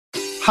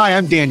Hi,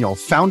 I'm Daniel,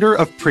 founder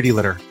of Pretty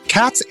Litter.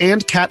 Cats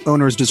and cat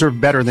owners deserve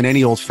better than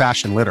any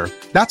old-fashioned litter.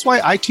 That's why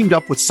I teamed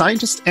up with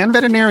scientists and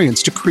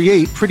veterinarians to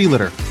create Pretty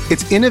Litter.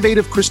 Its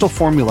innovative crystal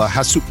formula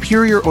has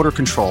superior odor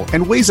control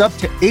and weighs up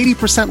to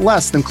 80%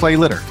 less than clay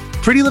litter.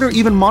 Pretty Litter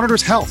even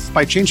monitors health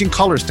by changing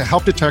colors to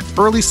help detect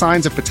early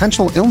signs of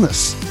potential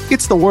illness.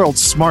 It's the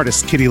world's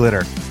smartest kitty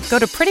litter. Go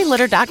to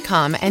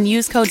prettylitter.com and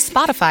use code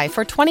SPOTIFY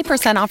for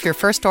 20% off your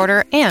first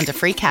order and a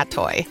free cat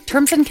toy.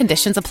 Terms and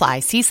conditions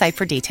apply. See site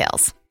for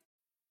details.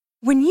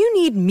 When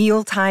you need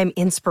mealtime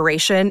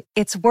inspiration,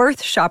 it's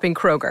worth shopping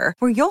Kroger,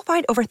 where you'll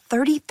find over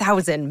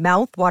 30,000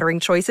 mouth-watering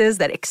choices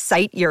that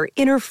excite your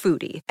inner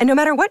foodie. And no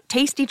matter what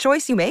tasty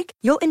choice you make,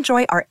 you'll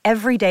enjoy our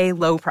everyday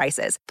low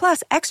prices,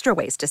 plus extra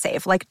ways to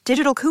save, like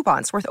digital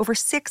coupons worth over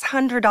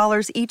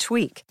 $600 each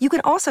week. You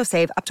can also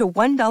save up to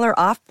 $1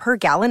 off per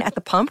gallon at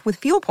the pump with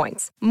fuel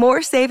points.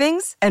 More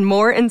savings and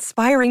more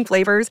inspiring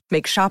flavors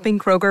make shopping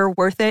Kroger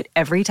worth it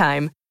every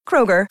time.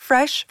 Kroger,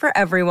 fresh for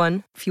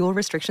everyone. Fuel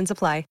restrictions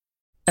apply.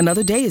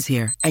 Another day is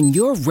here, and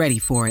you're ready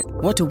for it.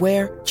 What to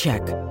wear?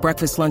 Check.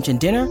 Breakfast, lunch, and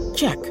dinner?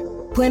 Check.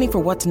 Planning for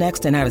what's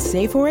next and how to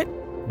save for it?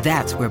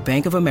 That's where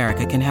Bank of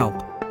America can help.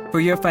 For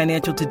your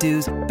financial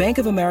to-dos, Bank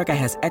of America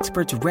has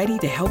experts ready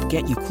to help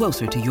get you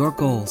closer to your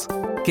goals.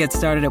 Get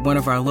started at one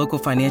of our local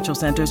financial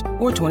centers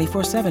or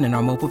 24/7 in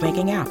our mobile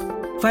banking app.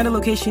 Find a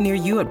location near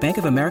you at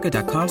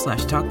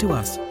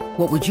bankofamerica.com/talktous.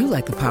 What would you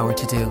like the power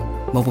to do?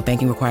 Mobile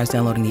banking requires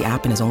downloading the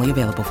app and is only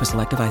available for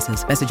select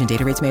devices. Message and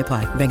data rates may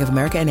apply. Bank of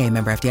America N.A.,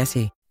 member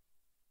FDIC.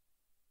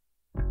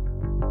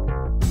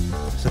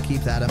 So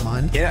keep that in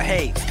mind. Yeah,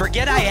 hey,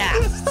 forget I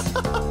asked.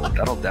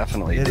 That'll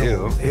definitely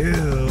do.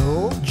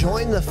 Ew.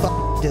 Join the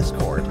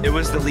Discord. It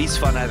was the least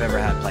fun I've ever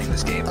had playing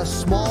this game. A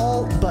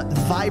small but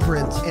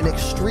vibrant and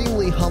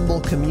extremely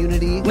humble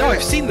community. No,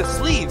 I've seen the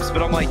sleeves,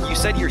 but I'm like, you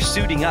said you're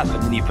suiting up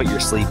and then you put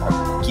your sleeve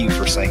on. Thank you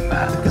for saying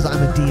that. Because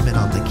I'm a demon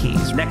on the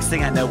keys. Next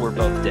thing I know, we're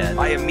both dead.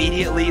 I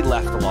immediately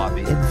left the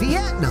lobby. In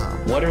Vietnam.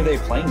 What are they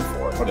playing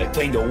for? Are they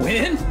playing to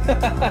win?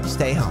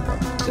 Stay humble.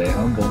 Stay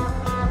humble.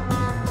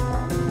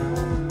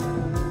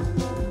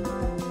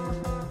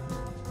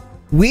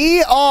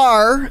 We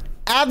are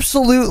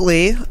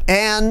absolutely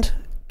and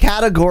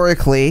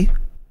categorically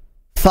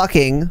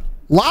fucking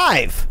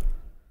live.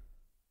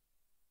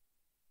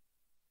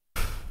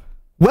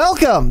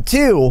 Welcome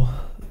to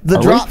the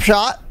Drop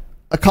Shot,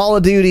 a Call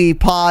of Duty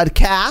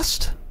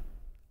podcast,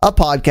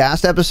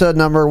 episode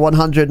number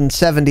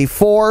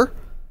 174.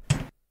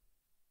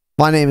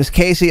 My name is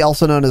Casey,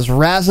 also known as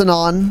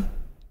Razanon,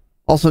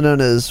 also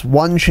known as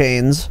One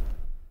Chains.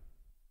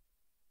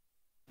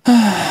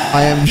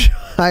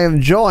 I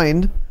am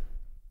joined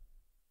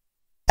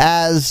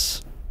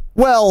as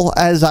well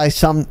as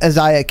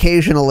I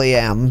occasionally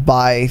am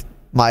by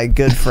my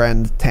good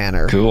friend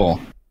Tanner. Cool.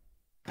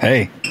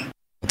 Hey,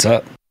 what's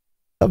up?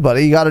 Oh,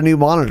 buddy, you got a new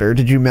monitor.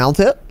 Did you mount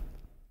it?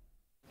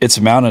 It's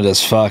mounted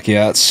as fuck.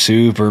 Yeah, it's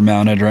super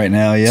mounted right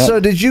now. Yeah.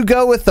 So did you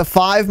go with the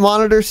 5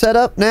 monitor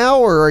setup now,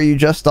 or are you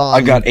just on?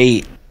 I've got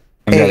 8.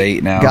 I've got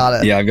 8 now. Got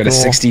it. Yeah, I've got a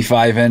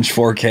 65-inch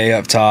 4K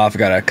up top. I've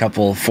got a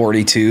couple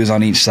 42s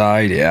on each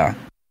side. Yeah.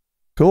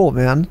 Cool,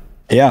 man.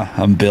 Yeah,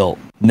 I'm built.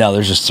 No,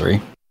 there's just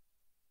 3.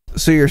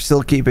 So you're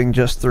still keeping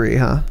just 3,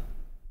 huh?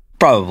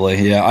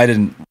 Probably, yeah.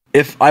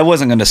 I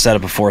wasn't going to set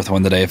up a 4th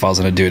one today if I was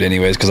going to do it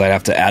anyways, because I'd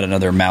have to add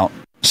another mount.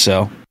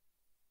 So,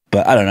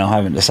 but I don't know. I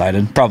haven't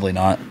decided. Probably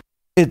not.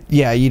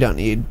 Yeah, you don't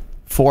need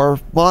 4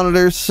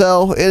 monitors,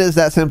 so it is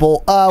that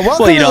simple.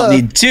 Well, you don't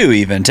need 2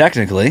 even,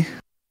 technically.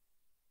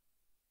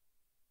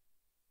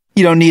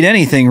 You don't need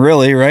anything,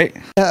 really, right?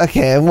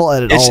 Okay, and we'll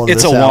edit all of this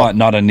It's a want,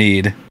 not a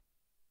need.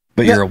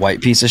 But you're a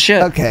white piece of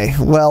shit. Okay,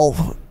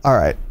 well, all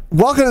right.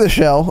 Welcome to the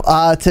show.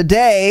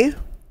 Today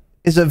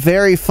is a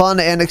very fun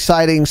and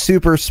exciting,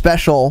 super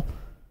special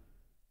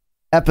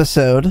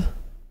episode.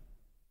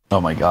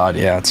 Oh my god,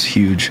 yeah, it's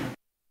huge.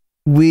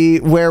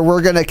 Where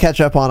we're going to catch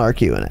up on our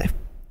Q&A.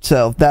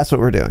 So that's what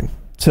we're doing.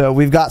 So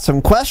we've got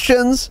some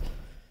questions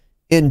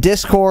in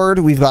Discord.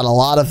 We've got a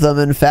lot of them,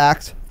 in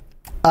fact.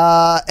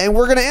 And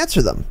we're going to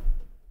answer them.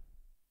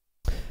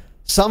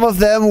 Some of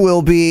them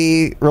will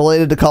be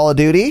related to Call of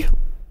Duty.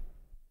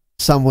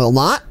 Some will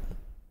not.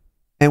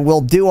 And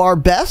we'll do our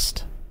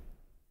best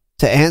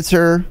to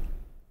answer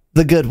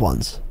the good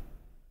ones.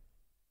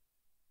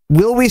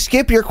 Will we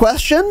skip your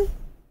question?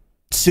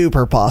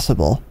 Super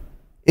possible.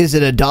 Is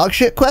it a dog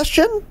shit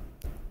question?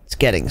 It's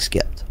getting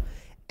skipped.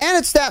 And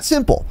it's that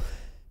simple.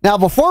 Now,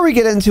 before we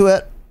get into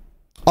it,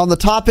 on the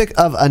topic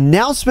of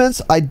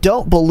announcements, I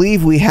don't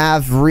believe we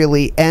have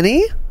really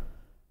any.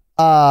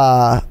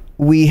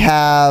 We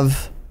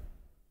have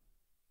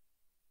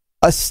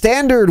a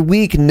standard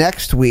week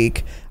next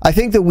week. I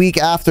think the week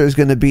after is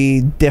going to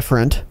be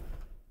different,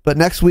 but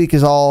next week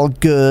is all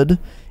good.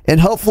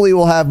 And hopefully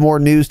we'll have more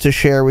news to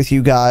share with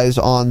you guys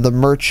on the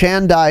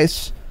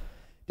merchandise.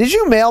 Did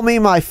you mail me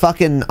my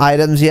fucking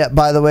items yet,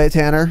 by the way,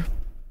 Tanner?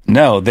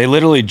 No, they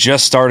literally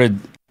just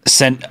started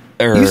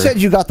You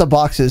said you got the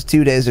boxes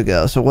 2 days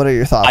ago, so what are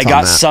your thoughts on that?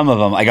 I got some of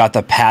them. I got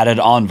the padded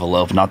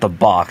envelope, not the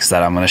box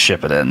that I'm going to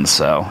ship it in,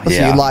 so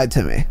yeah. So you lied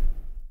to me.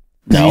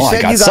 No, you said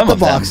I got you got some the of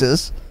them.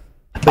 boxes.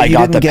 I you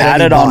got didn't the get any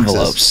padded boxes.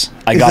 envelopes.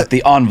 I Is got it-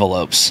 the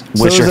envelopes,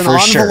 So which is are an for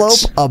envelope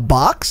shirts. a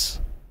box?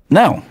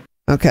 No.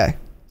 Okay.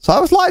 So I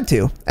was lied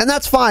to, and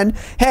that's fine.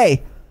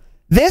 Hey,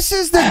 this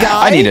is the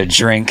guy. I need a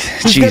drink.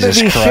 who's going to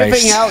Jesus be Christ.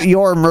 shipping out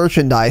your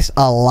merchandise.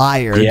 A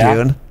liar, Yeah.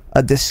 dude.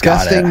 A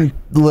disgusting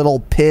little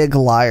pig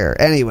liar.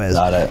 Anyways,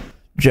 Got it.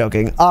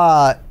 joking.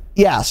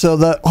 Yeah. So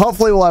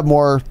hopefully we'll have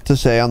more to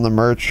say on the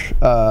merch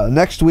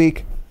next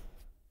week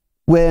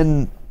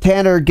when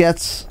Tanner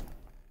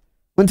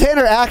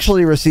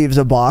actually receives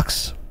a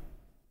box.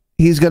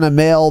 He's going to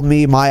mail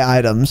me my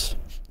items,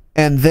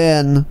 and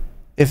then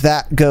if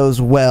that goes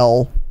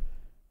well,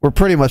 we're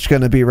pretty much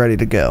going to be ready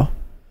to go.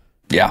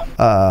 Yeah.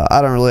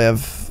 I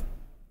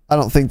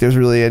don't think there's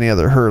really any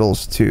other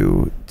hurdles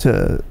to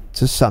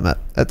summit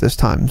at this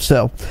time.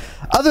 So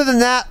other than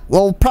that,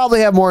 we'll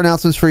probably have more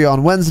announcements for you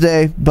on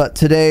Wednesday, but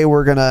today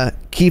we're going to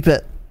keep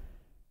it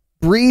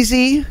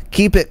breezy,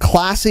 keep it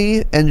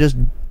classy, and just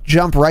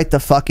jump right the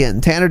fuck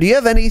in. Tanner, do you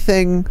have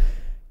anything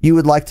you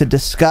would like to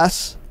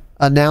discuss,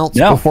 announce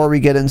before we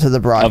get into the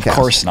broadcast? Of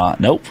course not.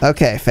 Nope.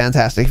 Okay,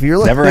 fantastic. If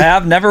you're Never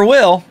have, never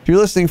will. If you're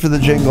listening for the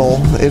jingle,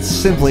 it's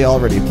simply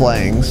already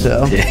playing,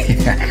 so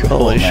Yeah, cool,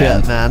 holy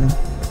shit, man.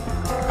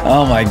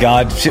 Oh my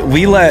god.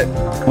 We let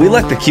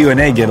the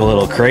Q&A get a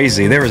little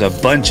crazy. There was a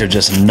bunch of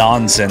just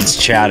nonsense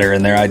chatter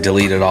in there. I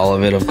deleted all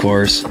of it, of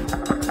course.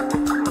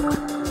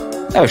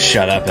 Oh,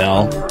 shut up,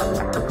 L.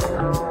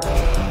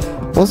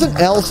 Wasn't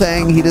L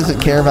saying he doesn't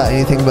care about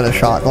anything but a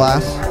shot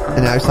glass?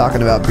 And now he's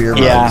talking about beer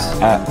mugs.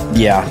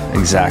 Yeah,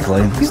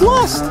 exactly. He's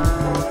lost.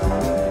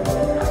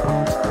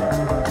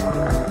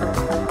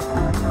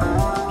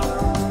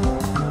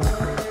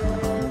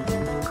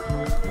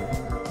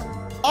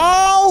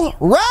 All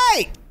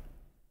right.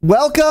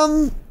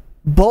 Welcome,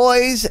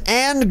 boys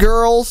and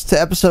girls, to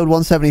episode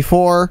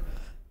 174.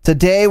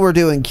 Today we're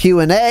doing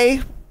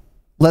Q&A.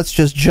 Let's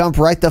just jump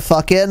right the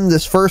fuck in.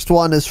 This first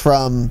one is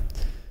from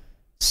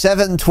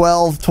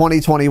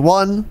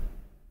 7/12/2021,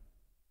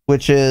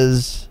 which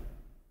is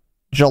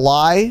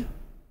July,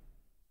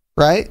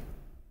 right?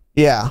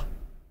 Yeah.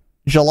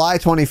 July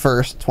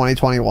 21st,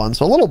 2021.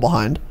 So a little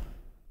behind.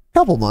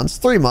 Couple months,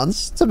 3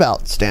 months. It's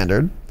about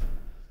standard.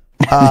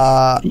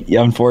 Yeah,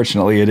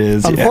 unfortunately, it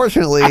is.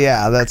 Unfortunately,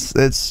 yeah,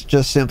 it's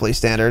just simply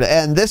standard.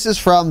 And this is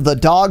from the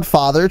Dog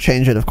Father.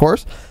 Change it, of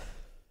course.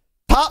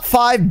 Top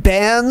 5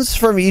 bands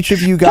from each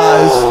of you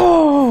guys.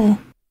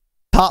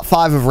 Top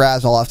 5 of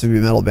Raz all have to be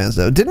metal bands,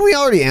 though. Didn't we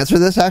already answer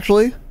this,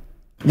 actually?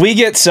 We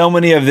get so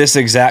many of this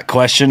exact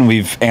question,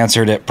 we've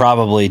answered it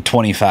probably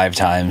 25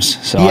 times,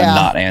 so Yeah. I'm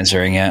not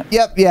answering it.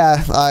 Yep,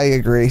 yeah, I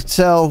agree.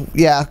 So,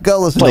 yeah, go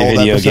listen to Play old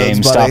video episodes,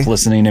 games, buddy. stop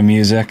listening to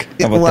music.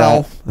 How about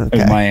Well, that?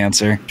 okay. Is my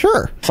answer.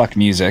 Sure. Fuck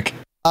music.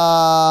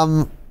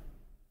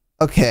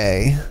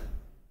 Okay.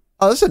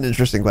 Oh, this is an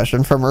interesting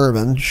question from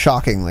Urban,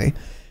 shockingly.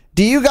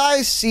 Do you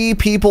guys see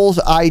people's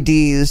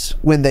IDs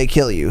when they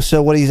kill you?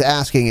 So what he's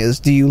asking is,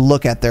 do you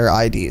look at their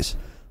IDs?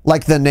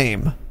 Like the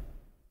name.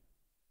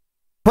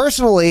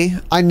 Personally,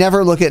 I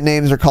never look at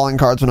names or calling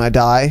cards when I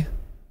die.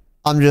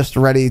 I'm just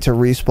ready to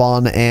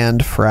respawn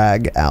and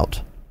frag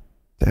out.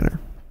 Tanner.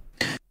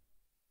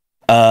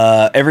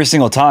 Every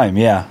single time,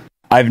 yeah.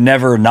 I've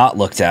never not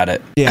looked at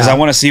it because I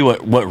want to see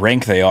what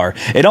rank they are.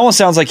 It almost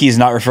sounds like he's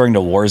not referring to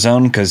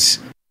Warzone because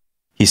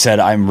he said,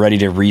 I'm ready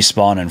to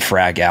respawn and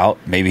frag out.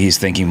 Maybe he's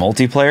thinking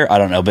multiplayer. I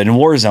don't know. But in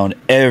Warzone,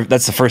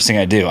 that's the first thing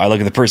I do. I look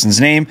at the person's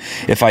name.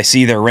 If I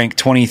see their rank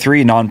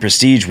 23,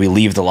 non-prestige, we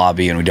leave the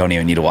lobby and we don't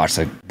even need to watch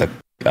the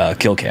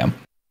kill cam.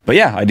 But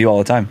yeah, I do all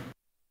the time.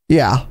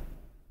 Yeah.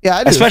 Yeah,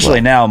 I do. Especially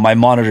now, my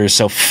monitor is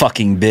so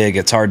fucking big,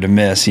 it's hard to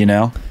miss, you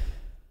know?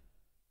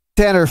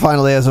 Tanner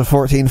finally has a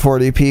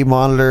 1440p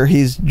monitor.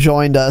 He's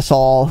joined us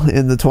all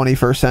in the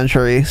 21st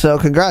century. So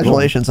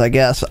congratulations, I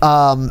guess.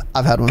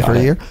 I've had one for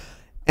a year.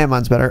 And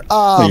mine's better.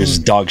 Yours is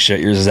dog shit.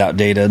 Yours is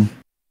outdated.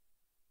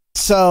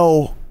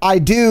 So I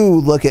do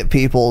look at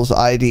people's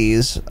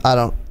IDs.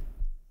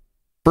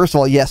 First of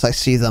all, yes, I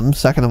see them.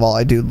 Second of all,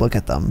 I do look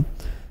at them.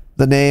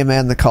 The name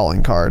and the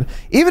calling card.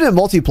 Even in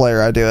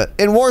multiplayer, I do it.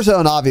 In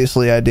Warzone,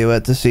 obviously, I do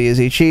it to see, is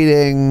he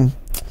cheating?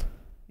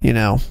 You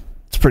know,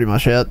 it's pretty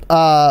much it.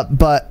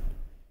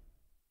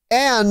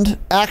 And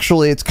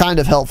actually, it's kind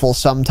of helpful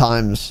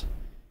sometimes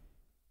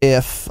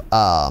if,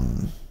 well,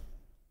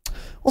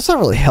 it's not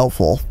really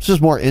helpful. It's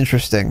just more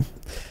interesting.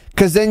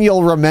 Because then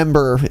you'll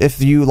remember if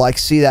you, like,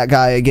 see that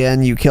guy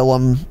again, you kill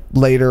him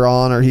later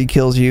on, or he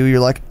kills you, you're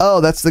like,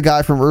 oh, that's the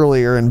guy from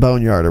earlier in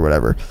Boneyard or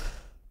whatever.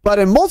 But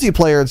in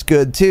multiplayer, it's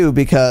good, too,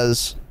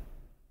 because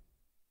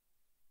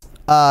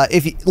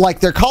if you,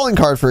 like, their calling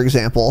card, for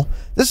example,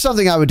 this is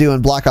something I would do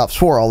in Black Ops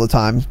 4 all the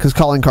time, because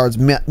calling cards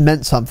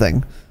meant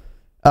something,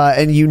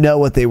 and you know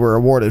what they were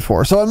awarded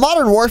for. So in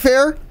Modern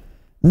Warfare,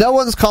 no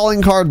one's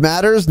calling card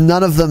matters.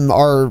 None of them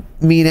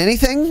mean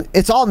anything.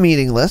 It's all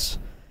meaningless.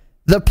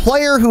 The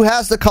player who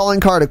has the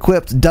calling card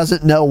equipped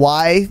doesn't know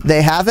why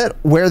they have it,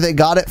 where they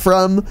got it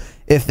from,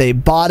 if they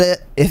bought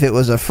it, if it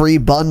was a free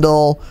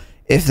bundle,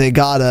 if they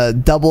got a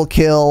double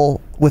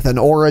kill with an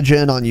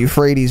Origin on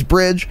Euphrates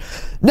Bridge.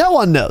 No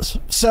one knows.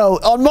 So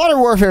on Modern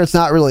Warfare, it's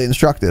not really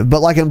instructive.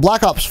 But like in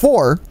Black Ops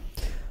 4,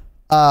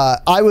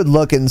 I would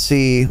look and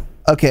see,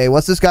 okay,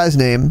 what's this guy's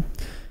name?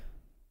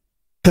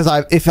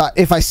 Because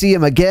if I see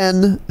him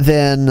again,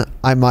 then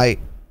I might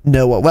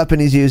know what weapon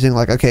he's using.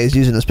 Like, okay, he's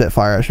using a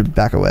Spitfire, I should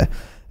back away.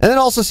 And then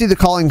also see the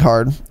calling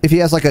card. If he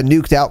has like a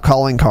nuked out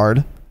calling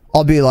card,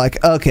 I'll be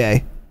like,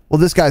 okay, well,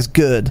 this guy's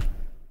good,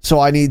 so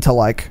I need to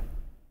like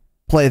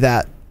play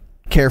that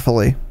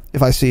carefully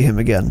if I see him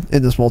again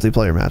in this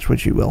multiplayer match,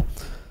 which you will.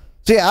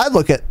 So yeah, I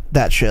look at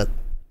that shit.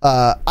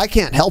 I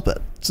can't help it.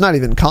 It's not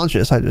even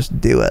conscious. I just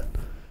do it.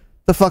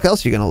 The fuck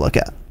else are you gonna look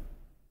at?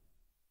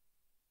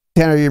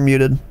 Tanner, you're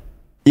muted.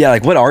 Yeah,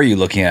 like what are you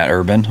looking at,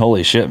 Urban?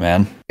 Holy shit,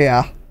 man.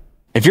 Yeah.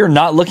 If you're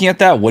not looking at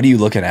that, what are you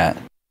looking at?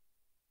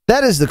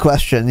 That is the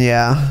question,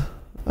 yeah.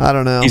 I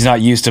don't know. He's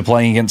not used to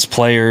playing against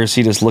players.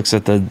 He just looks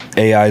at the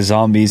AI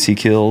zombies he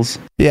kills.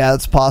 Yeah,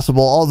 it's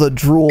possible. All the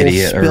drool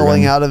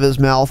spilling out of his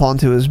mouth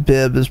onto his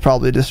bib is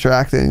probably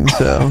distracting,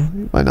 so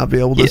you might not be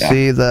able to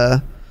see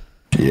the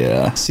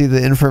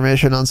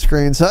information on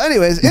screen. So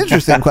anyways,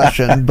 interesting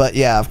question, but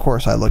yeah, of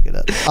course I look at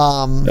it.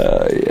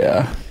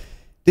 Yeah.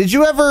 Did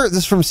you ever, this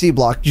is from C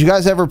Block, did you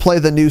guys ever play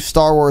the new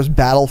Star Wars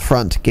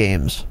Battlefront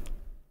games?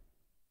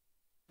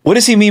 What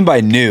does he mean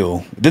by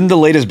new? Didn't the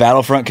latest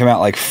Battlefront come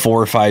out like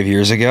 4 or 5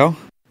 years ago?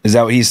 Is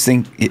that what he's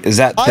is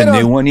that the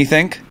new one, you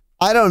think?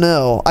 I don't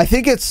know. I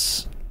think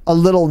it's a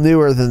little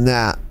newer than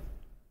that.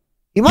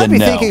 You might be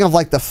thinking of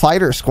like the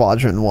Fighter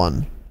Squadron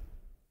one,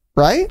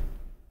 right?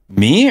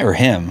 Me or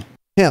him?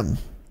 Him.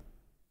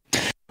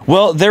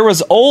 Well, there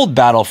was old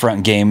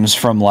Battlefront games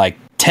from like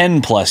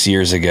 10 plus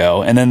years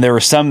ago, and then there were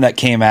some that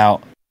came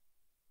out,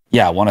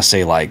 I want to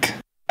say like,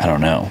 I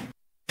don't know,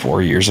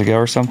 4 years ago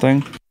or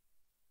something.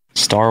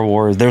 Star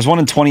Wars. There's one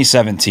in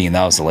 2017.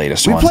 That was the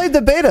latest one. We played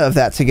the beta of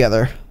that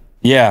together.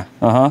 Yeah.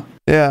 Uh-huh.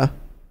 Yeah.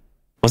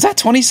 Was that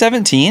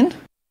 2017? It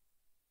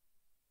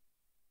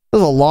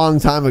was a long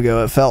time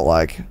ago, it felt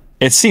like.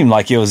 It seemed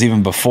like it was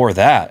even before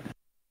that.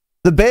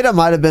 The beta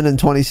might have been in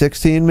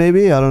 2016,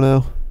 maybe? I don't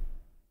know.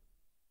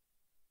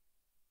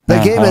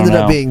 The game ended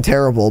up being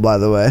terrible, by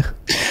the way.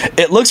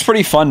 It looks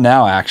pretty fun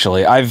now,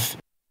 actually. I've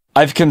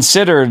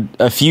considered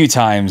a few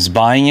times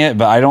buying it,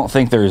 but I don't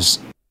think there's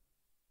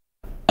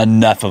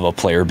enough of a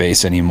player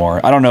base anymore.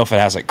 I don't know if it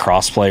has like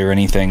crossplay or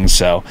anything,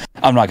 so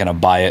I'm not gonna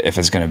buy it if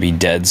it's gonna be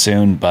dead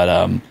soon. But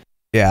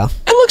yeah,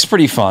 it looks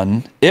pretty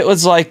fun. It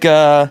was like,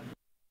 isn't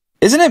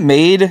it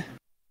made?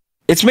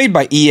 It's made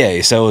by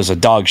EA, so it was a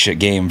dog shit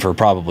game for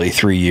probably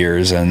 3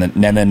 years, and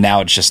then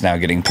now it's just now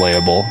getting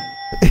playable.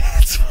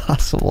 It's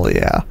possible,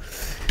 yeah.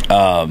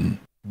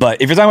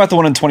 But if you're talking about the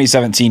one in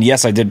 2017,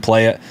 yes, I did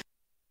play it.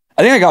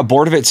 I think I got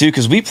bored of it too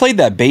because we played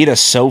that beta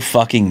so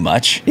fucking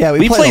much. Yeah,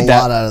 we played a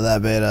lot out of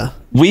that beta.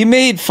 We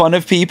made fun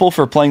of people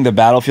for playing the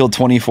Battlefield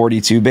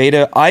 2042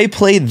 beta. I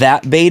played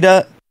that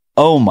beta,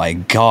 oh my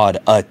god,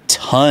 a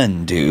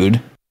ton,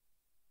 dude.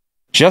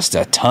 Just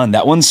a ton.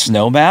 That one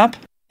snow map.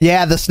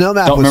 Yeah, the snow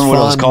map Don't was remember fun.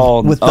 What it was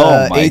called. With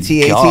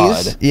the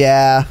AT-ATs.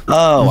 Yeah.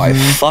 Oh, I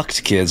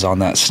fucked kids on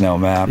that snow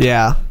map.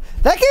 Yeah.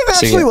 That game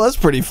actually was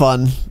pretty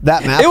fun.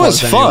 That map was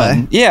fun.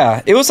 Anyway.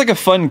 Yeah, it was like a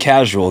fun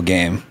casual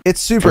game.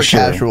 It's super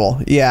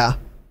casual. Yeah.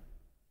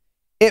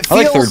 I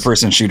like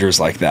third-person shooters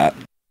like that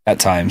at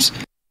times.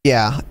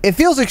 Yeah, it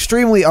feels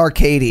extremely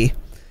arcadey,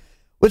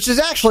 which is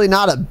actually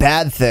not a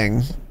bad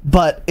thing,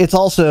 but it's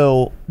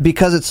also,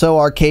 because it's so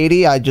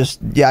arcadey, I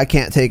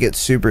can't take it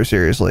super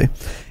seriously.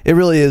 It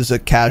really is a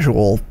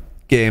casual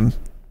game.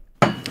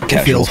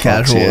 It feels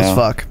casual as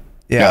fuck.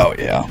 Yeah. Oh,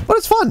 yeah. But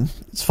it's fun.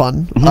 It's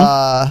fun.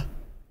 Mm-hmm.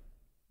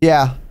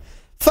 Yeah.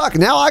 Fuck,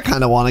 now I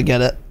kind of want to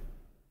get it.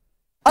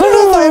 I don't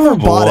know if I ever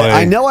bought it.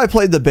 I know I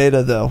played the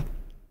beta, though.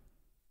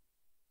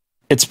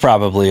 It's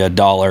probably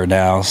 $1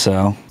 now,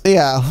 so...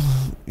 Yeah.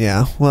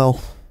 Yeah,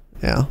 well...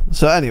 Yeah.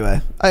 So anyway,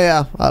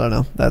 I don't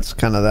know. That's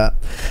kind of that.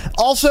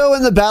 Also,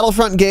 in the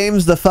Battlefront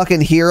games, the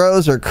fucking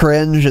heroes are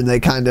cringe, and they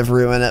kind of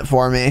ruin it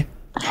for me.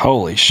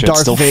 Holy shit! Darth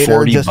still Vader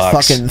 $40. just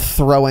fucking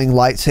throwing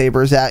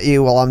lightsabers at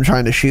you while I'm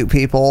trying to shoot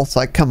people. It's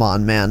like, come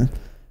on, man.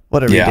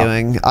 What are we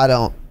doing? I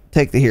don't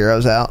take the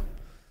heroes out.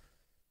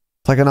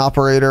 It's like an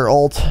operator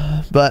ult,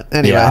 but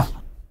anyway.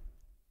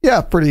 Yeah,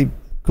 pretty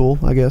cool,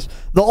 I guess.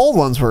 The old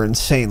ones were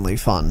insanely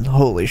fun.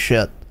 Holy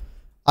shit!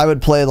 I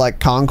would play like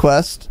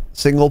Conquest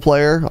single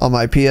player on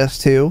my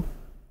PS2.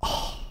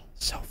 Oh,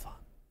 so fun.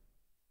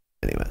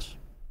 Anyways.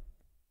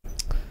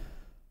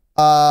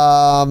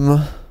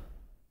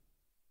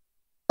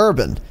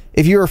 Urban.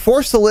 If you were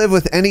forced to live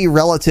with any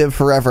relative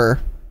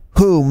forever,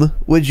 whom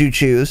would you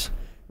choose?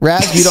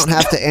 Raz, you don't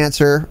have to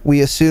answer.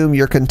 We assume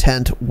you're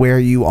content where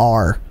you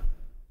are.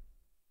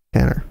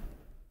 Tanner.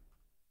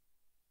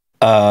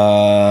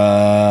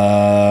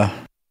 I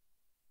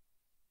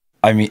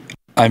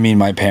mean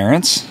my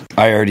parents.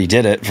 I already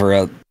did it for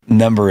a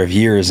number of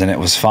years and it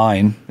was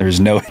fine. There's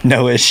no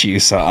issue.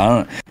 So I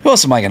don't. Who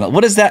else am I gonna?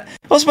 What is that?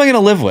 Who else am I gonna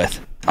live with?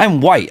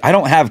 I'm white. I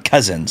don't have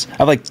cousins. I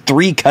have like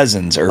 3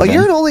 cousins. Urban. Oh,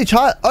 you're an only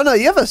child. Oh no,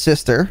 you have a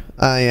sister.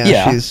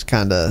 Yeah. She's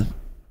kind of.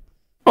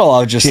 Well,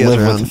 I'll just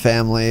live with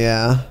family.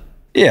 Yeah.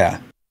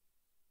 Yeah.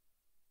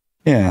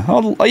 Yeah.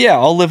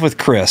 I'll live with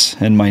Chris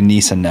and my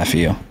niece and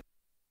nephew.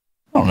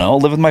 I don't know. I'll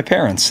live with my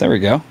parents. There we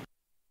go.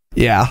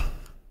 Yeah.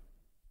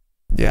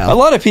 Yeah. A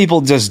lot of people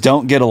just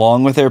don't get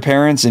along with their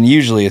parents, and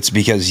usually it's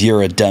because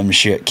you're a dumb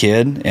shit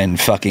kid and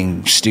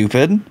fucking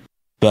stupid.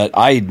 But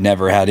I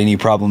never had any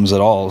problems at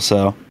all,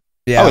 so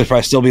I would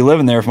probably still be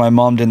living there if my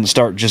mom didn't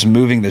start just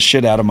moving the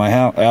shit out of my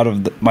house,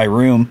 my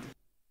room,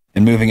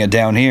 and moving it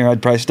down here.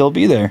 I'd probably still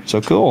be there. So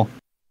cool.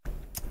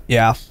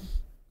 Yeah.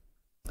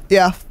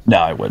 Yeah. No,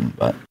 I wouldn't.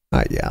 But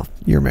yeah,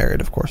 you're married,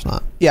 of course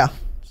not. Yeah.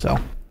 So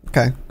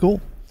okay,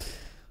 cool.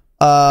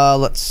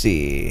 Let's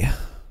see.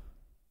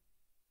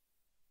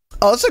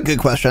 Oh, that's a good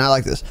question. I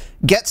like this.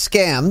 Get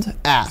Scammed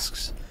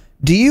asks,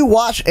 do you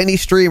watch any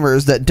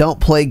streamers that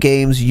don't play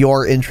games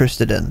you're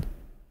interested in,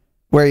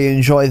 where you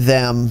enjoy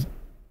them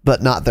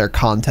but not their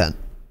content?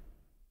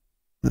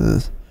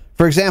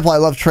 For example, I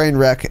love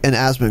Trainwreck and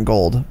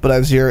Asmongold, but I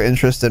have zero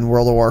interest in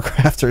World of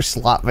Warcraft or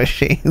slot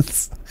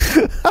machines.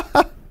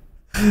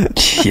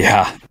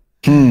 Yeah.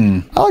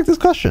 I like this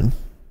question.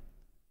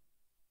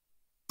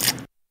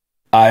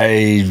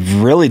 I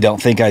really don't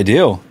think I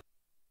do.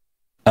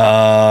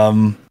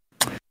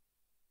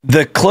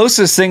 The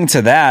closest thing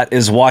to that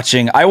is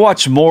I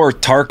watch more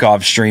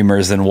Tarkov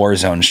streamers than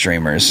Warzone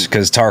streamers,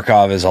 because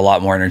Tarkov is a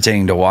lot more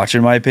entertaining to watch,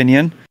 in my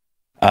opinion.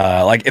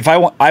 Like if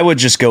I would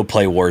just go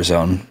play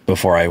Warzone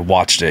before I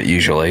watched it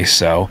usually.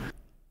 So,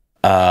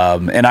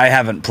 and I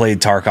haven't played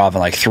Tarkov in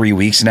like 3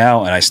 weeks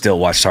now, and I still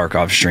watch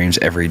Tarkov streams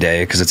every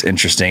day because it's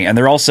interesting. And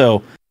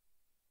the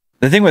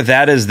thing with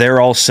that is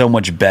they're all so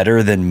much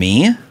better than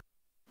me.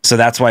 So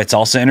that's why it's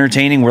also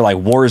entertaining. We're like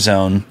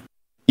Warzone,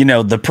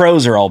 the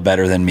pros are all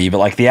better than me, but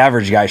like the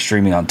average guy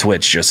streaming on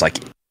Twitch just like,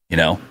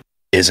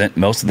 isn't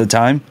most of the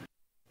time.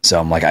 So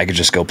I'm like, I could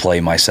just go play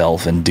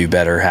myself and do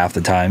better half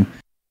the time.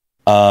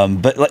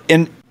 But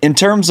in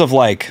terms of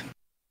like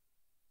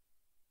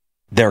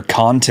their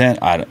content,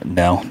 I don't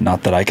know,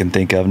 not that I can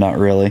think of, not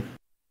really.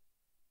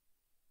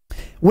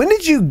 When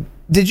did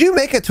you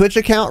make a Twitch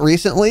account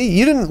recently?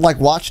 You didn't like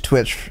watch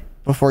Twitch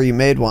before you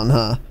made one,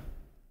 huh?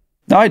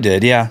 No, I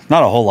did. Yeah.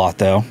 Not a whole lot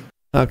though.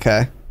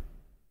 Okay.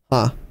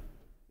 Huh.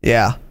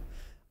 Yeah.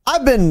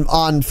 I've been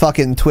on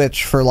fucking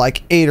Twitch for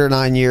like 8 or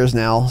 9 years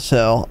now,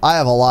 so I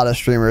have a lot of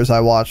streamers I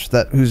watch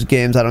whose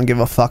games I don't give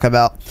a fuck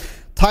about.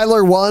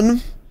 Tyler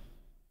One,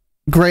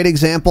 great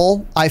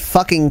example. I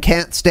fucking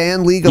can't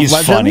stand League of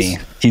Legends. Funny.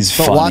 He's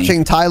but funny.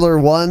 Watching Tyler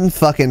One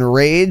fucking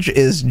rage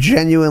is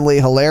genuinely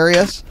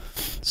hilarious.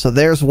 So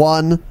there's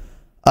one.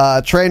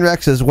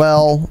 Trainwrecks as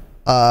well.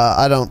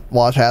 I don't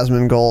watch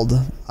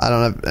Asmongold. I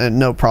don't have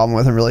no problem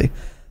with him really.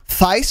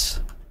 Theiss.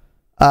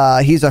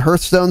 He's a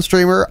Hearthstone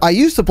streamer. I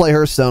used to play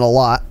Hearthstone a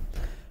lot.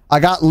 I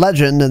got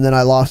Legend and then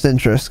I lost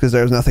interest because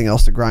there was nothing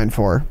else to grind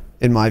for,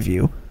 in my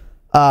view.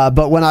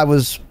 But when I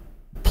was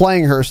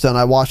playing Hearthstone,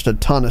 I watched a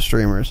ton of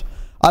streamers.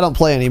 I don't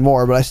play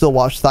anymore, but I still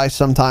watch Theiss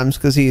sometimes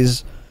because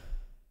he's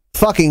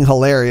fucking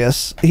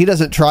hilarious. He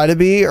doesn't try to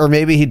be, or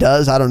maybe he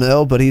does, I don't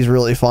know, but he's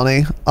really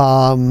funny.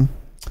 Who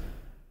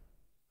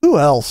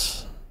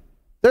else?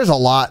 There's a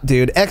lot,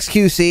 dude.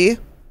 XQC.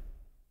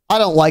 I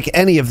don't like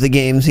any of the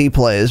games he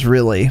plays,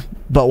 really,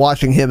 but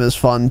watching him is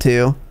fun,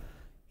 too.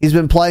 He's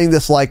been playing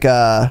this, like,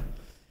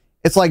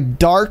 it's like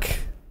Dark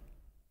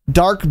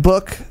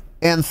Book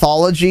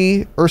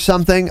Anthology or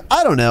something.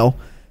 I don't know.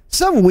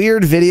 Some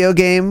weird video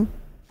game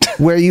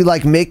where you,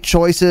 like, make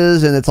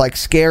choices and it's, like,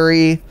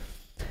 scary,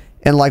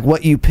 and, like,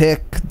 what you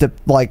pick,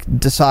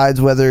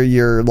 decides whether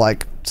you're,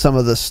 like, some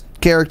of the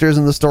characters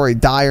in the story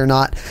die or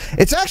not.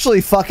 It's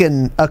actually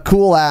fucking a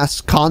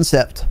cool-ass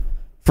concept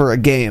for a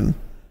game.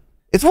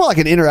 It's more like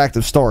an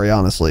interactive story,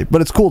 honestly,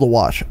 but it's cool to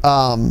watch.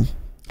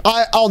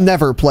 I'll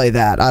never play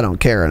that. I don't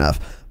care enough.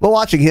 But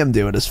watching him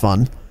do it is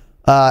fun.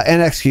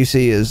 And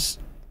XQC is,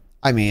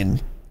 I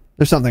mean,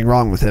 there's something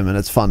wrong with him, and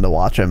it's fun to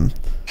watch him.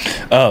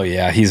 Oh,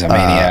 yeah, he's a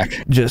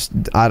maniac. Just,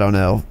 I don't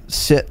know,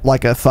 sit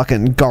like a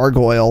fucking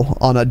gargoyle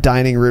on a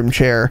dining room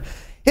chair.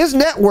 His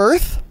net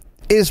worth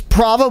is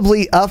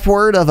probably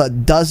upward of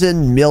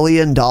 $12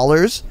 million,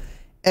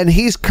 and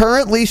he's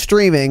currently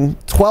streaming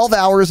 12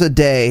 hours a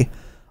day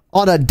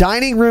on a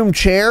dining room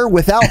chair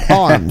without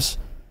arms.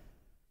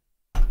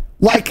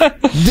 Like,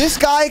 this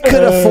guy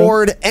could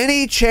afford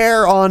any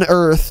chair on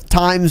earth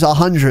times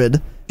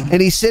 100,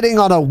 and he's sitting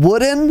on a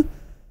wooden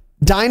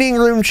dining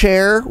room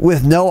chair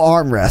with no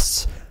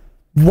armrests.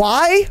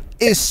 Why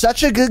is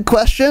such a good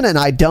question, and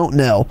I don't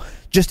know.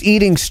 Just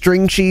eating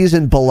string cheese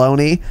and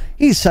bologna.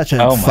 He's such a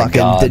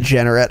fucking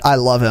degenerate. I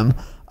love him.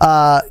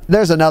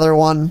 There's another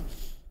one.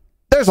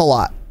 There's a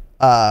lot.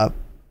 I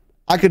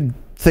could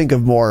think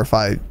of more if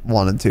I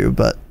wanted to,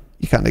 but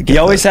you kind of get. He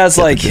always has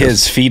like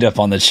his feet up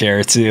on the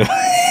chair too.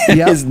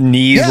 Yep. His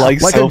knees like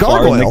so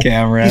far in the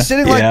camera. He's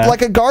sitting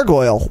like a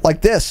gargoyle,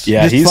 like this.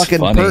 Yeah, just he's fucking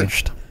funny.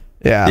 Perched.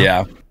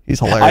 Yeah, he's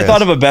hilarious. I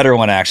thought of a better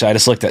one actually. I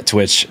just looked at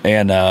Twitch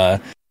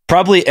and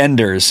probably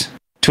Enders.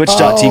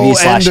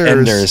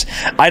 Twitch.tv/Enders.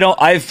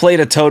 I've played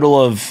a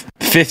total of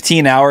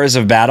 15 hours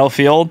of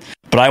Battlefield,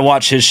 but I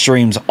watch his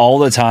streams all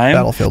the time.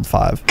 Battlefield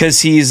 5.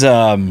 Because he's,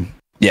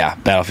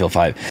 Battlefield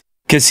 5.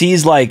 Because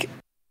he's like,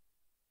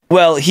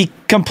 well, he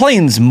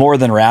complains more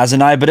than Raz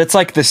and I, but it's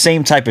like the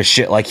same type of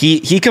shit. Like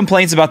he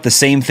complains about the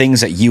same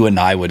things that you and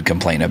I would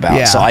complain about.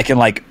 Yeah. So I can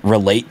like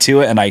relate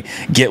to it and I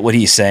get what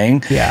he's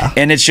saying. Yeah.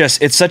 And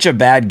it's such a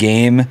bad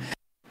game.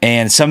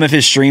 And some of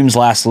his streams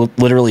last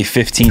literally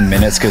 15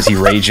 minutes because he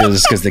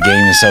rages because the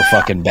game is so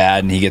fucking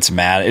bad and he gets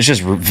mad. It's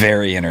just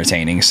very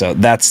entertaining. So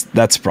that's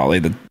probably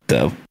the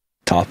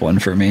top one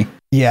for me.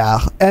 Yeah,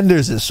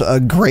 Enders is a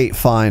great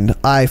find.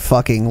 I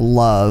fucking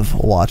love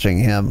watching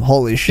him.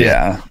 Holy shit.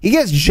 Yeah. He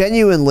gets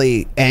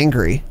genuinely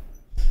angry.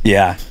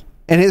 Yeah.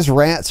 And his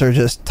rants are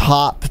just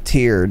top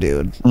tier,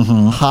 dude.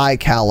 Mm-hmm. High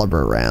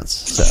caliber rants.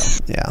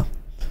 So, yeah.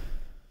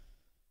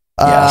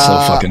 Yeah,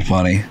 so fucking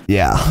funny.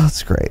 Yeah,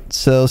 that's great.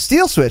 So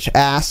Steel Switch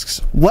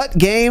asks, what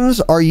games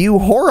are you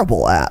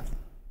horrible at?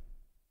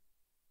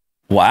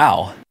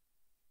 Wow.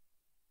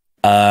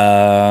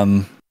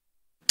 I'm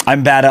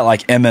bad at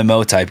like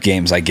MMO type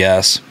games, I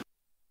guess,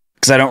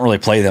 because I don't really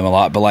play them a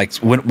lot. But like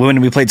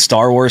when we played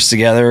Star Wars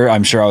together,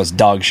 I'm sure I was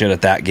dog shit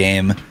at that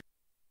game.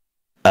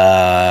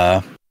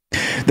 The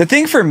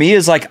thing for me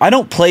is like I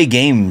don't play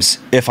games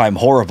if I'm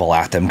horrible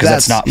at them because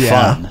that's not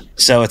fun.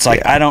 So it's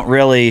like I don't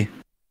really.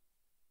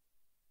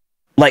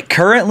 Like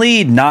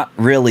currently, not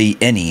really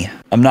any.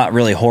 I'm not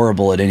really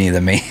horrible at any of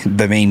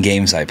the main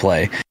games I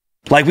play.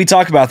 Like we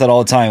talk about that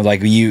all the time.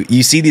 Like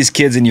you see these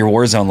kids in your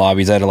Warzone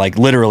lobbies that are like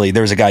literally.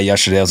 There was a guy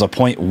yesterday. It was a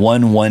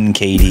 .11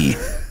 KD,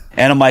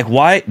 and I'm like,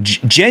 why?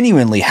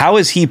 Genuinely, how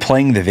is he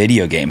playing the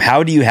video game?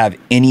 How do you have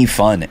any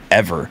fun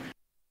ever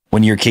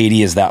when your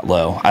KD is that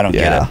low? I don't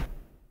get it.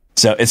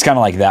 So it's kind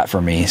of like that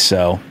for me.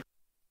 So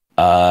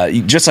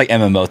just like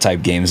MMO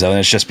type games though, and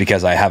it's just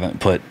because I haven't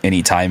put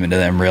any time into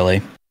them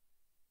really.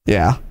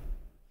 Yeah.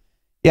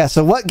 Yeah,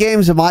 so what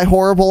games am I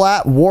horrible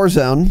at?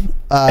 Warzone.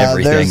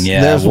 Everything,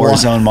 there's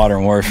Warzone,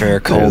 Modern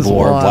Warfare, Cold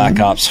War, Black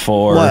Ops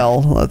 4.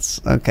 Well,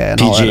 that's okay.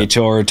 PGA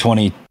Tour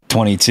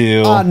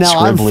 2022.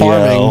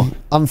 No,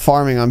 I'm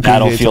farming on PGA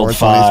Battlefield Tour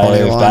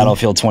 5,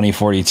 Battlefield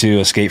 2042,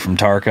 Escape from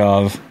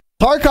Tarkov.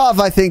 Tarkov,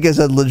 I think, is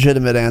a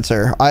legitimate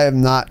answer. I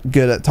am not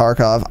good at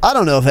Tarkov. I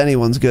don't know if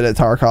anyone's good at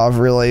Tarkov,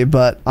 really,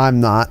 but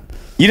I'm not.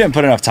 You didn't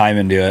put enough time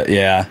into it,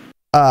 yeah.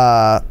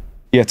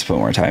 You have to put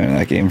more time in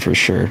that game for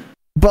sure.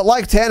 But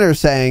like Tanner's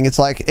saying, it's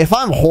like, if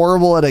I'm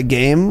horrible at a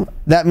game,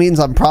 that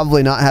means I'm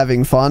probably not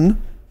having fun,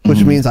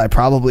 which means I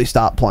probably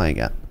stop playing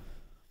it.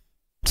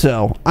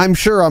 So, I'm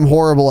sure I'm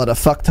horrible at a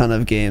fuck ton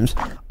of games.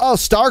 Oh,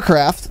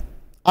 StarCraft.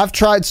 I've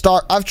tried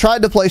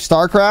to play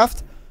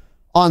StarCraft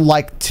on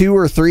like 2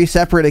 or 3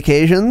 separate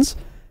occasions,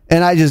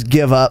 and I just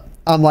give up.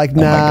 I'm like,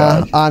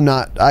 nah,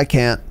 I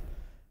can't.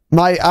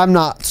 I'm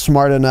not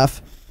smart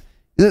enough.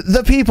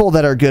 The people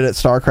that are good at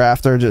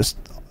StarCraft are just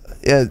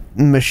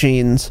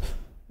machines.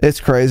 It's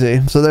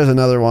crazy. So there's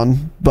another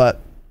one, but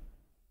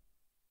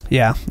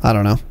yeah, I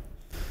don't know.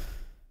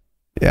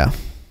 Yeah.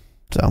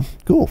 So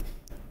cool.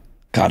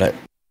 Got it.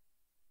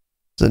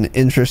 It's an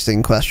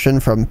interesting question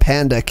from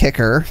Panda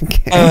Kicker.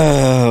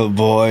 Oh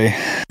boy.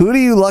 Who do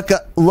you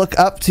look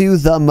up to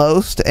the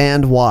most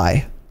and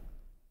why?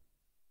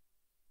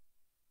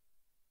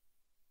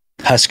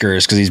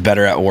 Huskers, because he's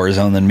better at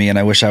Warzone than me, and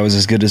I wish I was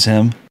as good as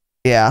him.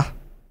 Yeah.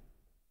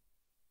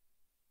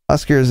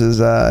 Huskers is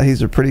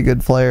he's a pretty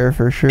good player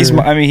for sure.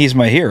 He's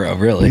my hero,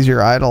 really. He's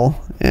your idol.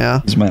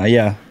 Yeah.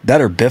 That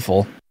or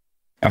Biffle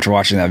after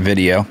watching that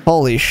video.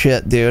 Holy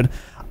shit, dude.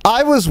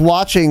 I was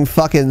watching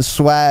fucking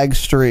Swag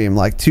stream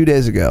like 2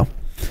 days ago,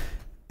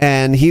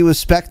 and he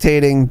was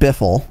spectating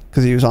Biffle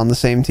because he was on the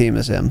same team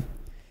as him.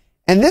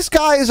 And this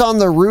guy is on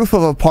the roof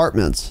of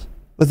apartments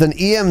with an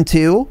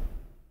EM2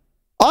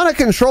 on a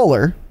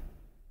controller.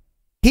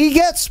 He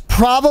gets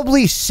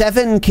probably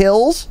 7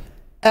 kills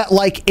at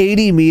like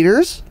 80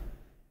 meters.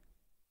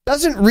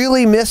 Doesn't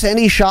really miss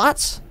any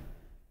shots.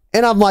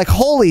 And I'm like,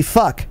 holy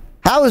fuck,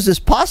 how is this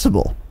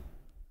possible?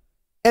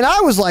 And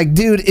I was like,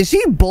 dude, is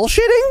he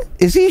bullshitting?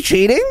 Is he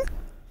cheating?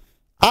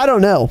 I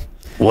don't know.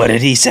 What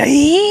did he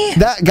say?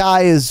 That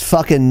guy is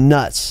fucking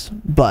nuts.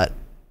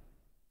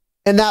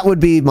 And that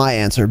would be my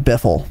answer,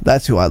 Biffle.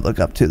 That's who I look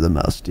up to the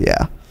most,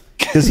 yeah.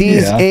 Because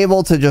he's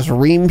able to just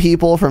ream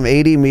people from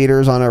 80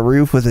 meters on a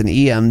roof with an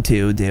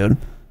EM2, dude.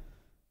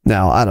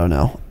 No, I don't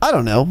know.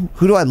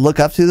 Who do I look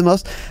up to the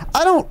most?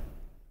 I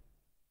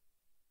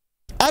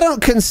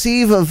don't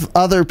conceive of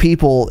other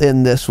people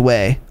in this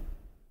way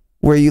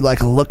where you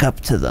like look up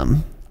to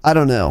them. I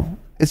don't know.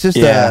 It's just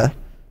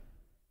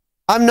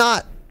I'm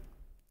not,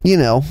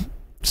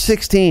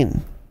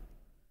 16.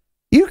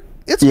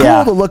 It's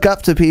cool to look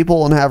up to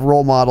people and have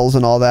role models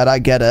and all that. I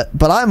get it,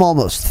 but I'm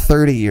almost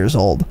 30 years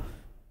old,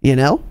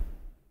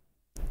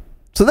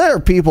 So there are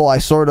people I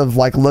sort of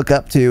like look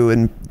up to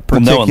in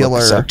particular. Well, no one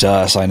looks up to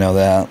us. I know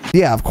that.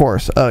 Yeah, of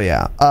course. Oh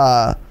yeah.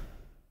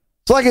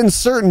 So like in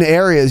certain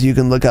areas you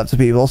can look up to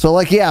people. So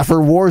like, yeah, for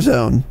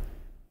Warzone,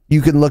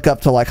 you can look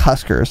up to like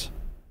Huskers.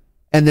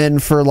 And then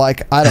for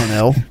like, I don't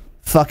know,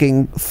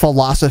 fucking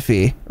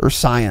philosophy or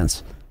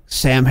science,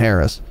 Sam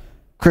Harris,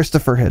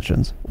 Christopher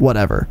Hitchens,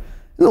 whatever.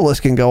 The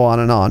list can go on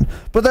and on,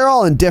 but they're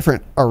all in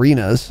different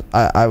arenas,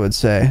 I would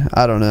say.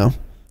 I don't know.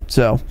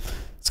 So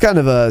it's kind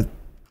of a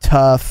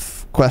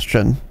tough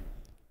question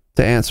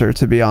to answer,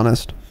 to be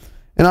honest.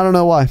 And I don't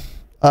know why.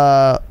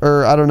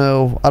 Or I don't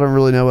know. I don't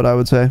really know what I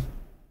would say.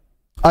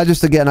 I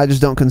just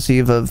don't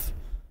conceive of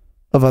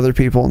other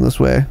people in this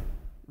way,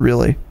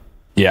 really.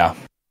 Yeah.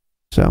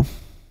 So,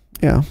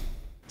 yeah.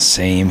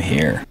 Same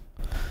here.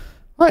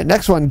 All right,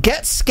 next one.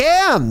 Get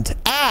Scammed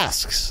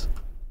asks,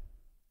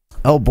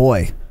 oh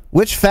boy,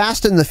 which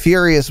Fast and the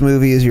Furious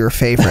movie is your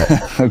favorite?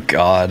 Oh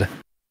God.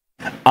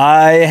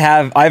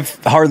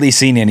 I've hardly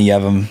seen any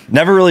of them.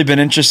 Never really been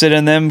interested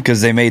in them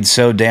because they made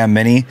so damn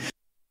many.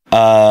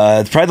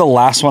 Probably the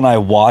last one I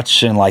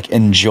watched and like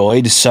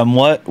enjoyed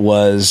somewhat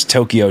was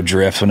Tokyo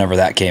Drift whenever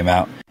that came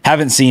out.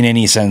 Haven't seen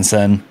any since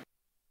then.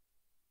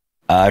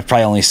 I've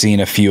probably only seen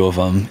a few of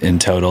them in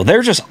total.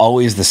 They're just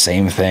always the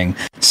same thing.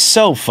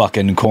 So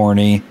fucking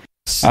corny.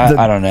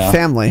 I don't know.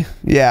 Family.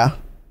 Yeah.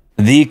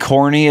 The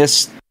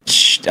corniest,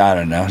 I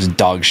don't know,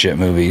 dog shit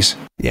movies.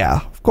 Yeah,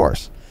 of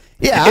course.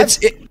 Yeah.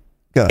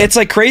 It's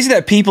like crazy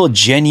that people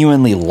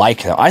genuinely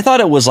like them. I thought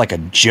it was like a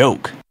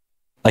joke.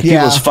 Like people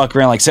just fuck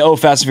around, like say, "Oh,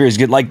 Fast and Furious is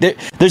good." Like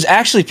there's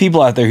actually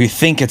people out there who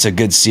think it's a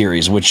good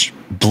series, which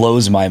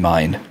blows my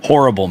mind.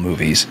 Horrible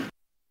movies.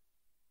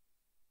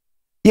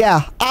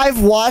 Yeah,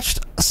 I've watched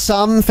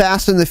some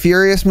Fast and the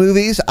Furious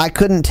movies. I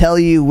couldn't tell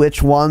you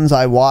which ones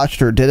I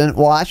watched or didn't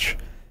watch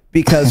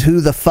because who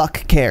the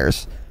fuck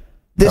cares?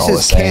 This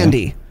is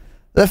candy.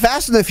 The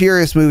Fast and the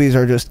Furious movies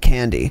are just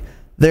candy.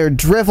 They're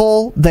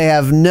drivel. They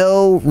have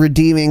no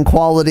redeeming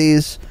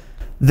qualities.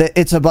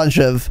 It's a bunch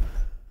of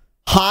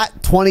hot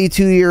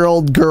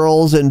 22-year-old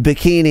girls in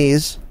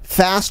bikinis,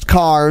 fast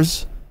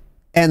cars,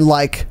 and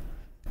like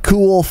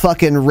cool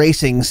fucking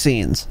racing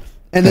scenes.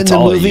 And then the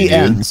movie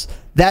ends.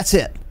 That's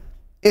it.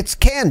 It's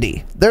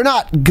candy. They're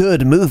not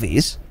good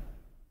movies.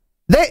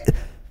 They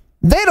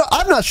don't.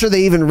 I'm not sure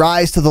they even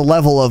rise to the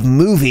level of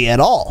movie at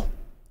all.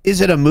 Is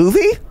it a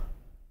movie?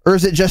 Or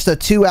is it just a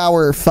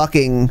 2-hour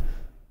fucking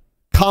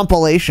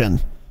compilation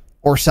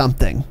or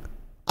something?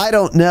 I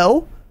don't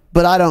know,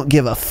 but I don't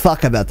give a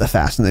fuck about the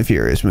Fast and the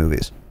Furious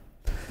movies.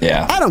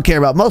 Yeah. I don't care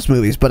about most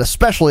movies, but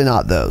especially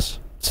not those.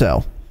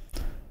 So,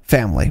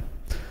 family.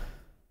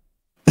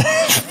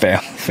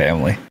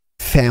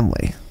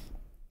 Family.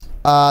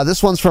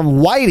 This one's from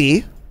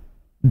Whitey,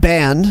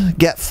 band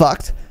Get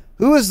Fucked.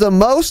 Who is the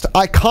most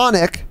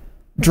iconic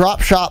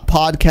Drop Shot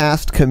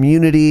podcast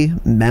community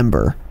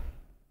member?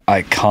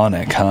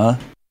 Iconic, huh?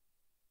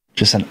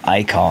 Just an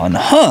icon,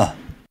 huh?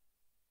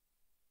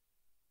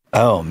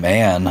 Oh,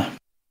 man.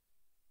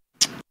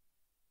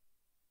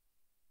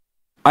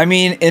 I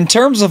mean, in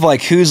terms of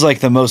like who's like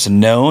the most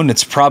known,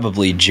 it's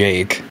probably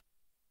Jake.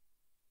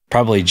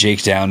 Probably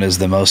Jake Down is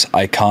the most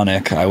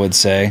iconic, I would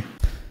say.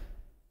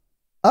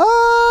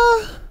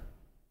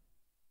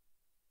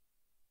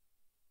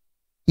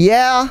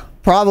 Yeah,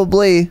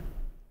 probably.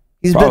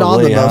 He's been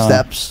on the most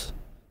eps.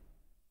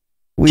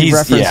 We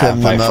reference him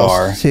the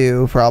most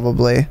too,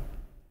 probably.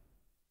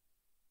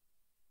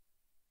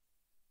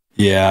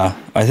 Yeah,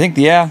 I think,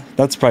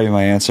 that's probably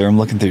my answer. I'm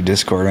looking through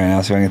Discord right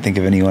now, so I can think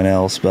of anyone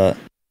else, but...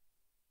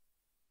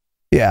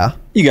 Yeah.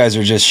 You guys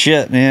are just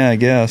shit, yeah, I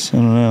guess. I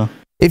don't know.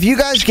 If you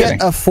guys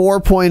get a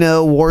 4.0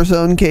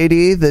 Warzone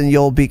KD, then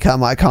you'll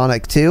become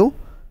iconic too.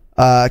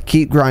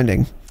 Keep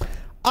grinding.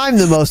 I'm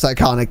the most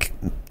iconic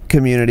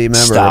community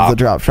member of the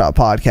Drop Shot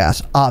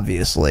podcast,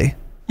 obviously.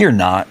 You're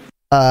not.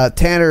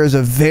 Tanner is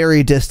a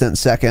very distant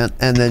second,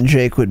 and then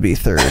Jake would be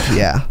third,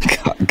 yeah.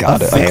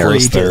 Got it, a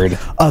close third.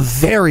 A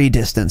very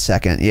distant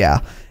second, yeah.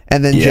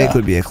 And then Jake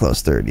would be a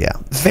close third, yeah.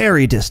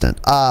 Very distant.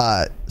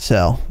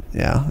 So,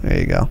 yeah, there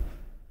you go.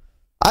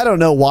 I don't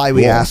know why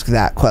we ask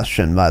that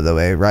question, by the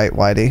way, right,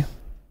 Whitey?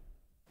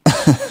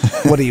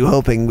 What are you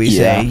hoping we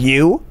say?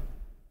 You?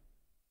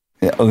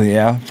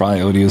 Yeah,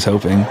 probably what he was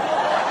hoping.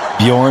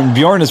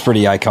 Bjorn is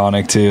pretty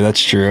iconic, too.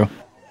 That's true.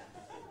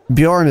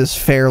 Bjorn is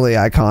fairly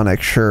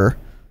iconic, sure.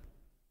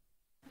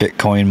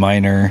 Bitcoin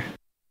miner,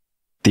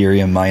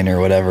 Ethereum miner,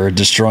 whatever,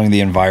 destroying the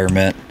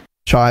environment.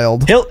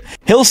 Child.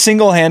 He'll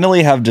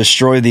single-handedly have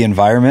destroyed the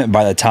environment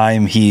by the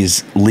time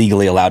he's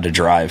legally allowed to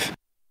drive.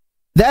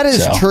 That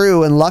is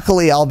true, and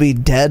luckily I'll be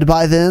dead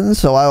by then,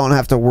 so I won't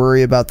have to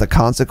worry about the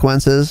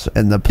consequences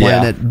and the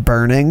planet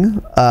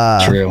burning.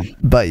 True.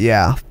 But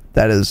yeah,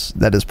 that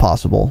is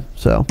possible.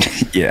 So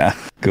yeah,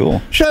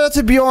 cool. Shout out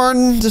to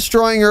Bjorn,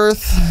 destroying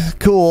Earth.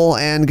 Cool,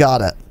 and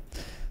got it.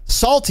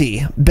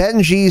 Salty,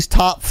 Benji's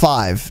top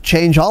 5.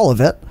 Change all of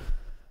it.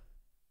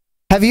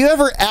 Have you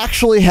ever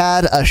actually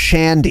had a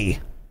shandy?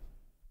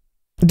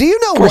 Do you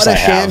know what a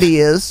shandy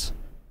is,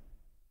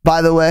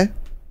 by the way?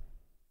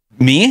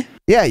 Me?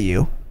 Yeah,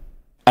 you.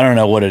 I don't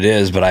know what it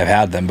is, but I've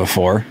had them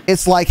before.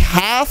 It's like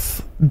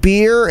half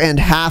beer and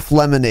half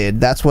lemonade.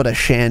 That's what a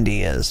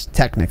shandy is,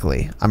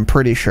 technically. I'm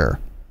pretty sure.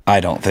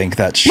 I don't think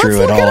that's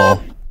true at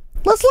all.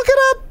 Let's look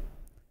it up.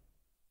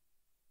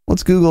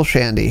 Let's Google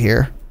shandy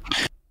here.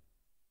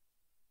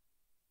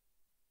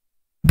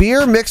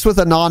 beer mixed with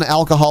a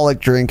non-alcoholic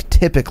drink,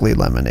 typically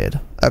lemonade.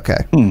 Okay.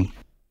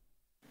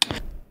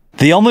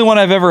 The only one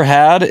I've ever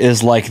had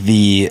is like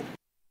the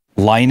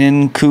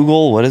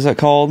Leinenkugel. What is it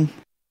called?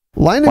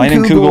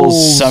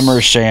 Leinenkugel's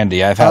Summer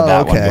Shandy. I've had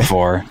that one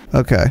before.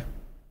 Okay.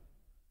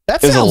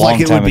 That sounds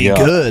like it would be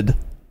good.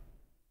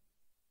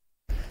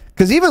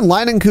 Because even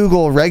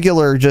Leinenkugel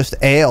regular just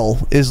ale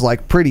is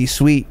like pretty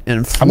sweet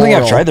and floral. I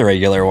think I've tried the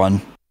regular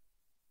one.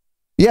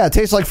 Yeah, it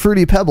tastes like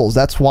Fruity Pebbles.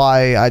 That's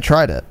why I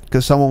tried it.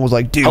 Because someone was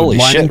like, dude,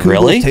 Leinenkugel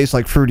really? Tastes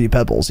like Fruity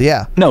Pebbles.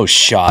 Yeah. No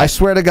shot. I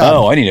swear to God.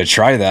 Oh, I need to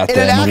try that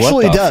then. It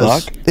actually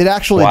does. Fuck? It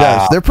actually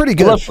does. They're pretty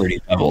good. I love Fruity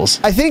Pebbles.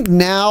 I think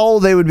now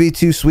they would be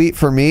too sweet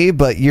for me,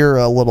 but you're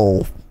a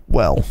little,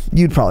 well,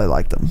 you'd probably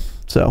like them.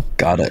 So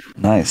got it.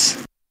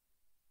 Nice.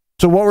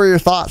 So what were your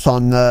thoughts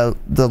on the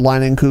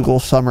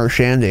Leinenkugel Summer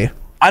Shandy?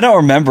 I don't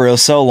remember. It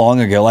was so long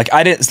ago. Like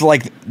I didn't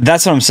like.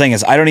 That's what I'm saying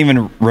is I don't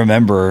even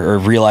remember or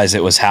realize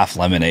it was half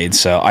lemonade.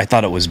 So I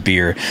thought it was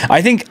beer.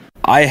 I think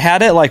I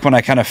had it like when I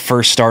kind of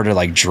first started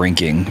like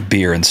drinking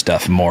beer and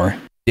stuff more.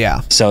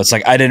 Yeah. So it's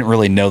like I didn't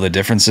really know the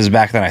differences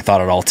back then. I thought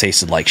it all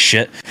tasted like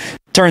shit.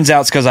 Turns out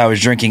it's because I was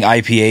drinking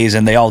IPAs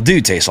and they all do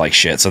taste like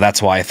shit. So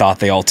that's why I thought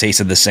they all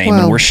tasted the same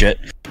and were shit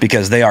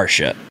because they are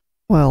shit.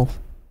 Well.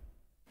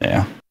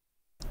 Yeah.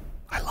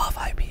 I love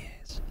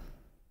IPAs.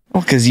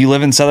 Well, because you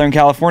live in Southern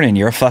California and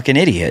you're a fucking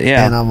idiot.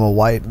 Yeah. And I'm a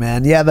white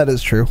man. Yeah, that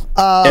is true.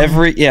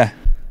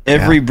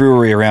 Every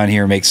brewery around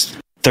here makes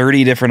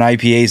 30 different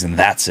IPAs and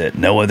that's it.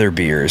 No other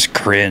beers.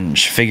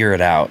 Cringe. Figure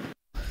it out.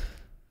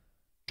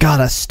 Got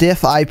a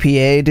stiff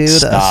IPA, dude.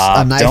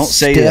 Stop. A nice don't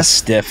say a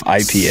stiff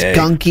IPA.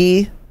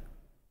 Skunky.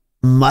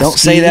 Musky. Don't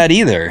say that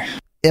either.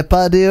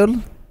 IPA,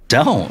 dude.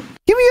 Don't.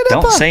 Give me an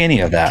IPA. Don't say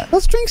any of that.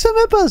 Let's drink some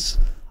IPAs.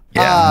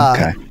 Yeah,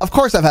 okay. Of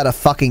course I've had a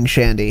fucking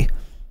shandy.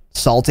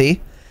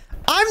 Salty.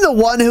 I'm the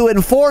one who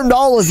informed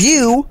all of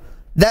you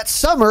that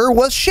summer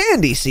was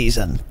shandy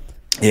season.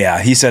 Yeah,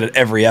 he said it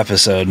every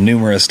episode,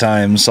 numerous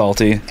times,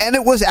 Salty. And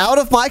it was out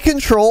of my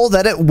control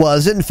that it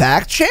was, in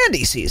fact,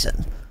 shandy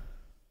season.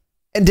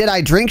 And did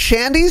I drink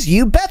shandies?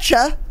 You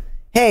betcha.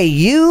 Hey,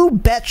 you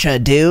betcha,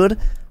 dude.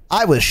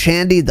 I was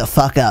shandied the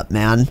fuck up,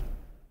 man.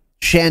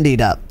 Shandied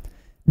up.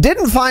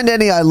 Didn't find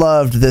any I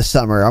loved this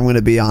summer, I'm going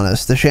to be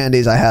honest. The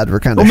shandies I had were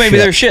kind of maybe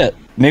they're shit.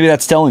 Maybe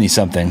that's telling you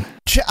something.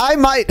 I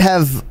might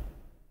have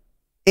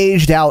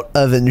aged out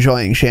of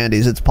enjoying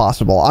shandies. It's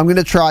possible. I'm going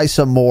to try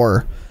some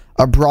more,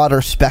 a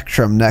broader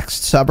spectrum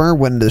next summer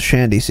when the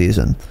shandy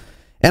season.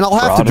 And I'll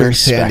have to drink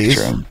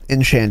shandies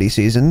in shandy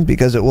season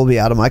because it will be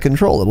out of my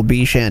control. It'll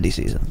be shandy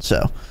season.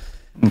 So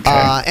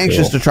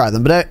anxious to try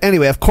them. But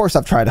anyway, of course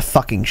I've tried a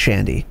fucking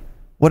shandy.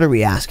 What are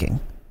we asking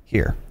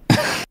here?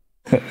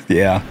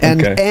 Yeah.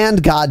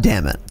 And God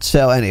damn it.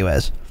 So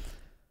anyways.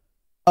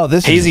 Oh,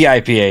 this hazy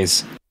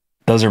IPAs.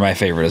 Those are my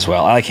favorite as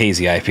well. I like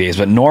hazy IPAs,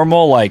 but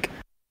normal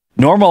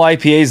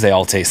IPAs, they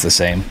all taste the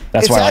same.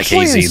 That's why I like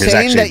hazy. There's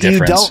actually a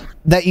difference.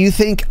 That you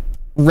think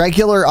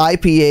regular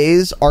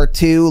IPAs are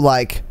too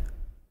like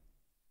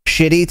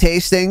shitty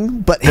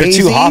tasting, but they're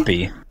hazy, too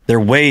hoppy. They're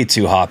way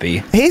too hoppy.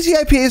 Hazy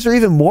IPAs are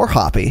even more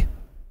hoppy.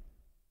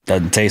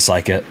 Doesn't taste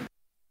like it.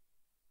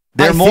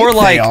 They're more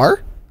like. They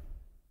are.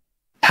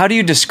 How do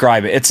you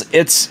describe it?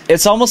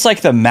 It's almost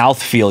like the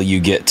mouthfeel you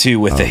get too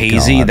with the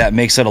hazy that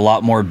makes it a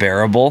lot more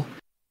bearable.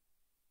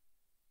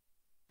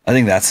 I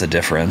think that's the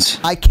difference.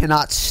 I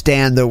cannot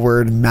stand the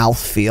word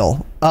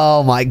mouthfeel.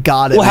 Oh my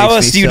god! Well, how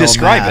else do you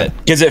describe it?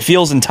 Because it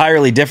feels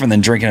entirely different than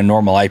drinking a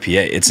normal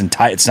IPA.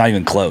 It's not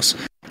even close.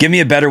 Give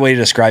me a better way to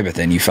describe it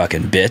then, you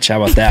fucking bitch.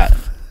 How about that?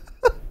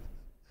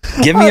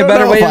 Give me a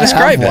better way to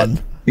describe it.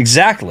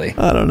 Exactly.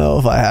 I don't know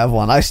if I have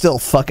one. I still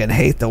fucking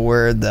hate the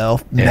word though.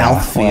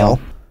 Mouthfeel. Well,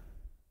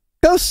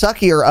 go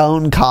suck your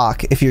own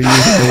cock if you're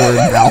using the word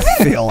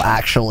mouthfeel,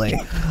 actually.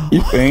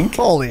 You think?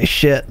 Holy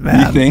shit,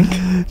 man. You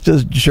think?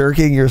 Just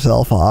jerking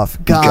yourself off.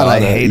 God, I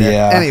hate it.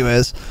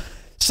 Anyways,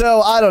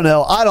 so I don't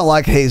know. I don't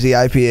like hazy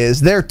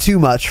IPAs. They're too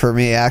much for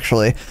me,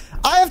 actually.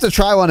 I have to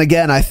try one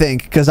again, I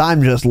think, because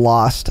I'm just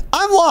lost.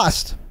 I'm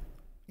lost.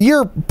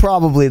 You're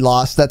probably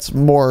lost. That's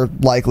more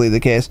likely the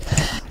case.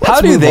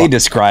 How do they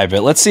describe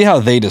it? Let's see how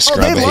they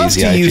describe a hazy IPA. They love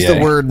to use the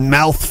word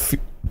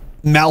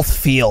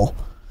mouthfeel.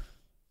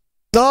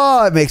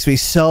 Oh, it makes me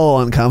so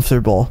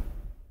uncomfortable.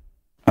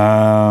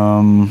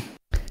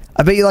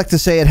 I bet you like to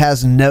say it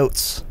has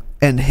notes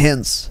and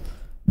hints,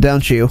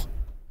 don't you?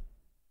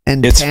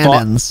 And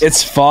tannins.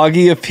 Its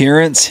foggy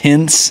appearance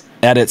hints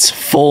at its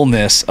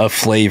fullness of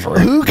flavor,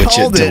 which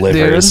it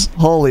delivers. Dude?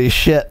 Holy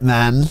shit,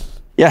 man.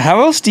 Yeah,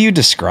 how else do you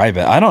describe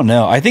it? I don't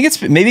know. I think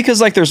it's maybe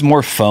because like there's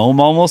more foam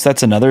almost.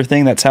 That's another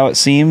thing. That's how it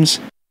seems.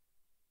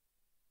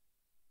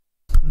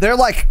 They're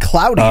like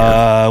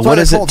cloudier. What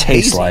does it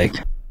taste like?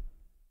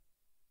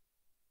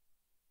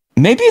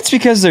 Maybe it's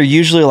because they're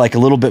usually like a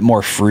little bit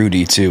more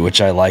fruity too,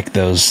 which I like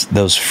those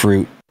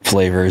fruit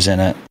flavors in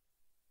it.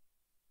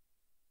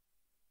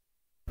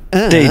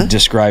 They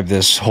described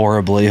this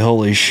horribly.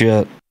 Holy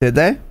shit. Did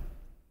they?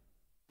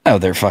 Oh,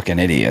 they're fucking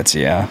idiots,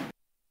 yeah.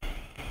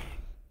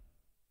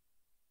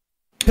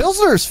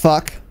 Pilsner's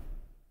fuck.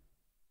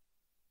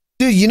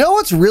 Dude, you know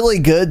what's really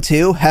good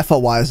too?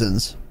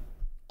 Hefeweizens.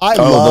 I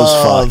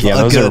love a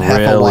those good are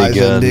really Hefeweizen,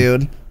 good.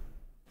 dude.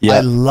 Yeah. I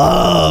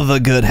love a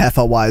good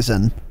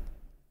Hefeweizen.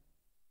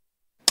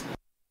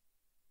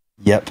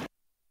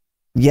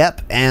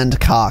 Yep, and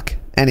cock.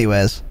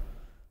 Anyways.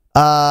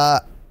 So,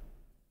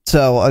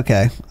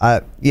 okay.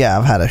 I've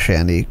had a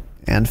shandy,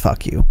 and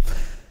fuck you.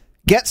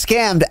 Get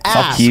Scammed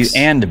asks... Fuck you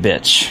and a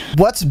bitch.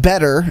 What's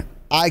better...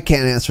 I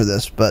can't answer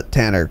this, but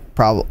Tanner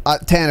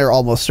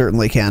almost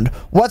certainly can.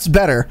 What's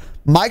better,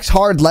 Mike's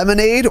Hard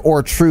Lemonade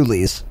or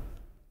Truly's?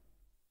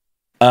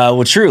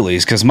 Well,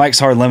 Truly's, because Mike's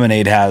Hard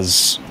Lemonade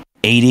has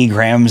 80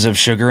 grams of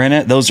sugar in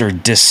it. Those are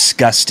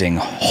disgusting,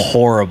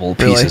 horrible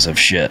pieces of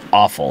shit.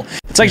 Awful.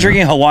 It's like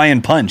drinking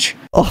Hawaiian Punch.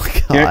 Oh,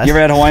 God. You ever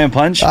had Hawaiian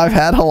Punch? I've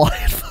had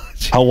Hawaiian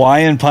Punch.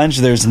 Hawaiian Punch,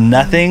 there's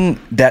nothing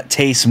that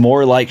tastes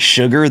more like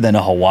sugar than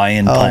a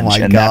Hawaiian Punch. My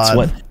and God. That's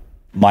what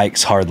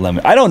Mike's Hard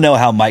Lemonade. I don't know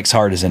how Mike's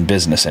Hard is in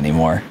business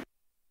anymore.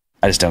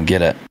 I just don't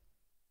get it.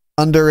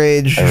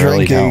 Underage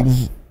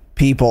drinking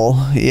people.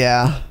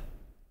 Yeah.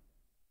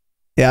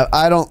 Yeah,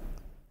 I don't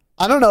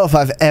know if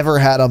I've ever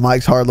had a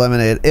Mike's Hard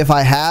Lemonade. If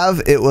I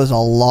have, it was a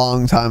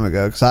long time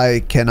ago because I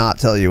cannot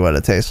tell you what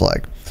it tastes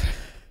like.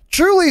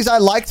 Truly's, I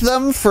liked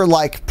them for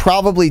like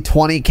probably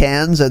 20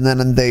 cans, and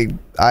then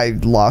I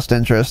lost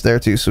interest. They're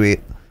too sweet.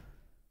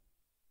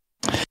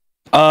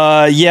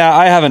 Yeah,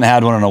 I haven't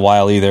had one in a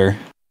while either.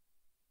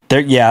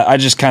 I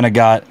just kind of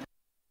got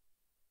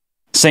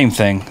same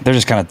thing. They're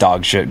just kind of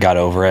dog shit. Got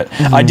over it.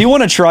 Mm-hmm. I do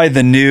want to try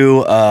the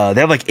new.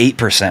 They have like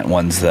 8%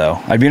 ones though.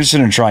 I'd be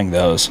interested in trying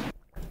those.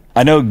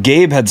 I know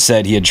Gabe had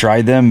said he had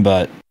tried them,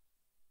 but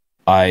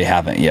I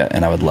haven't yet,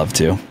 and I would love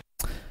to.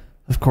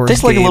 Of course,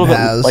 tastes like a little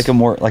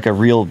bit like a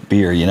real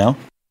beer, you know.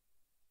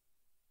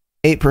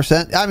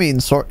 8%. I mean,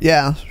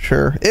 yeah,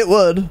 sure, it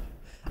would.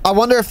 I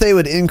wonder if they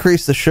would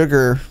increase the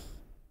sugar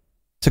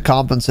to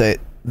compensate,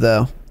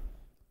 though.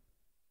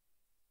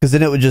 Because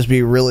then it would just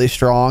be really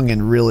strong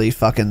and really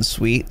fucking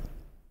sweet.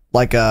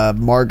 Like a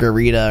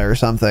margarita or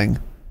something.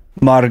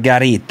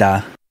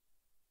 Margarita.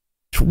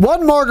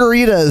 1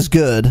 margarita is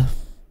good.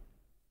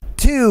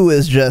 2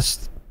 is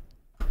just...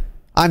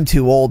 I'm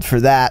too old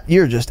for that.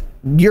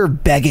 You're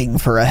begging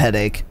for a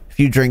headache if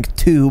you drink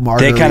 2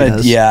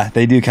 margaritas.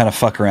 They do kind of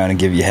fuck around and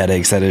give you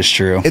headaches. That is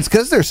true. It's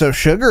because they're so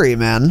sugary,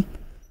 man.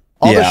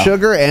 All the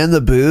sugar and the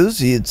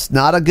booze, it's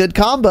not a good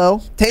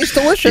combo. Tastes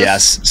delicious.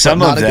 Yes,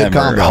 some of them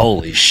are,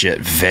 holy shit,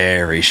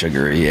 very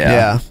sugary.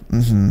 Yeah.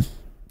 Mm-hmm.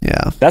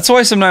 Yeah. That's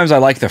why sometimes I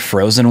like the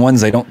frozen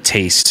ones. They don't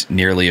taste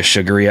nearly as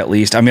sugary, at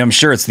least. I mean, I'm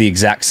sure it's the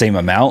exact same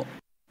amount,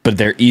 but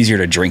they're easier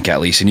to drink, at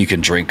least. And you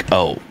can you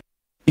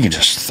can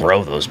just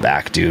throw those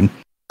back, dude.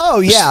 Oh,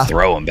 yeah. Just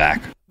throw them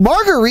back.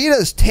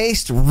 Margaritas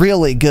taste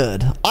really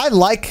good. I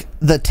like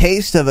the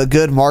taste of a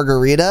good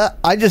margarita.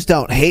 I just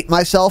don't hate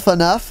myself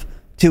enough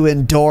to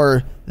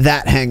endure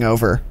that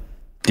hangover.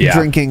 Yeah.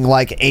 Drinking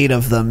like 8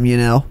 of them, you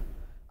know.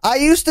 I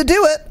used to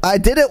do it. I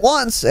did it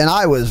once, and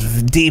I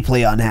was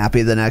deeply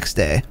unhappy the next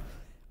day.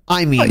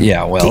 I mean,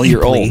 deeply.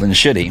 You're old and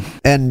shitty.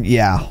 And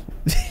yeah.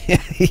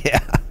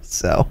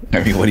 So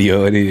I mean, what do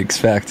you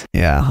expect?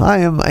 Yeah, I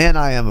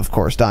am of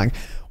course dying.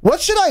 What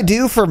should I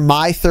do for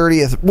my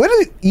 30th? When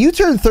you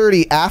turn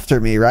 30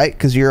 after me, right?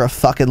 Because you're a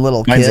fucking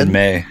little kid. Mine's in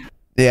May.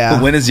 Yeah.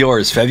 But when is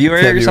yours?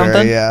 February or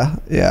something? Yeah.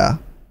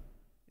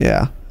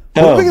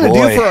 What are we going to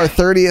do for our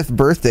 30th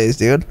birthdays,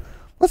 dude?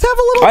 Let's have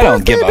a little I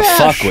don't give bash.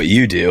 a fuck what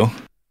you do.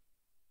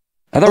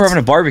 I thought we were having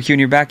a barbecue in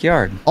your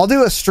backyard. I'll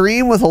do a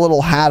stream with a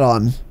little hat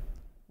on.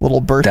 Little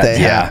birthday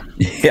hat.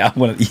 Yeah.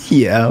 One of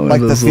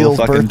like those the Feels little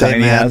fucking birthday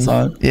tiny hats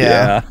on.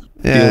 Yeah.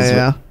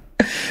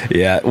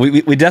 Yeah,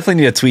 we definitely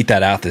need to tweet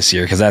that out this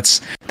year because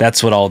that's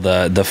what all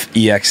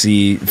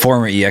the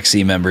former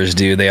EXE members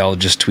do. They all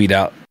just tweet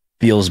out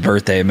Feels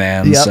birthday,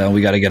 man. Yep. So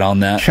we got to get on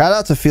that. Shout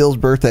out to Feels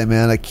birthday,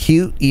 man. A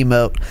cute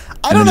emote.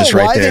 I don't know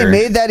why they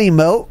made that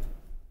emote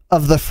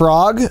of the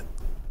frog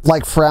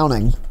like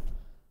frowning.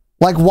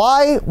 Like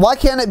why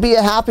can't it be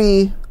a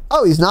happy?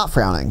 Oh, he's not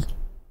frowning.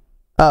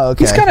 Oh,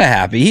 okay. He's kind of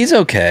happy. He's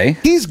okay.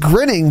 He's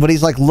grinning, but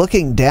he's like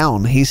looking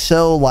down. He's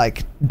so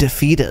like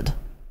defeated,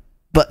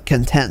 but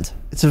content.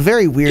 It's a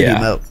very weird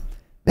emote.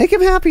 Make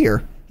him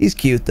happier. He's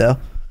cute though.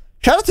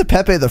 Shout out to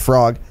Pepe the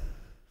Frog.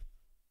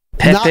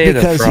 Not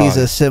because he's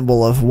a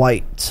symbol of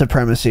white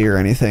supremacy or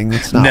anything.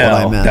 That's not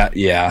what I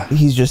meant.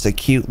 He's just a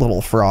cute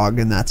little frog,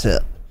 and that's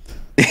it.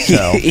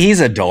 So, he's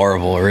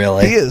adorable,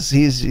 really. He is.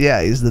 He's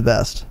the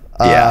best.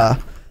 Yeah.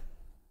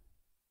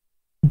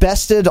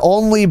 Bested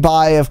only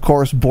by, of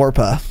course,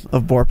 Borpa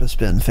of Borpa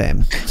Spin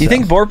fame. You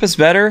think Borpa's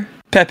better?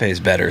 Pepe's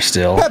better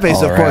still.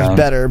 Pepe's of course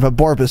better, but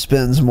Borpa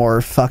Spin's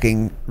more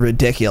fucking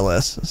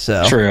ridiculous.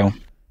 So true.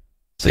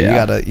 So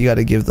you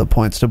gotta give the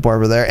points to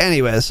Borpa there.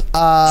 Anyways,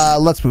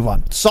 let's move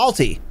on.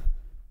 Salty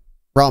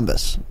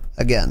Rhombus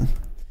again.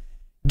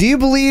 Do you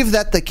believe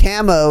that the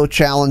camo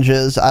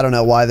challenges, I don't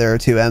know why there are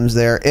 2 M's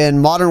there, in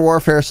Modern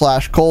Warfare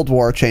 / Cold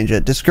War, change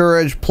it,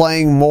 discourage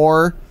playing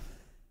more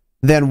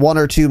than 1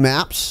 or 2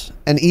 maps,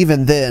 and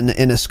even then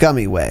in a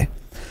scummy way?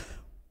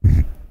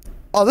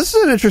 Oh, this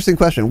is an interesting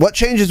question. What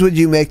changes would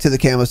you make to the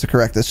camos to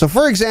correct this? So,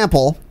 for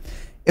example,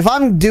 if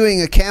I'm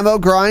doing a camo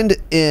grind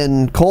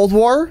in Cold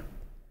War,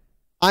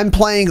 I'm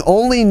playing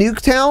only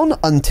Nuketown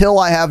until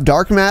I have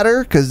Dark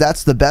Matter, because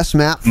that's the best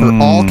map for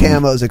all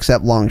camos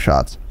except long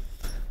shots.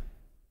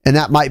 And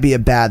that might be a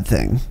bad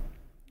thing.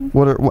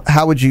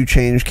 How would you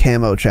change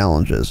camo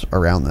challenges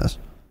around this?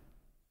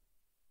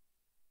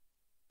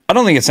 I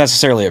don't think it's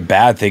necessarily a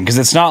bad thing, because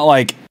it's not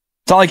like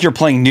you're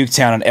playing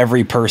Nuketown and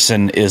every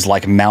person is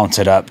like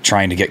mounted up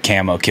trying to get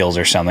camo kills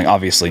or something.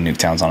 Obviously,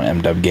 Nuketown's not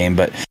an MW game,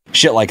 but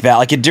shit like that.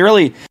 Like, it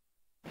really,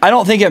 I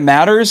don't think it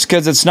matters,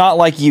 because it's not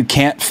like you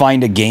can't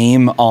find a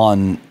game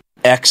on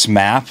X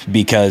map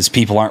because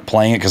people aren't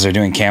playing it because they're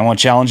doing camo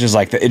challenges.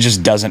 Like, it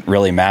just doesn't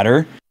really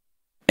matter.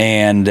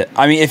 And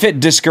I mean, if it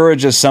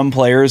discourages some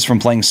players from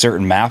playing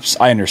certain maps,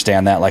 I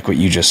understand that, like what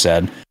you just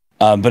said.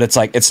 But it's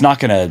like, it's not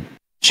going to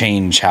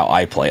change how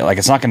I play. Like,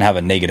 it's not going to have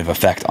a negative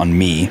effect on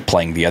me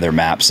playing the other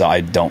maps, so I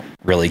don't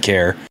really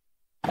care.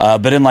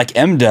 But in like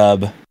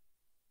MW,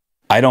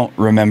 I don't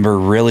remember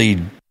really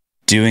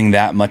doing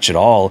that much at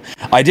all.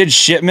 I did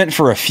shipment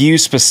for a few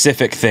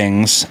specific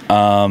things,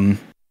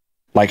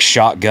 like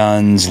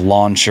shotguns,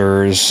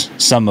 launchers,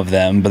 some of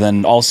them, but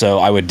then also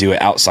I would do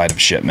it outside of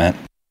shipment.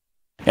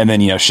 And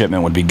then,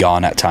 shipment would be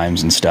gone at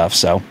times and stuff,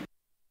 so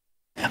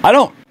I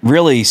don't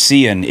really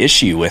see an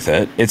issue with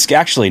it. It's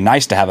actually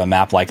nice to have a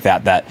map like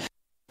that,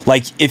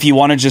 like, if you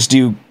want to just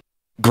do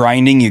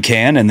grinding, you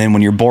can, and then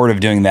when you're bored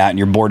of doing that and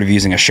you're bored of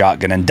using a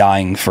shotgun and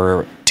dying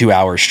for 2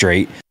 hours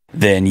straight,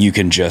 then you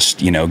can just,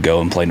 go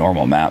and play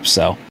normal maps.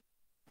 So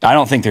I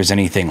don't think there's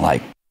anything,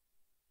 like,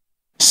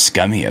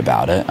 scummy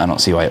about it. I don't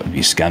see why it would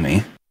be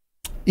scummy.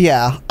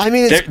 Yeah, I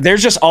mean,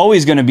 there's just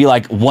always going to be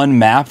like one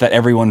map that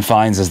everyone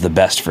finds as the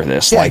best for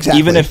this. Yeah, like,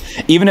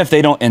 exactly. even if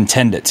they don't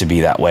intend it to be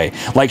that way.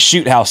 Like,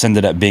 Shoot House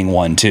ended up being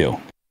one too.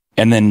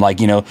 And then, like,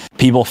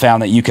 people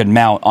found that you could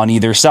mount on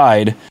either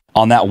side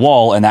on that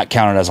wall, and that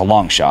counted as a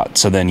long shot.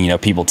 So then,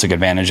 people took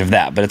advantage of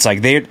that. But it's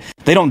like they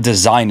don't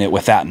design it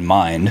with that in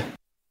mind.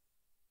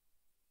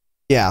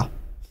 Yeah,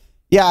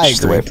 I agree.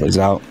 The way it plays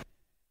out.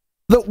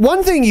 The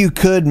one thing you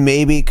could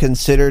maybe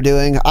consider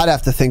doing, I'd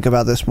have to think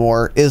about this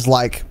more, is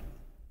like,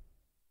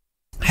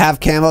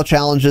 have camo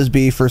challenges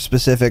be for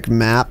specific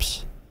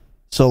maps.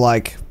 So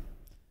like,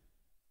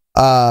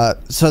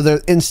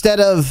 instead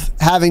of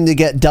having to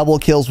get double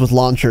kills with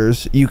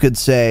launchers, you could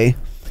say,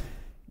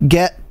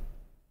 get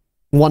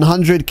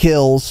 100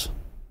 kills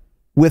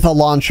with a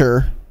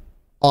launcher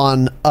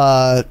on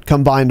a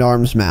combined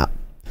arms map.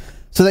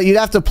 So that you'd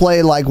have to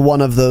play like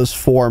one of those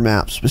 4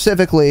 maps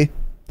specifically.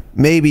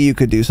 Maybe you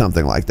could do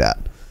something like that.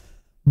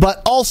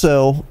 But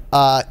also,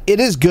 it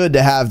is good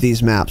to have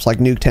these maps like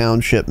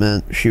Nuketown,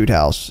 Shipment, Shoot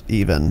House,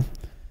 even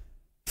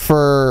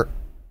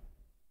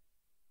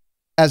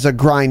as a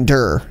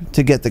grinder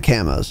to get the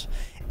camos.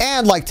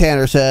 And like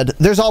Tanner said,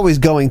 there's always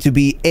going to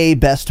be a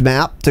best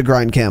map to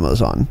grind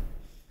camos on.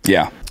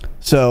 Yeah.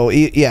 So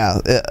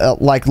yeah,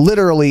 like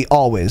literally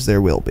always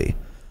there will be.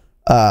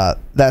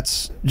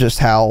 That's just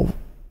how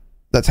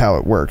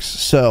it works.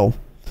 So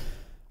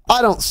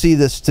I don't see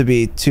this to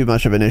be too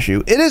much of an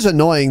issue. It is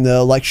annoying,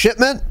 though. Like,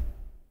 Shipment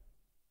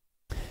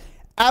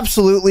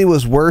absolutely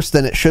was worse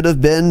than it should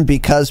have been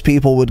because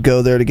people would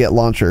go there to get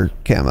launcher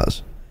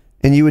camos.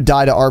 And you would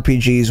die to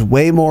RPGs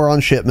way more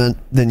on Shipment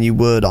than you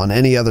would on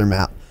any other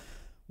map.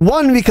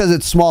 One, because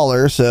it's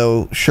smaller,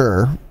 so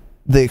sure,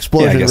 the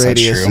explosion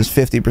radius is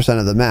 50%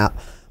 of the map.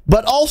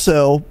 But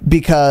also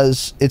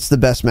because it's the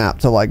best map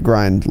to, like,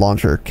 grind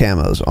launcher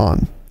camos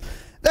on.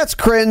 That's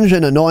cringe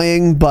and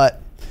annoying, but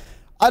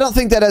I don't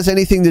think that has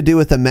anything to do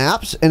with the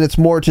maps, and it's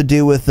more to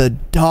do with the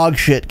dog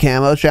shit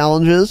camo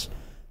challenges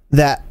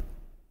that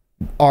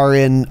are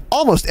in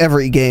almost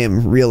every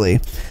game, really.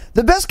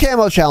 The best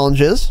camo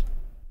challenges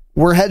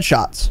were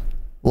headshots,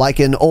 like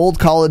in old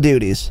Call of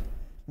Duties.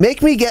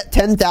 Make me get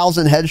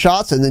 10,000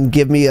 headshots and then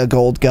give me a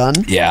gold gun.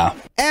 Yeah.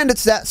 And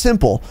it's that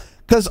simple,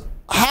 because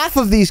half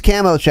of these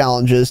camo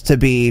challenges, to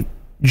be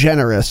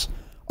generous,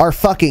 are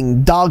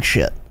fucking dog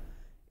shit.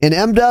 In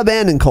MW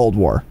and in Cold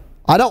War.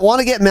 I don't want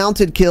to get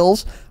mounted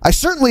kills. I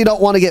certainly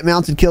don't want to get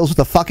mounted kills with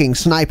a fucking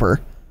sniper.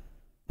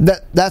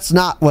 That's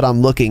not what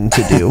I'm looking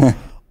to do.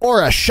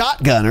 Or a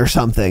shotgun or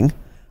something.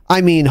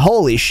 I mean,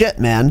 holy shit,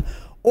 man.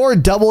 Or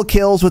double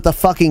kills with a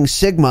fucking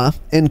Sigma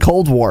in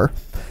Cold War,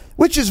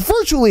 which is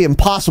virtually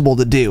impossible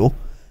to do.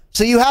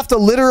 So you have to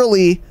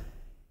literally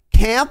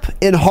camp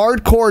in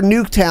hardcore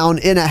Nuketown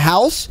in a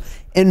house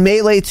and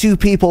melee 2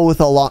 people with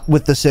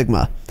the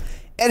Sigma.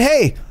 And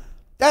hey,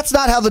 that's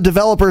not how the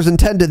developers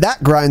intended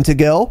that grind to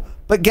go.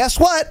 But guess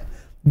what?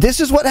 This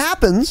is what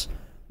happens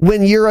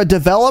when you're a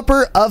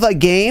developer of a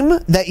game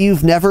that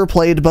you've never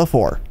played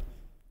before.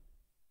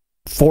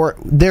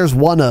 There's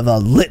one of a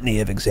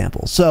litany of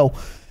examples. So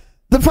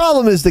the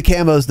problem is the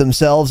camos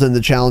themselves and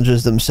the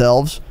challenges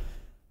themselves.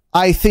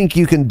 I think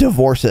you can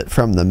divorce it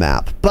from the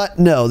map. But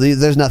no,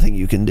 there's nothing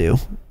you can do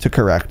to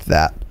correct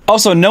that.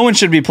 Also, no one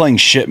should be playing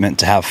Shipment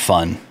to have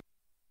fun.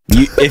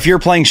 If you're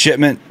playing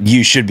Shipment,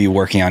 you should be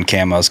working on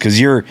camos, because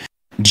you're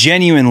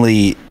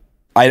genuinely...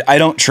 I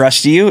don't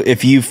trust you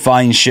if you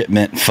find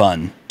Shipment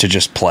fun to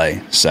just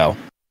play, so...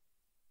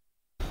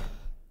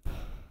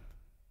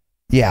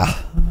 Yeah.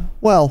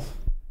 Well,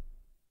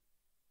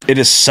 it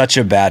is such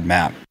a bad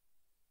map.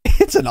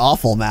 It's an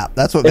awful map.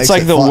 That's what makes it It's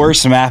like the fun.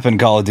 worst map in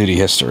Call of Duty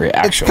history,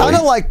 actually. It's kind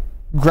of like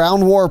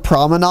Ground War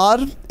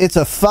Promenade. It's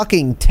a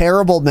fucking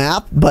terrible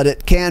map, but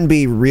it can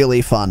be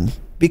really fun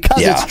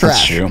because it's trash.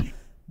 That's true.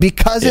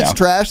 Because it's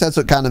trash, that's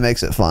what kind of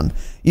makes it fun.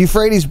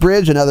 Euphrates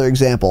Bridge, another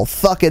example.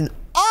 Fucking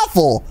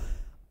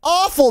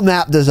awful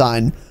map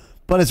design,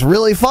 but it's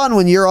really fun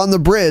when you're on the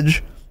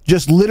bridge,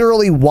 just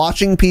literally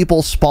watching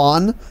people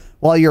spawn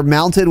while you're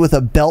mounted with a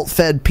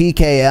belt-fed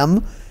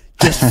PKM,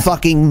 just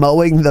fucking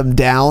mowing them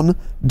down,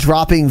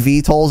 dropping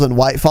VTOLs and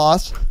White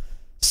Foss.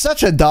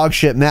 Such a dog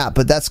shit map,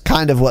 but that's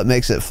kind of what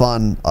makes it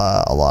fun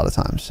a lot of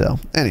times. So,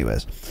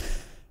 anyways.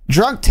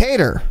 Drunk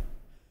Tater.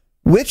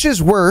 Which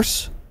is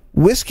worse,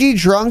 whiskey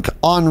drunk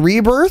on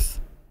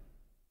Rebirth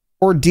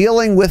or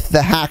dealing with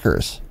the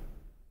hackers?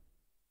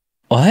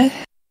 What?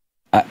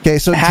 Okay,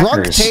 so hackers.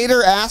 Drunk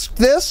Tater asked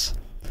this,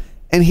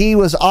 and he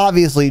was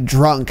obviously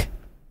drunk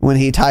when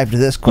he typed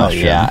this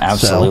question. Oh, yeah,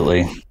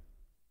 absolutely. So.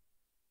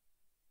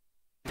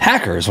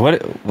 Hackers, what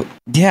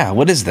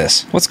is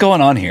this? What's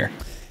going on here?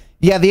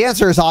 Yeah, the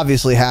answer is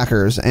obviously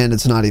hackers, and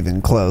it's not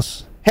even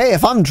close. Hey,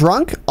 if I'm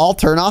drunk, I'll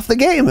turn off the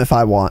game if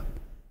I want.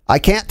 I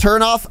can't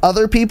turn off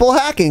other people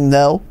hacking,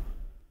 though.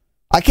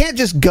 I can't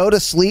just go to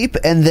sleep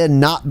and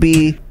then not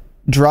be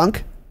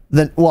drunk.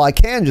 I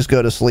can just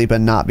go to sleep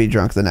and not be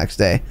drunk the next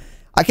day.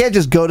 I can't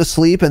just go to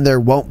sleep and there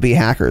won't be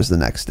hackers the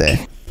next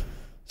day.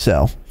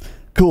 So,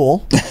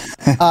 cool.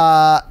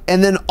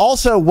 And then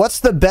also, what's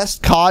the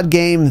best COD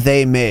game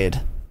they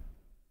made?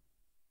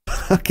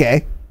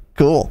 Okay,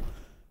 cool.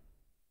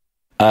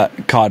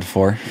 COD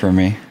 4 for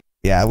me.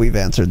 Yeah, we've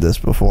answered this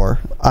before.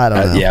 I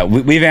don't know. Yeah,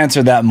 we've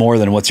answered that more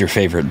than what's your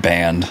favorite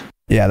band.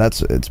 Yeah,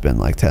 it's been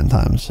like 10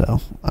 times,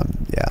 so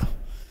yeah.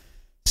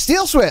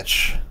 Steel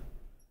Switch.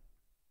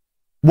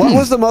 What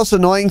was the most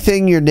annoying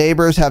thing your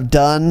neighbors have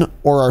done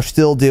or are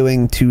still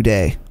doing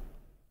today?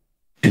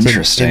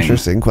 Interesting.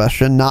 Interesting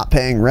question. Not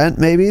paying rent,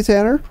 maybe,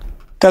 Tanner?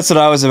 That's what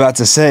I was about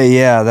to say.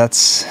 Yeah,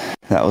 that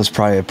was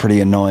probably a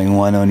pretty annoying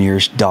one. On your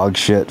dog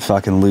shit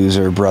fucking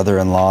loser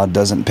brother-in-law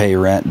doesn't pay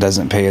rent,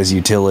 doesn't pay his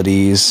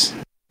utilities,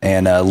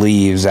 and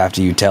leaves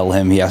after you tell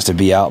him he has to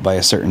be out by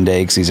a certain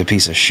day because he's a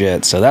piece of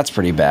shit. So that's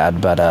pretty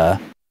bad. But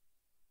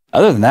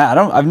other than that,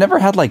 I've never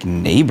had like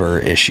neighbor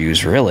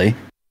issues really.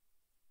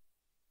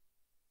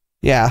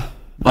 Yeah.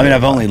 I mean,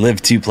 I've only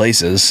lived 2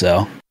 places,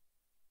 so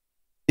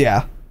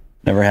yeah,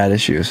 never had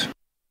issues.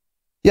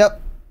 Yep.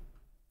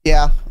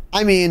 Yeah.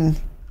 I mean,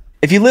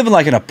 if you live in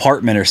like an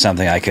apartment or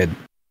something,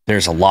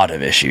 there's a lot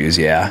of issues.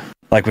 Yeah.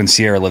 Like when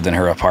Sierra lived in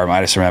her apartment,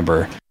 I just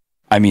remember,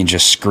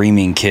 just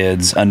screaming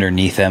kids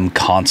underneath them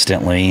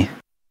constantly,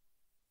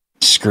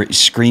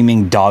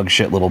 screaming dog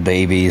shit little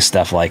babies,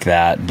 stuff like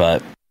that.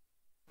 But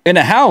in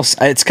a house,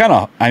 it's kind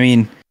of,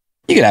 you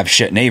could have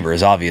shit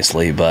neighbors,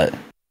 obviously, but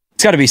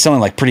it's got to be something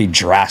like pretty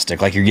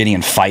drastic. Like you're getting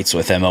in fights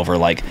with them over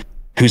like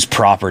whose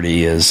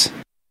property is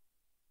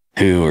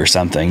who or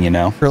something,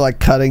 Or like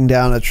cutting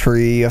down a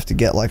tree, you have to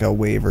get like a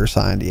waiver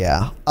signed.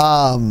 Yeah.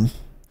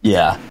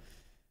 Yeah.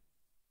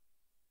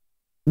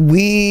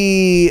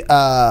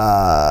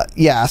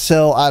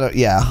 So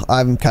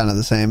I'm kind of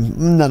the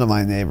same. None of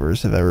my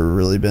neighbors have ever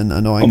really been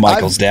annoying. Well,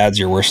 Michael's dad's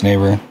your worst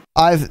neighbor.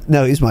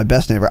 No, he's my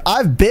best neighbor.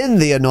 I've been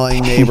the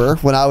annoying neighbor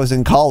when I was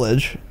in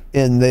college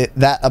in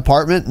that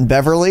apartment in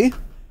Beverly.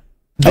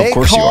 They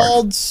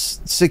called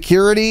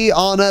security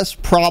on us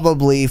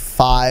probably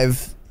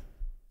 5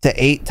 to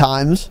 8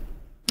 times.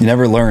 You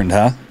never learned,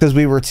 huh? Because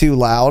we were too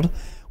loud.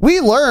 We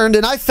learned,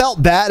 and I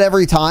felt bad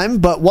every time,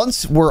 but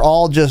once we're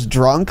all just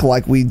drunk,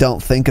 like we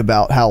don't think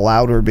about how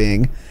loud we're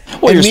being.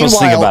 Well, you're supposed to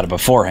think about it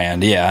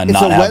beforehand, yeah. And it's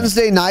not a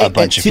Wednesday night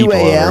at 2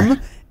 a.m.,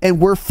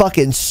 and we're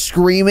fucking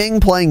screaming,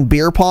 playing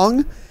beer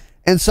pong,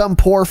 and some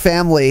poor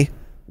family,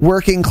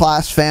 working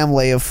class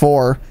family of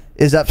 4,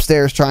 is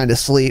upstairs trying to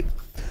sleep.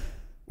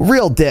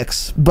 Real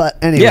dicks, but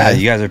anyway. Yeah,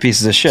 you guys are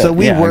pieces of shit. So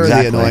we were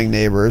the annoying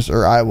neighbors,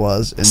 or I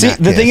was. See,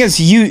 the thing is,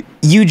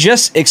 you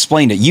just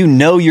explained it. You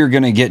know you're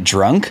going to get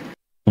drunk.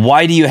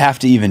 Why do you have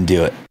to even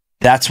do it?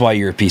 That's why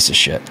you're a piece of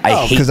shit.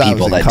 I hate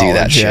people that do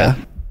that shit.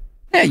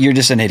 Yeah, you're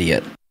just an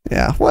idiot.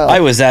 Yeah, well.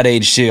 I was that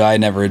age too. I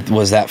never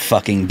was that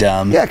fucking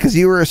dumb. Yeah, because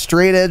you were a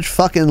straight edge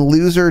fucking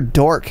loser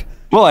dork.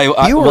 Well,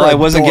 I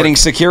wasn't getting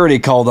security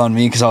called on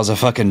me because I was a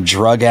fucking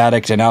drug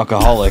addict and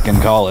alcoholic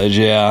in college,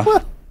 yeah.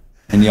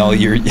 And you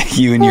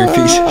and your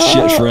piece of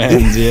shit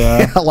friends,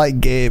 yeah. Yeah, like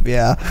Gabe,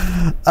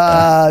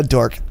 yeah.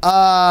 Dork.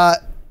 But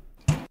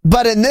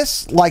in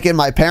this, like in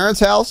my parents'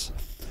 house,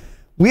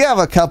 we have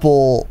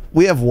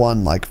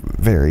one like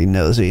very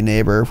nosy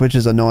neighbor, which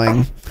is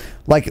annoying.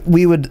 Like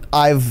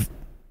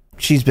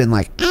she's been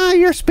like,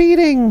 you're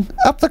speeding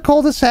up the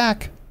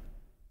cul-de-sac.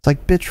 It's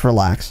like, bitch,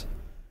 relax.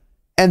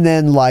 And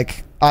then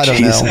like, I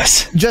don't know.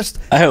 Just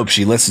I hope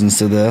she listens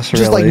to this.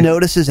 Just really. Like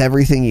notices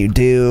everything you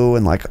do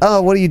and like,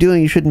 oh, what are you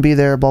doing? You shouldn't be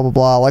there. Blah blah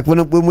blah. Like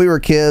when we were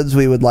kids,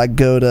 we would like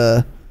go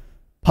to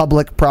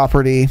public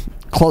property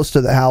close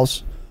to the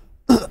house,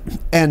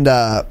 and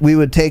we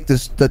would take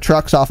the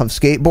trucks off of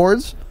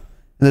skateboards,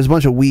 and there's a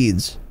bunch of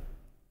weeds,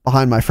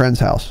 behind my friend's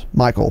house,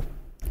 Michael,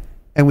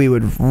 and we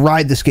would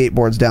ride the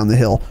skateboards down the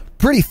hill.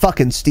 Pretty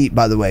fucking steep,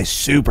 by the way.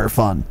 Super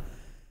fun.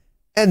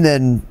 And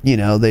then, you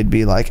know, they'd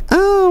be like,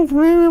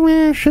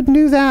 oh, shouldn't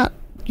do that.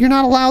 You're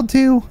not allowed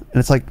to. And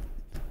it's like,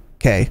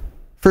 okay,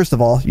 first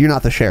of all, you're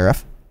not the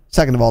sheriff.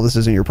 Second of all, this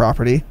isn't your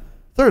property.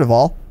 Third of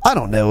all, I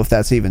don't know if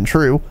that's even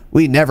true.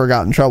 We never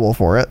got in trouble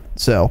for it.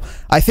 So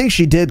I think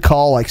she did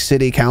call like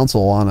city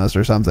council on us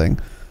or something.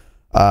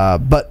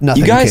 But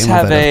nothing you guys came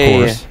have of it, of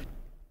course.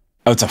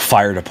 Oh, it's a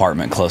fire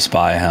department close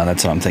by, huh?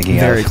 That's what I'm thinking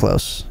of. Very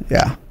close.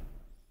 Yeah,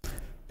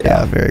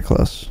 very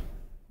close.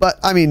 But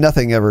I mean,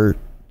 she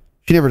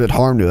never did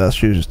harm to us.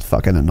 She was just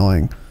fucking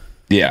annoying.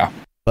 Yeah.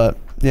 But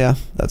yeah,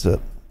 that's it.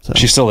 So.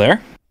 She's still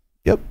there?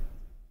 Yep.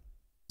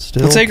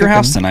 Still Let's take her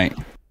house tonight.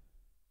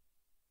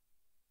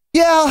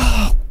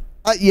 Yeah.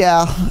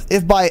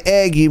 If by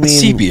egg you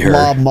mean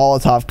lob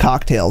Molotov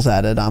cocktails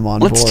at it, I'm on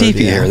board. Let's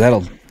TP her.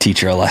 That'll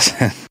teach her a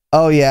lesson.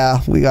 Oh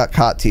yeah, we got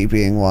caught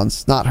TPing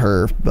once. Not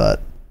her,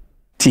 but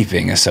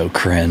TPing is so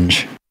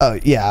cringe. Oh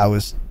yeah, I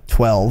was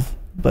 12,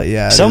 but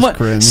yeah,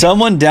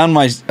 someone down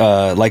my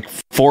like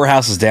 4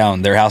 houses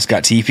down, their house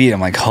got TP'd. I'm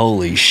like,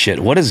 holy shit,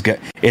 what is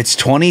it's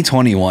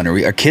 2021.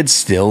 Are kids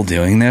still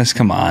doing this?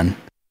 Come on,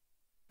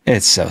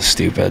 it's so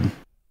stupid.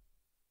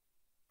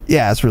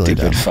 Yeah, it's really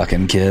stupid dumb.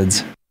 Fucking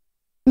kids.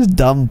 Just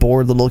dumb,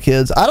 bored little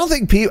kids. I don't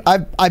think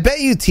I bet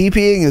you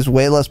TPing is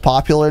way less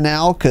popular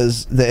now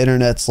because the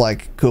internet's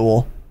like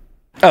cool.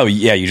 Oh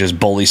yeah, you just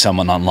bully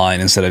someone online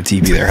instead of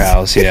TP their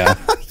house. Yeah,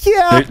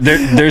 yeah.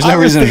 There's no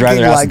reason to drive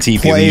their house and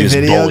TP when you just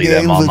bully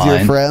them online with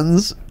your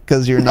friends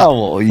because you're not.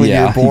 Oh well,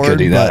 yeah, you're bored, you could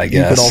do that. I guess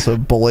you could also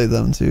bully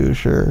them too.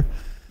 Sure.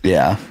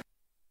 Yeah.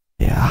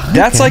 Yeah.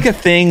 That's like a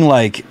thing.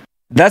 Like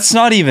that's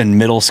not even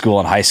middle school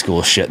and high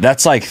school shit.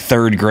 That's like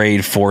 3rd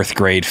grade, 4th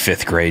grade,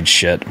 5th grade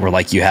shit. Where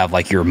like you have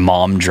like your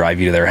mom drive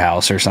you to their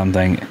house or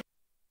something.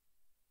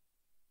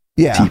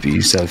 Yeah.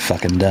 TP so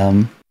fucking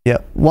dumb.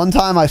 Yep. One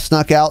time I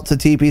snuck out to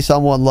TP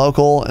someone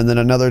local, and then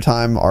another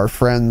time our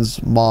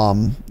friend's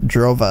mom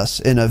drove us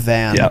in a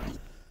van. Yep.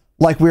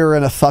 Like we were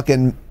in a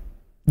fucking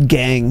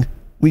gang.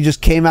 We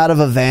just came out of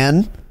a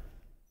van,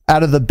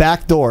 out of the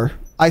back door.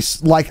 I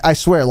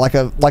swear, like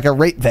a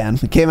rape van.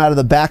 We came out of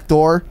the back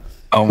door.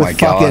 Oh my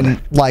god!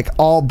 Fucking like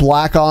all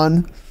black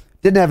on.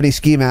 Didn't have any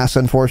ski masks,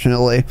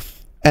 unfortunately.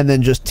 And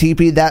then just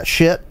TP'd that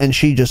shit, and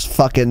she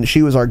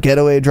was our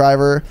getaway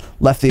driver,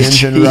 left the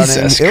engine running.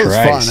 It was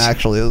fun,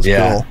 actually. It was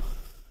cool.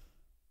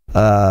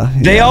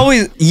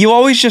 You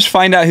always just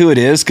find out who it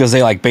is because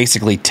they like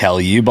basically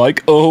tell you,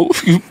 like, oh,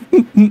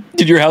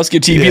 did your house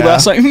get TP'd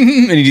last night? And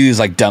you do these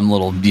like dumb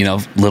little,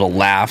 little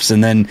laughs,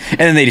 and then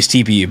they just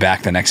TP you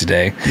back the next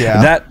day.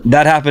 Yeah.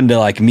 That happened to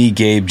like me,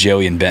 Gabe,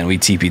 Joey, and Ben. We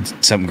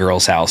TP'd some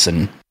girl's house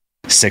in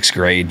 6th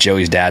grade.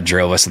 Joey's dad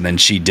drove us, and then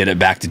she did it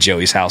back to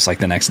Joey's house like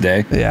the next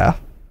day. Yeah.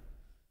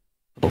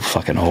 Little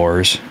fucking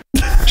whores.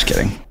 Just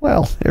kidding.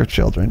 Well, they're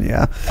children,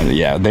 yeah.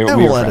 Yeah, they were.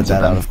 We'll edit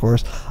that out, of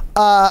course.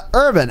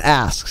 Urban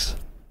asks,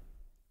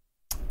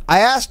 I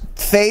asked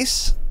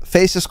Face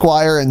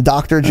Esquire and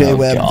Dr. J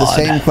Webb the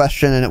same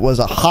question, and it was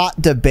a hot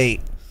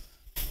debate.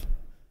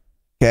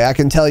 Okay, I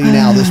can tell you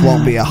now this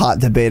won't be a hot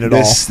debate at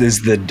all.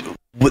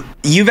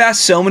 You've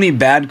asked so many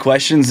bad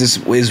questions. This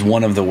is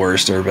one of the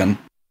worst, Urban.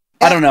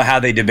 I don't know how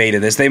they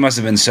debated this. They must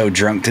have been so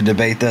drunk to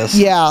debate this.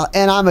 Yeah,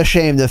 and I'm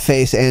ashamed of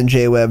Face and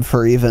J-Web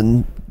for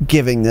even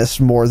giving this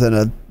more than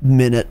a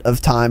minute of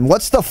time.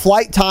 What's the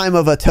flight time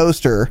of a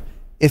toaster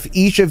if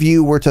each of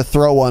you were to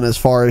throw one as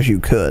far as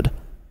you could?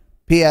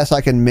 P.S.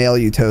 I can mail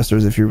you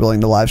toasters if you're willing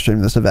to live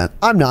stream this event.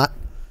 I'm not.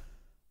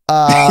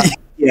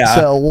 Yeah.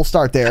 So we'll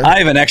start there. I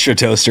have an extra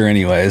toaster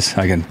anyways.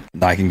 I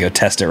can go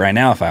test it right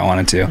now if I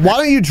wanted to. Why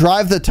don't you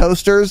drive the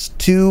toasters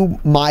to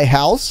my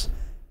house?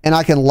 And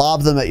I can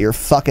lob them at your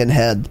fucking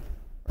head.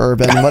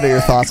 Urban, what are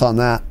your thoughts on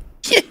that?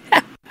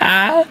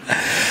 Yeah.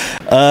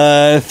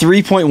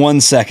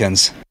 3.1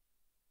 seconds.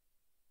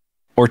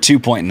 Or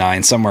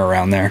 2.9, somewhere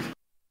around there.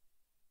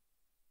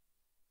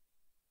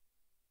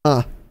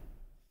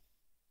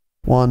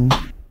 1,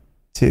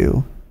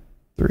 2,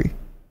 3.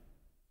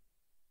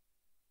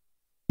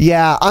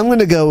 Yeah, I'm going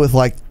to go with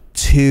like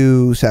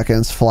 2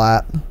 seconds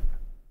flat.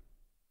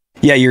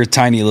 Yeah, your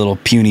tiny little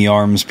puny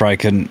arms probably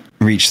couldn't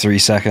reach 3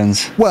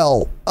 seconds.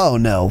 Well, oh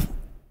no.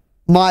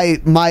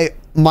 My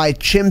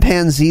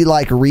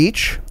chimpanzee-like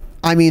reach,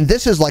 I mean,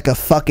 this is like a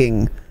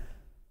fucking...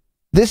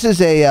 This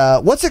is a...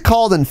 what's it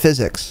called in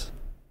physics?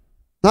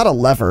 Not a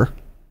lever.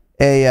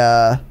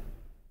 Yeah,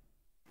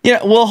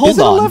 well, hold on. Is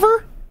it a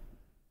lever?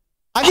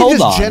 I can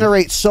just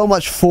generate so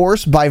much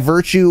force by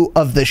virtue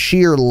of the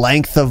sheer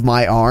length of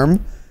my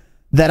arm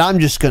that I'm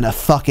just gonna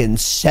fucking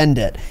send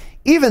it.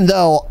 Even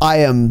though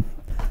I'm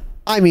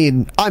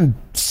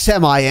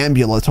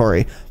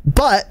semi-ambulatory,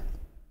 but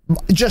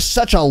just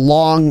such a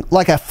long,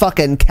 like a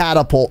fucking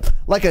catapult,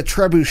 like a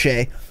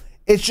trebuchet.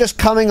 It's just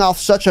coming off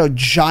such a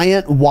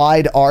giant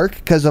wide arc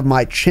because of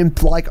my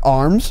chimp-like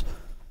arms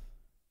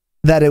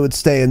that it would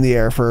stay in the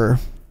air for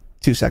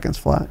 2 seconds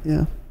flat.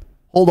 Yeah.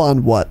 Hold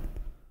on, what?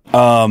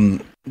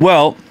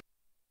 Well,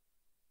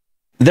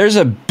 There's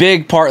a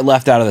big part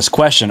left out of this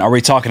question. Are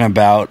we talking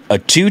about a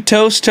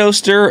 2-toast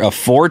toaster, a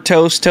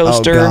 4-toast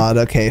toaster? Oh God,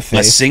 okay, Faith.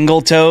 A single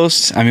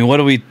toast? I mean,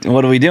 what are we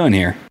doing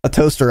here? A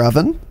toaster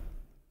oven?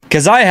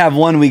 Because I have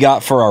one we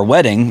got for our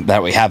wedding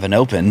that we haven't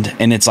opened,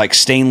 and it's like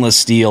stainless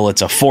steel.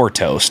 It's a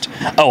 4-toast.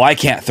 Oh, I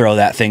can't throw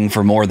that thing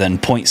for more than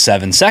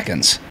 0.7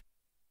 seconds.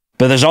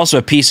 But there's also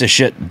a piece of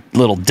shit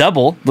little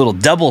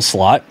double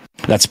slot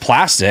that's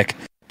plastic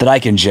that I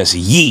can just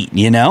yeet,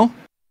 you know?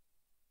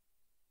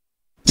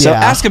 So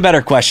ask a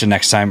better question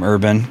next time,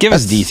 Urban. Give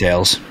us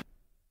details.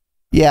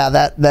 Yeah,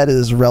 that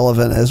is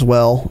relevant as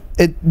well.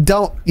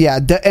 Don't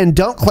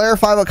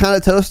clarify what kind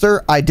of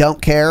toaster. I don't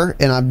care,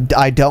 and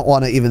I don't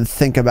want to even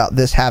think about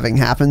this having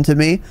happened to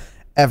me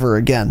ever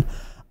again.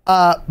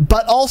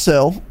 But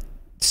also,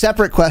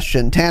 separate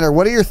question, Tanner.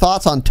 What are your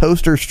thoughts on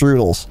toaster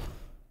strudels?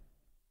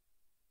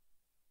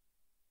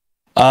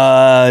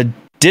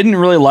 Didn't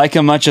really like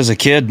them much as a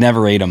kid.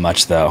 Never ate them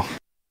much though.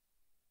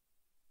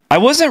 I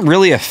wasn't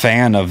really a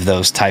fan of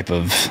those type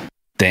of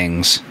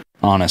things,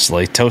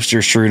 honestly. Toaster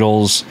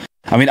strudels.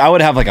 I mean, I would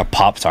have like a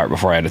Pop-Tart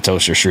before I had a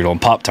toaster strudel,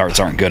 and Pop-Tarts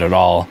aren't good at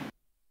all.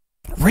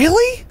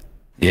 Really?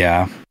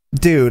 Yeah.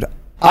 Dude,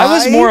 I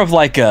was more of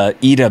like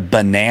eat a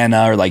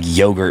banana or like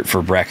yogurt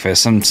for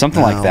breakfast,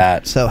 something like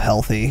that. So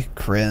healthy.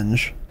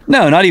 Cringe.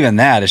 No, not even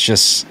that. It's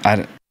just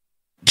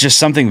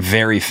something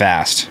very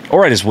fast.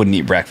 Or I just wouldn't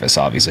eat breakfast,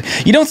 obviously.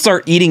 You don't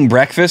start eating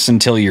breakfast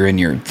until you're in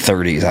your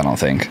 30s, I don't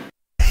think.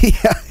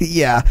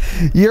 Yeah.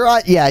 You're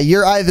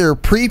either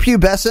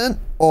prepubescent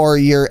or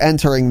you're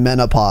entering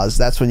menopause.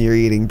 That's when you're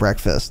eating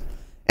breakfast.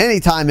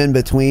 Anytime in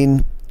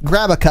between,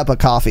 grab a cup of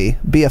coffee.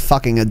 Be a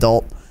fucking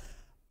adult.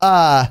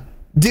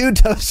 Dude,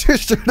 toaster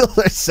strudels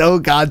are so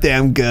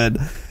goddamn good.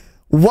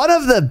 One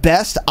of the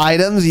best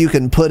items you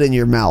can put in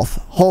your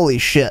mouth. Holy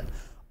shit.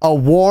 A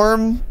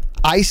warm,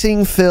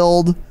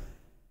 icing-filled,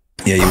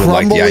 yeah, you would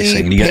like the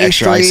icing. You get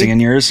extra icing in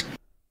yours?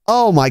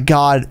 Oh my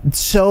God,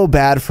 so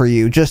bad for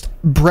you. Just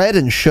bread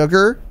and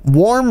sugar,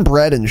 warm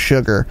bread and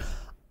sugar.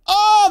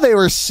 Oh, they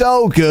were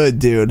so good,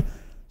 dude.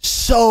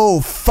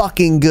 So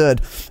fucking good.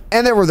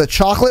 And there were the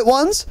chocolate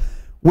ones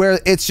where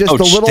it's just a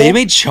little... They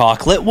made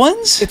chocolate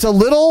ones? It's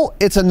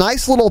a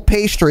nice little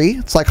pastry.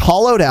 It's like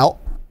hollowed out.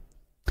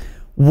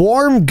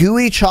 Warm,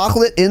 gooey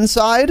chocolate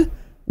inside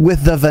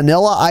with the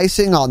vanilla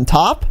icing on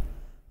top.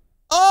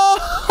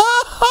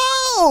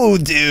 Oh,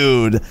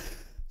 dude.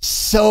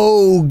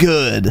 So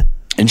good.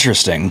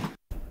 Interesting.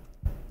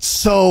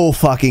 So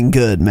fucking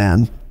good,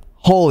 man.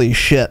 Holy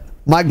shit.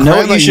 My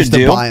grandma used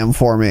to buy them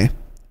for me.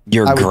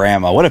 Your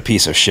grandma, what a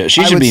piece of shit.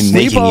 She should be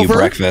making you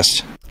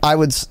breakfast.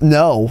 What is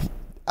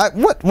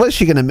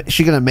she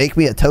gonna make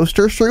me a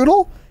toaster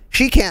strudel?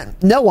 She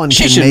can't. No one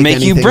she can should make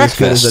you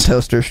breakfast. As good as a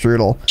toaster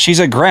strudel. She's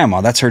a grandma.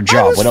 That's her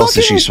job. What else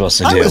is she supposed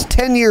to do? I was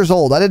 10 years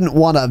old. I didn't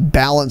want a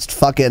balanced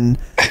fucking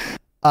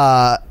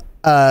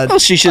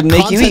she should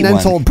make you eat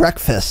continental one.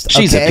 breakfast.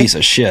 She's a piece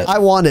of shit. I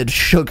wanted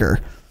sugar.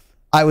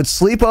 I would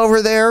sleep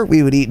over there.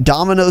 We would eat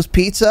Domino's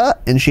pizza,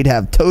 and she'd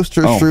have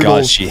toaster strudels. Oh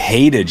God, she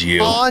hated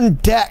you on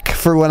deck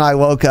for when I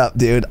woke up,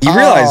 dude. You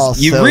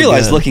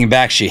realize looking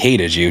back, she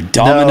hated you.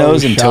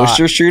 Domino's and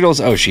toaster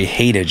strudels. Oh, she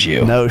hated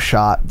you. No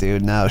shot,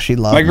 dude. No, she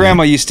loved my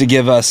grandma used to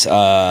give us.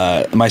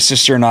 My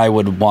sister and I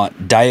would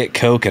want Diet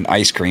Coke and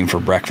ice cream for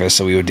breakfast,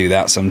 so we would do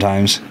that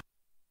sometimes.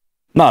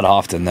 Not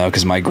often though,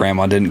 because my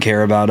grandma didn't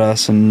care about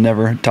us and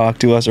never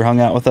talked to us or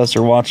hung out with us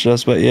or watched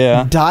us. But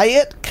yeah,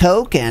 Diet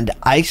Coke and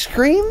ice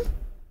cream.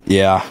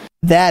 Yeah,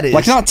 that is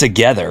like not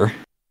together,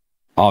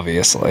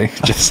 obviously.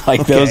 Just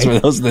like those are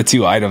the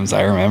two items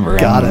I remember.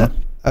 Got it.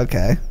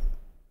 Okay.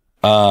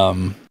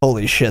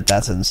 Holy shit,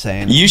 that's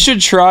insane. You should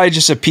try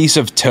just a piece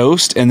of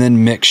toast and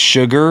then mix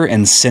sugar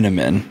and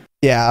cinnamon.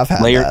 Yeah, I've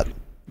had that.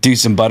 Do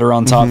some butter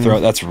on top. Throw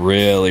it. That's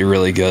really,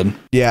 really good.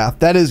 Yeah,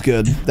 that is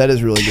good. That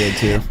is really good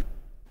too.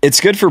 It's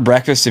good for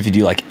breakfast if you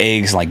do like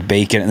eggs, like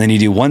bacon, and then you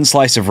do one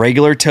slice of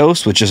regular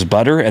toast with just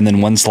butter, and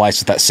then one slice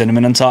with that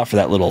cinnamon on top for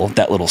that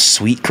little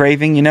sweet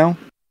craving, you know?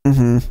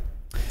 Mm-hmm.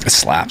 It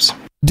slaps.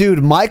 Dude,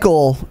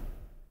 Michael's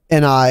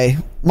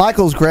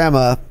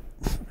grandma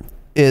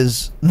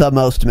is the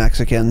most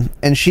Mexican,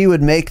 and she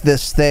would make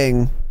this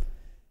thing.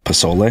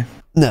 Pozole?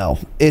 No,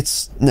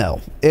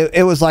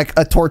 it was like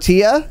a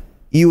tortilla.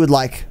 You would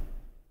like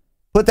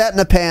put that in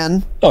a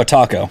pan. Oh, a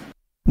taco.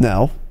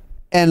 No.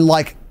 And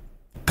like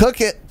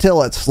cook it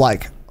till it's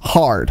like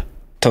hard.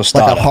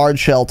 Tostada. Like a hard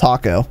shell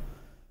taco,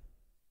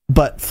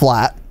 but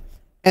flat.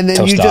 And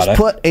then you just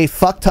put a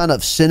fuck ton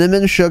of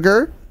cinnamon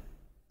sugar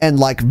and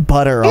like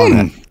butter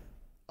on it.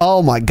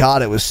 Oh my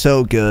God, it was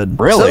so good.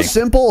 Really? So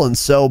simple and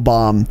so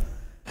bomb.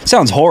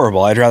 Sounds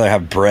horrible. I'd rather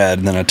have bread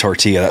than a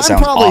tortilla. That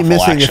sounds awful, I'm probably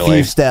missing actually. a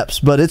few steps,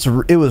 but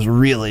it was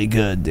really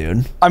good,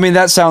 dude. I mean,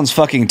 that sounds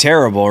fucking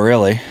terrible,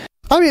 really.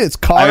 I mean, it's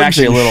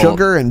carbs and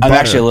sugar and butter. I'm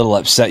actually a little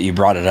upset you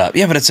brought it up.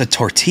 Yeah, but it's a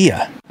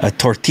tortilla. A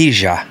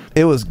tortilla.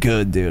 It was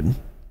good, dude.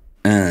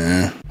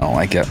 I don't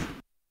like it.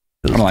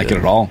 I don't like it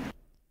at all.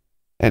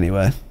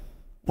 Anyway,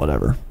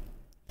 whatever.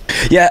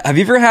 Yeah, have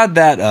you ever had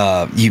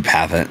that? You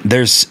haven't.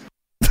 There's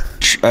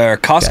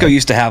Costco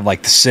used to have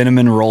like the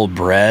cinnamon roll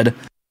bread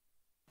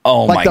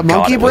Oh like my the god,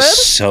 monkey it bread?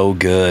 was so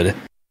good.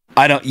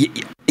 I don't.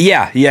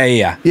 Yeah.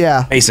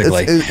 Yeah,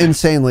 basically, it's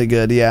insanely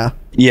good. Yeah,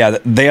 yeah.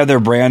 They have their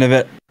brand of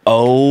it.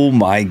 Oh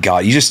my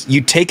god!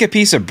 You take a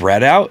piece of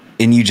bread out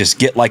and you just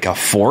get like a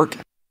fork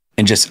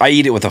and I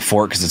eat it with a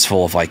fork because it's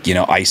full of like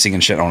icing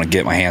and shit. I don't want to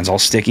get my hands all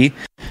sticky,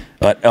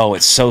 but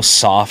it's so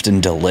soft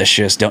and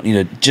delicious. Don't need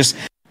to just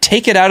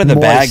take it out of the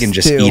bag and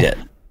just eat it.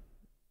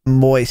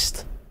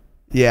 Moist.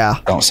 Yeah.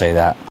 Don't say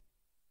that.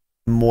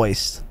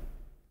 Moist.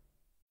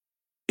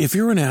 If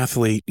you're an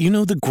athlete, you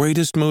know the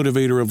greatest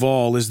motivator of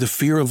all is the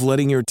fear of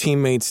letting your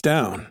teammates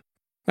down.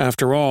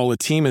 After all, a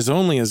team is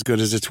only as good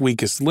as its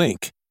weakest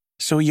link.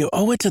 So you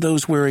owe it to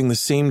those wearing the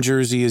same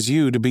jersey as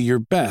you to be your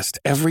best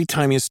every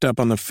time you step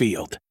on the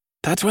field.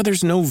 That's why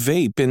there's no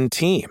vape in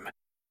team.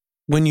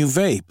 When you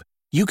vape,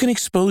 you can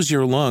expose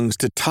your lungs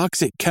to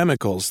toxic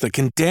chemicals that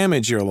can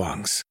damage your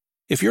lungs.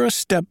 If you're a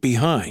step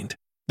behind,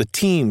 the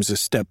team's a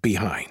step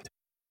behind.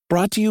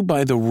 Brought to you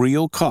by The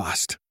Real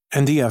Cost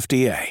and the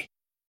FDA.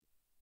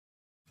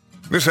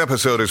 This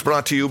episode is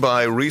brought to you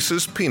by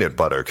Reese's Peanut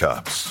Butter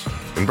Cups.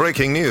 In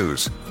breaking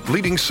news,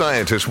 leading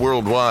scientists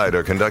worldwide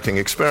are conducting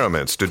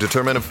experiments to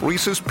determine if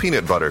Reese's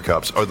Peanut Butter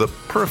Cups are the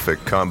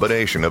perfect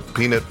combination of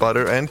peanut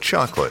butter and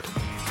chocolate.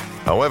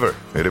 However,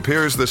 it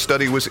appears the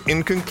study was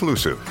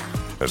inconclusive,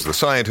 as the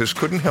scientists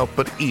couldn't help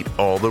but eat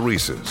all the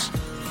Reese's.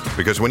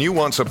 Because when you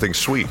want something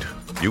sweet,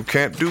 you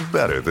can't do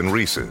better than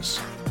Reese's.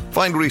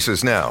 Find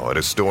Reese's now at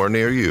a store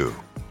near you.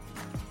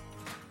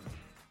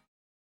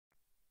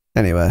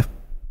 Anyway.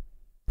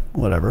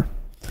 Whatever.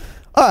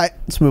 All right,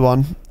 let's move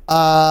on.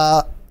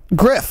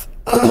 Griff,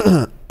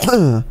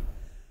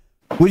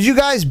 would you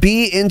guys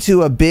be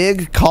into a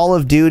big Call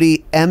of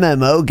Duty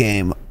MMO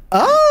game?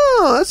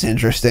 Oh, that's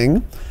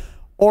interesting.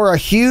 Or a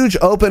huge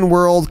open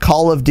world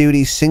Call of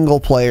Duty single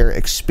player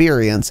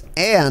experience,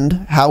 and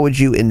how would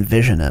you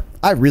envision it?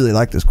 I really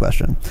like this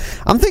question.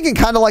 I'm thinking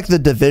kind of like The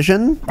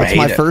Division. That's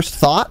my first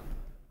thought.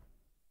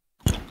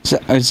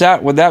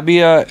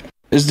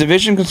 Is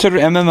Division considered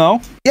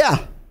MMO?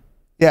 Yeah.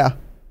 Yeah.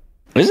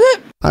 Is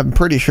it? I'm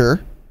pretty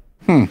sure.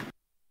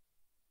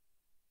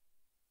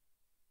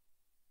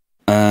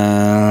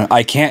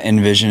 I can't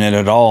envision it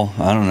at all.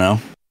 I don't know.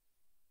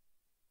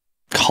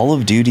 Call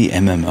of Duty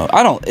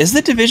MMO. Is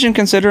The Division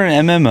considered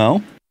an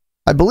MMO?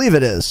 I believe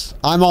it is.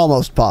 I'm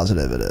almost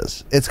positive it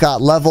is. It's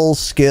got levels,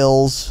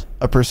 skills,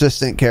 a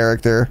persistent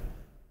character.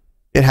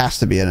 It has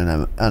to be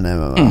an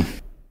MMO.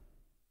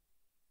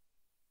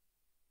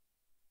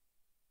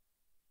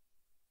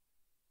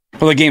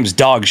 Well, the game's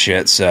dog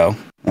shit, so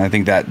I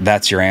think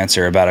that's your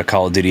answer about a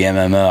Call of Duty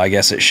MMO. I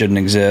guess it shouldn't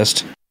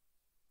exist.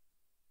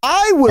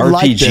 I would RPG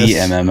like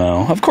this.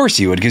 MMO. Of course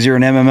you would, because you're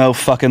an MMO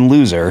fucking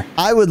loser.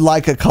 I would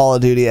like a Call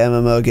of Duty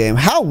MMO game.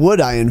 How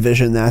would I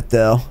envision that,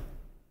 though?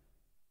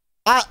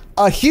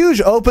 A huge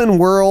open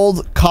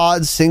world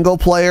COD single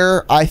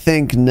player, I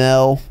think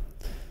no.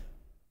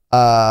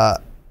 I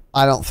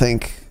don't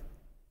think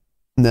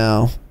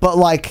no.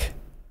 But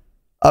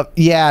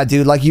yeah,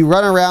 dude, like you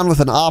run around with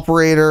an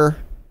operator,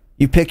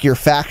 you pick your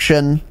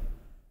faction,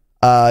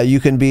 you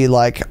can be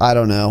like, I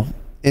don't know,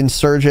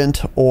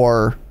 insurgent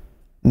or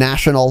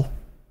national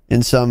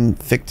in some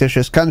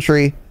fictitious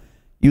country.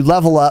 You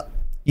level up,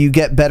 you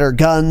get better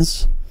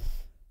guns,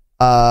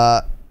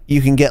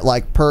 you can get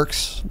like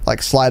perks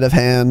like sleight of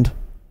hand,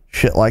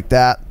 shit like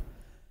that,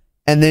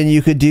 and then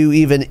you could do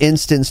even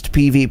instanced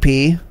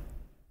PvP.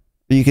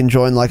 You can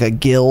join like a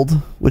guild,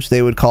 which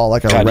they would call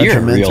like a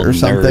regiment or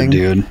something,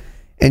 dude.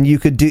 And you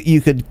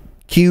could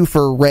queue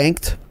for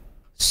ranked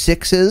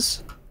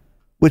 6s,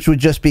 which would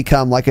just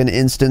become like an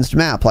instanced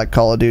map like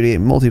Call of Duty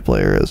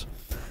multiplayer is.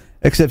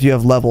 Except you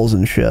have levels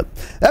and shit.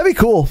 That'd be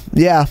cool.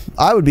 Yeah,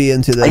 I would be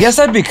into this. I guess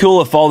that'd be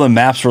cool if all the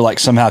maps were like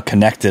somehow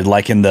connected,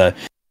 like in the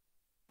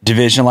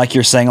Division, like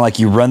you're saying, like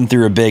you run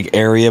through a big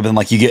area, but then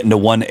like you get into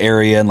one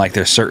area and like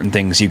there's certain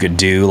things you could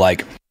do,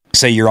 like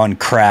say you're on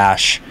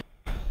Crash,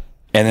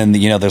 and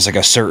then there's like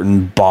a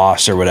certain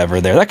boss or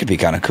whatever there. That could be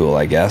kind of cool,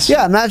 I guess.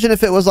 Yeah, imagine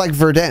if it was like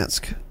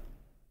Verdansk.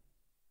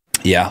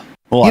 Yeah.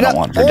 Well, I don't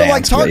want Verdansk. Or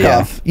like Tarkov.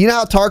 Yeah. You know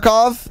how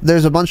Tarkov,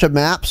 there's a bunch of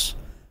maps,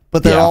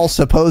 but they're all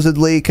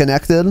supposedly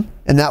connected,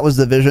 and that was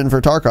the vision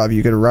for Tarkov.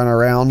 You could run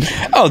around.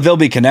 Oh, they'll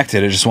be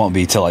connected. It just won't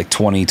be till like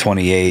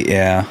 2028.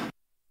 Yeah.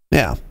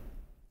 Yeah.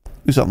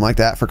 Do something like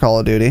that for Call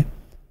of Duty.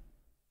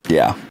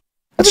 Yeah.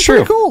 That's true.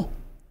 Pretty cool.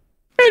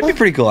 It'd be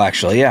pretty cool,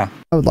 actually. Yeah.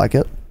 I would like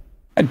it.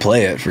 I'd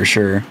play it for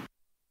sure.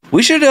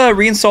 We should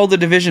reinstall The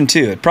Division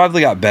 2. It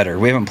probably got better.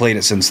 We haven't played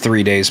it since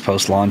 3 days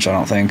post-launch, I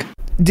don't think.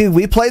 Dude,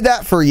 we played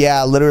that for,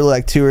 literally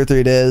like 2 or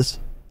 3 days.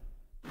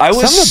 I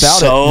was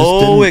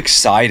so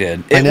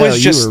excited. It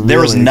was just, there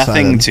was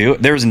nothing to,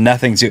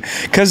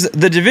 because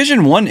The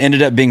Division 1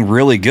 ended up being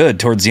really good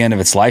towards the end of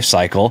its life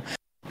cycle.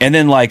 And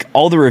then like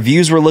all the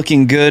reviews were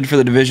looking good for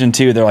The Division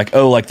 2. They're like,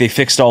 oh, like they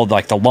fixed all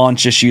like the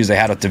launch issues they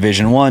had with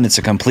Division 1. It's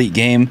a complete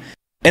game.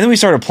 And then we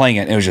started playing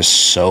it and it was just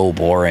so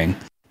boring.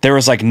 There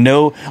was like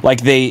no,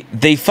 like they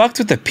fucked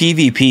with the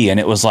PvP and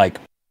it was like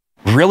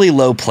really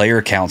low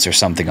player counts or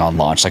something on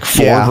launch, like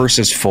 4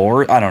 versus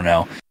 4. I don't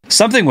know.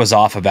 Something was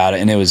off about it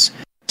and it was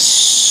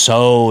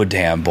so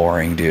damn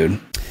boring, dude.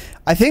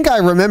 I think I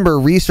remember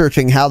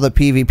researching how the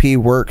PvP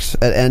works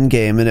at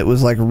Endgame, and it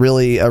was like a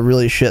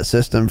really shit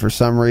system for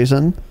some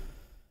reason.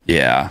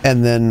 Yeah.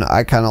 And then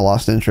I kind of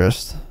lost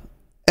interest.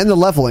 And the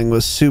leveling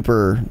was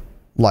super,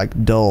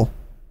 like, dull.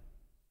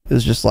 It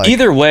was just like...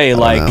 Either way,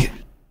 like, know.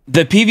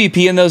 the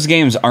PvP in those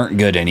games aren't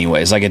good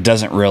anyways. Like, it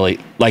doesn't really...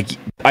 Like,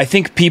 I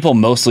think people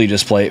mostly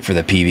just play it for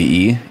the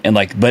PvE. And,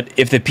 like, but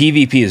if the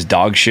PvP is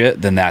dog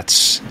shit, then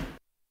that's,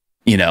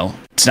 you know,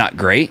 it's not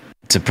great.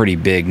 It's a pretty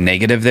big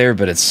negative there,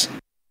 but it's...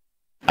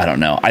 I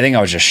don't know. I think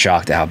I was just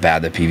shocked at how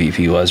bad the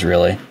PvP was,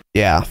 really.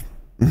 Yeah.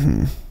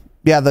 Mm-hmm.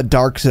 Yeah, the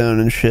Dark Zone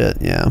and shit,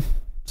 yeah.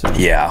 So.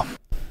 Yeah.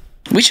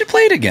 We should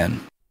play it again.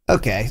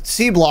 Okay.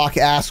 C-Block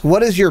asks,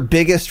 what is your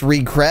biggest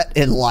regret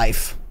in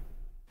life?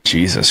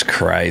 Jesus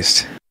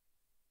Christ.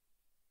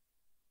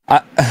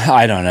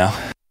 I don't know.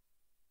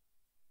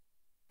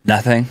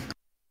 Nothing.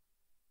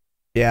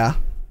 Yeah.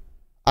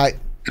 I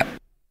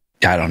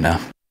don't know.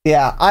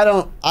 Yeah, I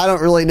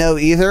don't really know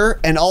either.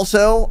 And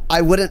also,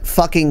 I wouldn't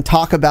fucking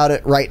talk about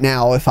it right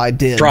now if I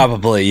did.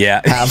 Probably,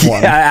 yeah. Have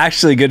one. Yeah,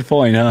 actually, good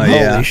point, huh?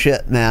 Holy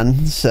shit,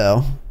 man.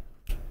 So,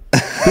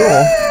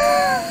 cool.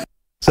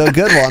 So,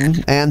 good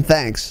one, and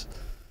thanks.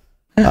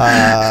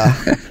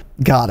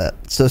 Got it.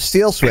 So,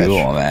 Steel Switch.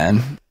 Cool,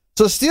 man.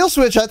 So, Steel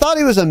Switch, I thought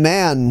he was a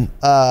man,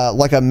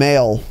 like a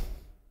male,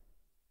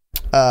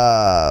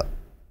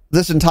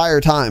 this entire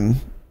time,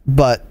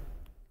 but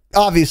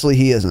obviously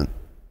he isn't.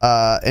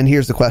 And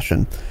here's the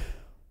question.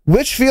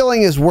 Which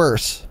feeling is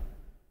worse?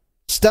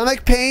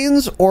 Stomach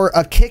pains or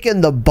a kick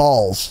in the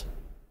balls?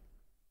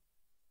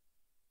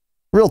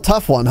 Real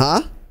tough one,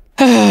 huh?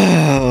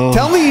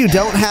 Tell me you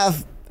don't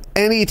have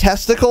any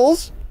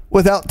testicles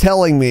without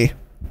telling me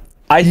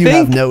you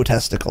have no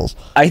testicles.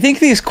 I think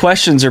these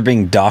questions are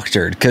being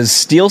doctored because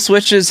Steel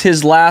Switch's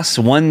his last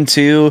 1,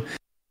 2,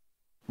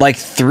 like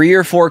 3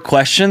 or 4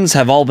 questions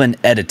have all been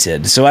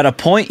edited. So at a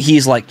point,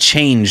 he's like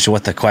changed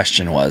what the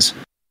question was.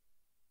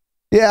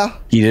 Yeah.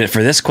 He did it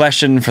for this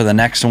question, for the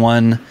next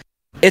one.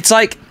 It's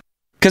like,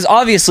 because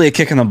obviously a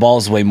kick in the ball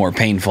is way more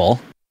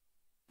painful.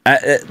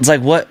 It's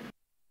like, what?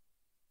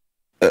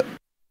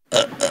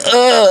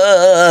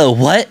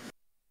 What?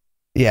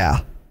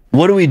 Yeah.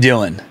 What are we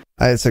doing?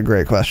 It's a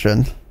great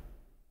question.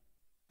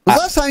 Was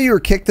last time you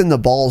were kicked in the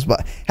balls?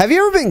 But have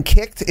you ever been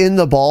kicked in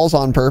the balls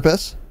on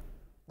purpose?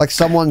 Like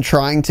someone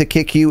trying to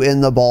kick you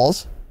in the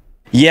balls?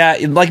 Yeah,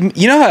 like,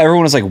 you know how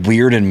everyone was like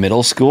weird in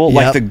middle school? Yep.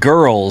 Like the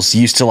girls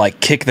used to like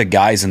kick the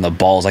guys in the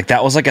balls. Like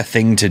that was like a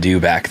thing to do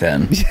back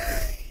then.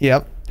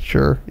 Yep,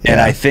 sure. Yeah.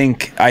 And I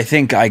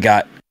think I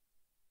got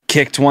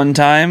kicked one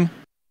time.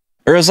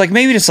 Or it was like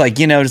maybe just like,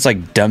 you know, just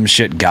like dumb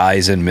shit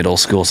guys in middle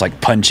school. It's like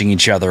punching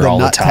each other all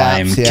the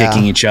time, taps, yeah.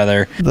 kicking each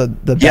other.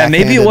 The yeah,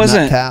 maybe it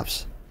wasn't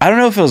taps. I don't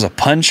know if it was a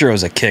punch or it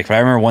was a kick, but I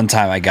remember one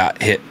time I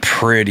got hit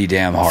pretty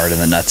damn hard in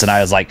the nuts, and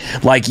I was like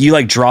you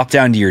like drop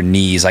down to your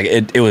knees, like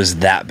it was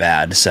that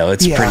bad. So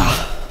it's pretty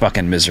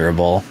fucking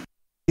miserable.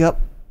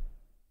 Yep.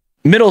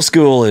 Middle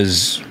school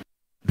is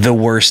the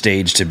worst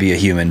age to be a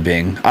human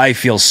being. I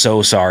feel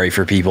so sorry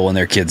for people when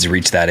their kids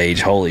reach that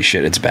age. Holy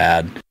shit, it's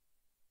bad.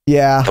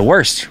 Yeah. The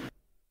worst.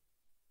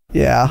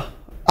 Yeah.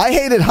 I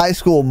hated high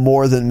school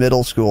more than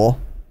middle school.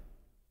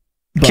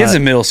 Kids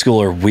in middle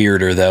school are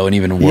weirder though, and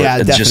even worse. Yeah,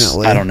 it's definitely. just,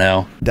 I don't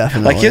know.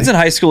 Definitely. Like kids in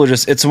high school are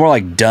just, it's more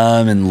like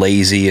dumb and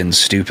lazy and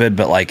stupid,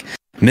 but like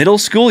middle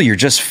school, you're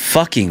just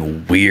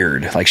fucking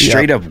weird. Like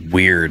straight up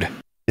weird.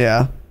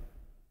 Yeah.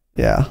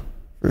 Yeah.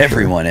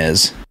 Everyone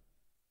is.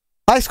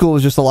 High school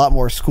was just a lot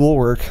more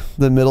schoolwork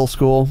than middle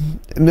school.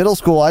 In middle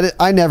school,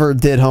 I never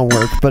did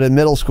homework, but in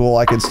middle school,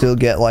 I could still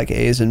get like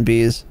A's and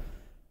B's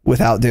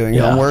without doing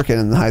homework, and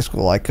in high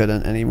school, I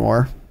couldn't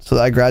anymore. So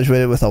I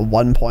graduated with a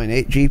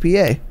 1.8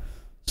 GPA.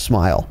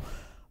 Smile.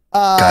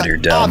 God, you're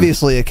dumb.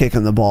 Obviously a kick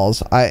in the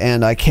balls.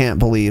 I can't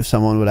believe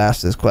someone would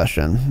ask this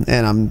question,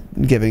 and I'm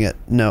giving it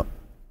no.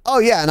 Oh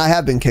yeah, and I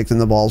have been kicked in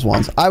the balls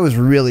once. I was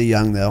really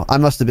young though. I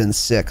must have been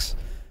 6.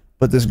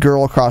 But this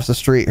girl across the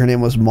street, her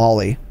name was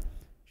Molly.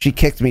 She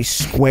kicked me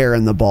square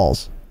in the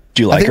balls.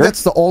 Do you like her? I think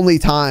that's the only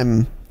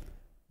time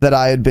that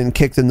I had been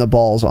kicked in the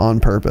balls on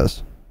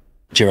purpose.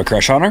 Do you have a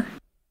crush on her?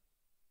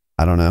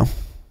 I don't know.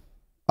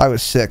 I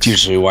was 6. That's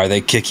usually why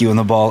they kick you in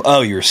the ball.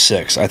 Oh, you were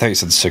 6. I thought you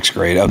said 6th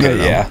grade. Okay,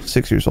 No. yeah.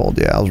 6 years old,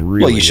 yeah. I was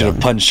really Well, you should young.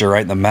 have punched her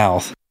right in the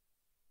mouth.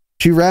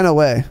 She ran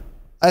away.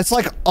 That's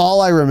like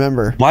all I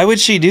remember. Why would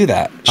she do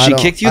that? She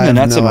kicked you in the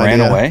nuts and ran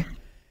away?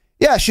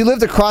 Yeah, she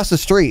lived across the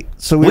street.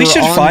 So we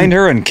should find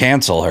her and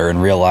cancel her in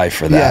real life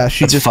for that. Yeah,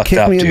 she That's just fucked kicked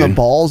up, me in the dude.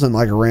 balls and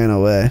like ran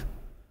away.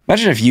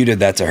 Imagine if you did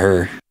that to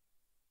her.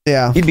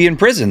 Yeah. You'd be in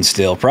prison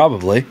still,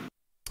 probably.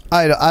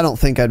 I don't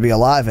think I'd be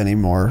alive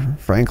anymore,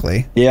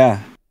 frankly.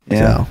 Yeah.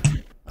 Yeah. So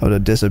I would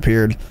have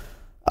disappeared.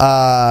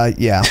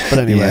 Yeah. But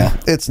anyway,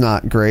 It's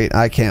not great.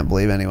 I can't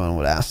believe anyone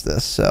would ask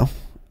this. So,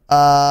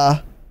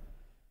 The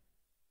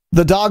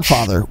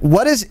Dogfather.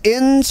 What is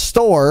in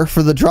store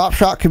for the drop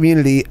shot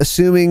community,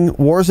 assuming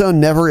Warzone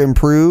never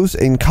improves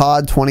and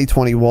COD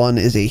 2021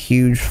 is a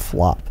huge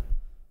flop?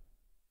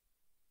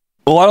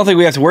 Well, I don't think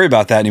we have to worry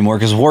about that anymore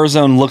because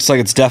Warzone looks like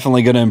it's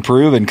definitely going to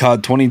improve, and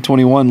COD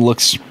 2021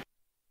 looks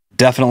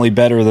definitely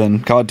better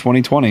than COD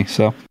 2020.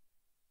 So,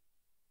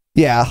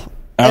 yeah,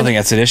 I don't think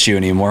that's an issue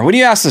anymore. When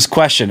you asked this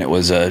question, it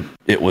was a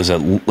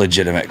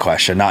legitimate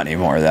question. Not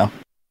anymore, though.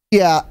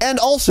 Yeah, and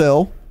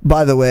also,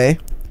 by the way,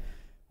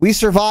 we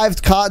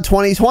survived COD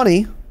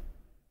 2020.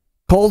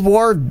 Cold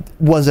War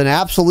was an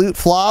absolute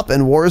flop,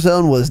 and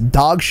Warzone was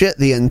dog shit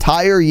the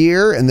entire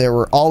year, and there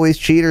were always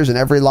cheaters in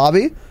every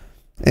lobby.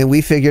 And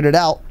we figured it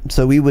out,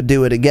 so we would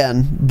do it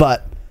again.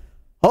 But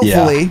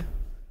hopefully,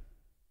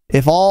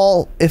 if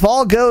all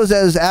goes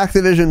as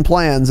Activision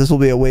plans, this will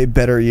be a way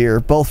better year,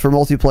 both for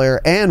multiplayer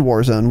and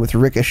Warzone with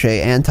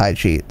Ricochet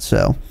anti-cheat.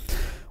 So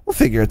we'll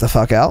figure it the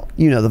fuck out.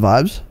 You know the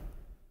vibes.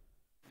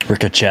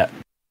 Ricochet.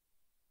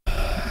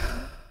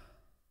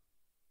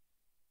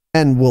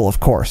 And we'll, of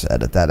course,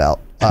 edit that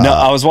out. No,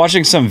 I was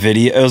watching some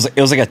video.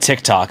 It was like a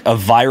TikTok, a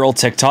viral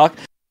TikTok.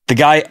 The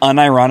guy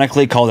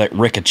unironically called it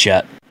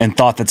Ricochet and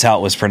thought that's how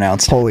it was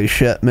pronounced. Holy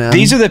shit, man.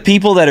 These are the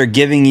people that are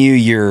giving you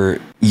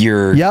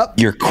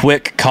your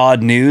quick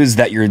COD news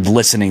that you're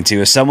listening to.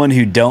 As someone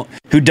who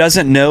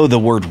doesn't know the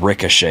word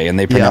ricochet and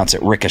they pronounce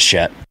it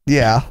ricochet.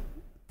 Yeah.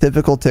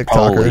 Typical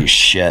TikToker. Holy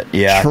shit.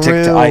 Yeah.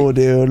 True,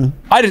 dude.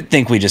 I didn't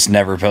think we just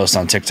never post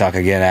on TikTok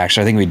again,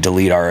 actually. I think we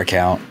delete our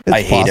account.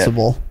 I hate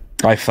it.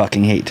 I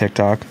fucking hate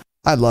TikTok.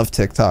 I love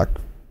TikTok.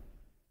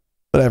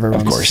 But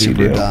everyone's of course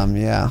super you do. dumb,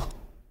 yeah.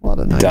 A lot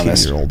of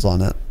 19-year-olds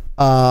on it.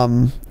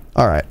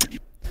 All right.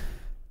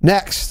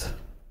 Next.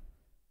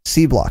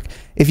 C block.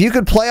 If you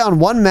could play on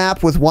one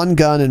map with one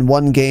gun and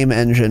one game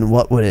engine,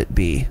 what would it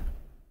be?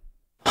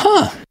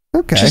 Huh.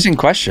 Okay. Interesting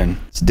question.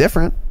 It's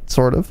different,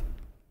 sort of.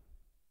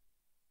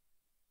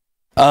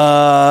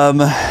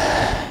 I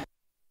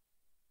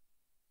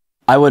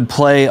would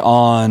play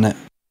on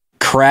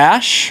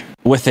Crash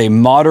with a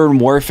Modern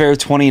Warfare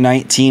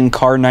 2019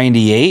 Car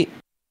 98.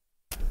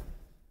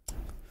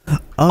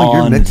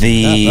 On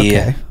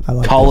the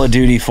Call of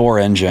Duty 4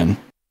 engine.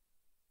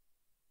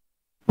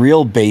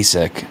 Real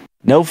basic.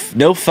 No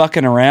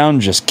fucking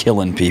around, just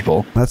killing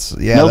people. That's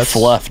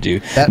fluff,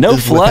 dude. No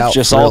fluff,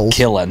 just frills. all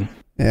killing.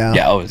 Yeah.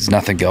 Yeah, there's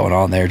nothing going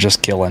on there,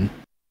 just killing.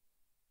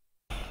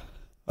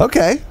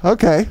 Okay.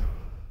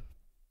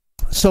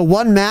 So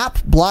one map,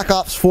 Black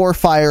Ops 4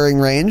 firing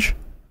range.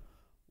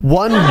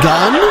 One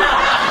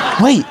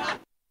gun? Wait.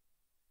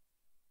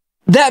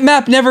 That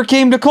map never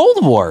came to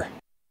Cold War.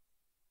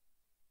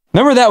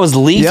 Remember that was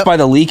leaked by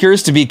the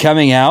leakers to be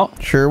coming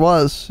out? Sure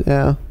was,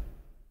 yeah.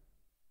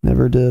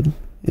 Never did,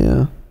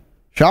 yeah.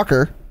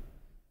 Shocker.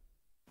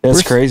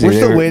 That's crazy. We're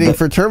still waiting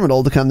for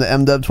Terminal to come to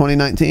MW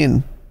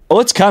 2019. Oh,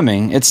 it's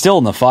coming. It's still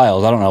in the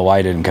files. I don't know why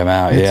it didn't come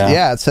out.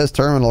 Yeah, it says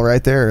Terminal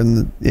right there.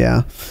 It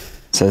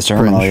says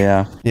Terminal, Fringe.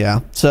 yeah.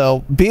 Yeah.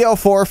 So,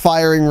 BO4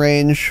 firing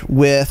range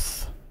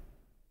with,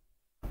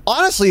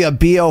 honestly, a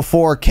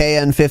BO4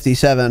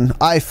 KN57.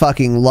 I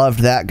fucking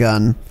loved that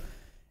gun.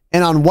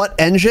 And on what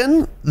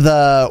engine?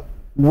 The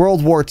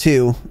World War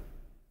II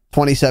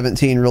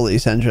 2017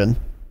 release engine.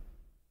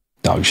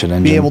 Dog shit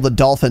engine. Be able to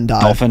dolphin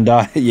dive. Dolphin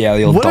dive? Yeah,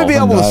 the old Would it be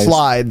able dives. to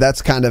slide?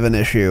 That's kind of an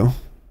issue.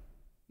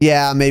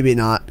 Yeah, maybe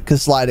not,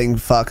 because sliding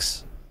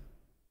fucks.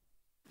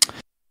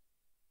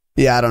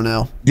 Yeah, I don't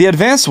know. The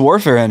Advanced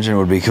Warfare engine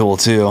would be cool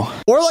too.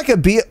 Or like the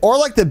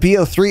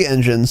BO3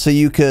 engine, so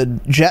you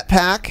could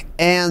jetpack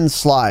and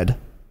slide.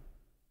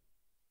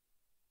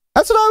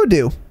 That's what I would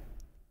do.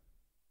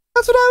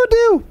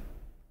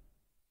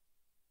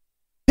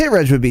 Hit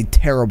reg would be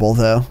terrible,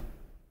 though.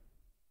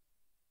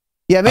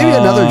 Yeah, maybe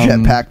another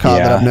jetpack COD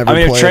that I've never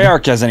played. If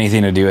Treyarch has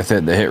anything to do with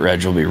it, the hit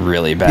reg will be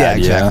really bad. Yeah,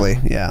 exactly.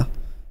 Yeah.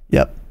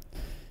 Yep.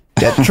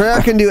 Yeah,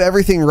 Treyarch can do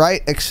everything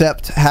right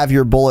except have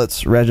your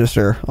bullets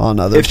register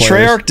on other players. If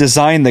Treyarch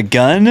designed the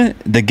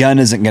gun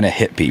isn't going to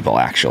hit people,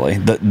 actually.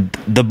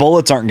 The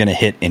bullets aren't going to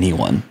hit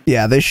anyone.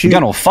 Yeah, they shoot. The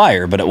gun will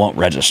fire, but it won't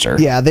register.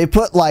 Yeah, they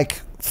put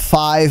like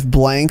 5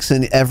 blanks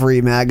in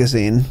every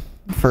magazine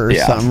for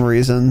some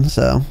reason.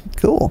 So,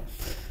 cool.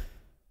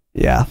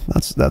 Yeah,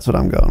 that's what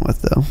I'm going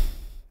with, though.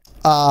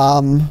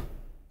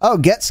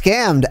 Get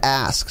Scammed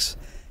asks,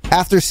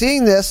 after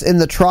seeing this in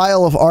the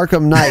Trial of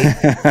Arkham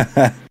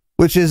Knight,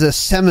 which is a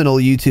seminal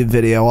YouTube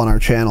video on our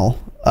channel,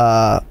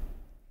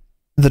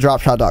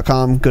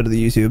 thedropshot.com, go to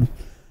the YouTube.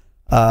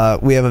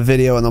 We have a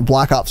video in the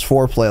Black Ops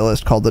 4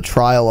 playlist called The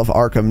Trial of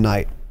Arkham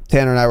Knight.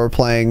 Tanner and I were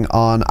playing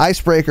on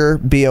Icebreaker,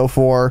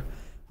 BO4.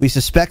 We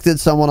suspected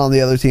someone on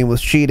the other team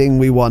was cheating.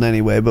 We won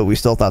anyway, but we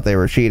still thought they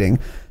were cheating.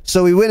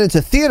 So we went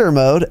into theater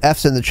mode.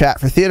 F's in the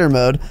chat for theater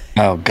mode.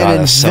 Oh, God,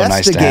 that's so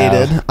nice to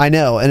have. I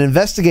know, and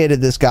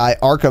investigated this guy,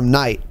 Arkham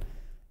Knight,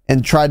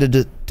 and tried to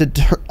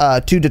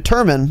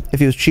determine if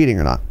he was cheating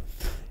or not.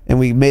 And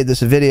we made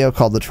this video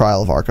called The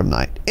Trial of Arkham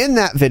Knight. In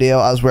that video,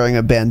 I was wearing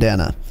a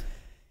bandana.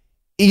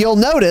 You'll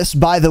notice,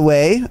 by the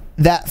way,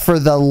 that for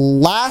the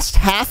last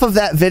half of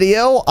that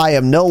video, I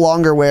am no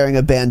longer wearing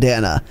a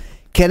bandana.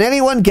 Can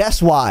anyone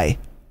guess why?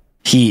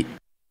 Heat.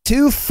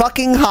 Too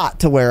fucking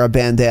hot to wear a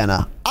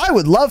bandana. I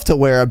would love to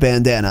wear a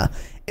bandana.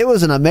 It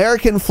was an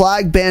American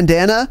flag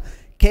bandana.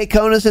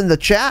 K-Kona's in the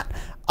chat.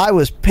 I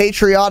was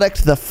patriotic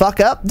the fuck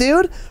up,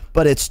 dude,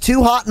 but it's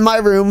too hot in my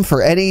room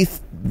for any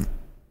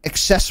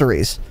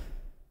accessories,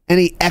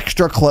 any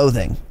extra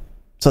clothing.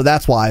 So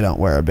that's why I don't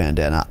wear a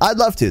bandana. I'd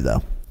love to,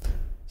 though.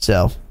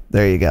 So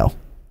there you go.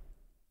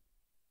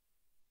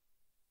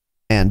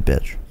 And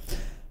bitch.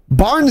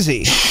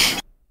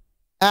 Barnsey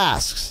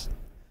asks,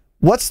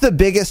 what's the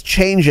biggest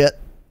change it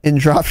in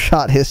drop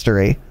shot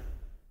history?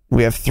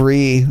 We have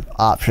 3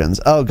 options.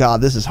 Oh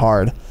god, this is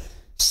hard.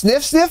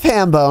 Sniff Sniff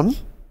Hambone,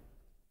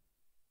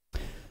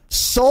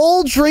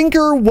 Soul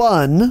Drinker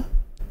 1,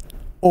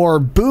 or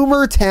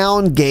Boomer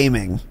Town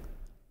Gaming.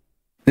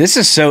 This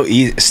is so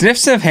easy. Sniff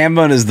Sniff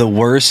Hambone is the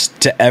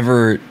worst to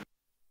ever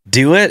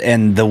do it,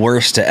 and the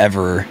worst to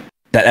ever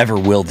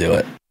will do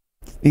it.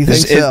 You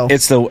think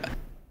so?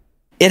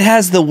 It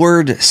has the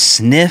word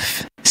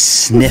sniff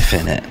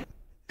in it.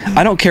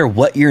 I don't care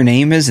what your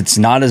name is. It's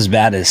not as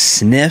bad as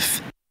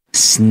sniff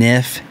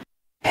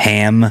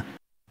ham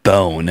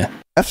bone.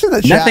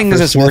 Nothing is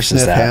as worse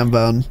as that. Ham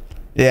bone.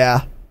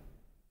 Yeah.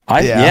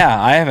 I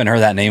haven't heard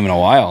that name in a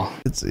while.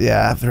 I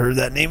haven't heard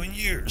that name in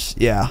years.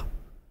 Yeah.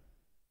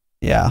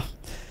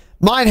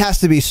 Mine has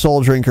to be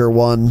Soul Drinker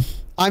 1.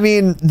 I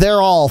mean,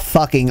 they're all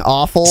fucking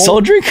awful.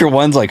 Soul Drinker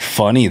 1's like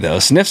funny though.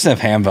 Sniff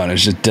Sniff Hambone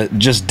is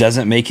just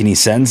doesn't make any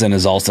sense and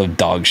is also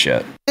dog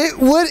shit. It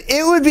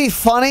would be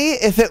funny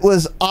if it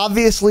was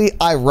obviously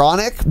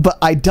ironic, but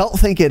I don't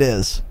think it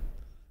is.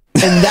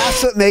 And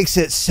that's what makes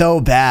it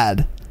so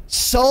bad.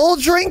 Soul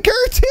Drinker,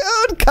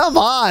 dude? Come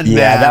on, man.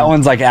 Yeah, that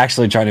one's like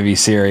actually trying to be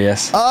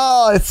serious.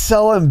 Oh, it's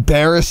so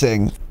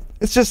embarrassing.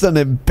 It's just an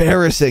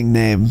embarrassing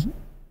name.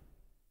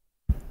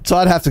 So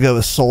I'd have to go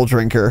with Soul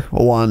Drinker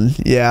 1.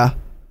 Yeah.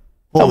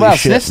 Holy wow,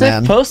 shit,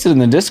 Sniff posted in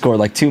the Discord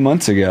like 2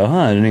 months ago. Huh?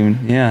 I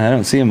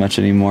don't see him much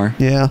anymore.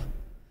 Yeah.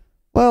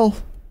 Well,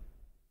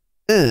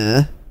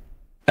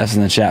 That's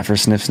in the chat for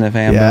Sniff Sniff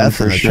Hambone, yeah, that's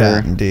for in the sure.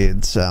 chat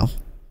indeed. So,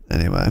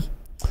 anyway.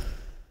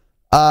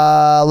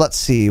 Let's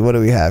see. What do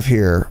we have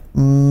here?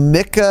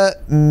 Micah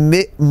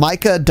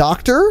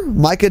Doctor?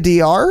 Micah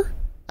DR?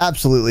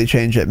 Absolutely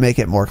change it. Make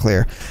it more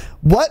clear.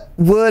 What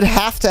would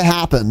have to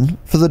happen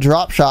for the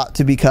Drop Shot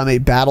to become a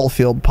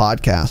Battlefield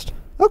podcast?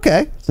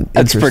 Okay.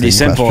 That's pretty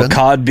simple. Question.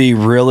 COD be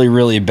really,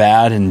 really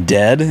bad and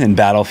dead, and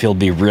Battlefield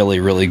be really,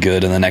 really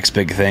good in the next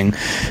big thing.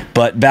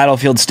 But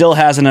Battlefield still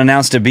hasn't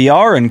announced a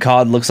BR, and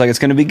COD looks like it's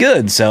going to be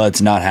good, so it's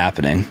not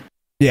happening.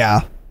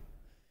 Yeah.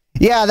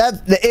 Yeah,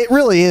 it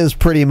really is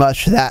pretty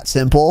much that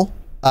simple.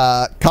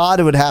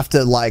 COD would have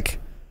to, like,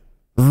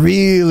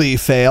 really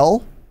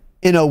fail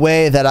in a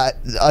way that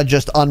a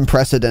just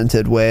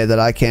unprecedented way that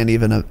I can't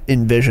even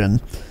envision.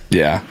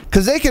 Yeah.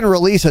 Because they can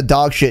release a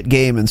dog shit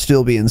game and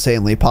still be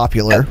insanely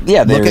popular.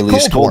 Yeah, they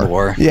released Cold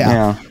War.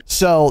 Yeah.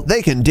 So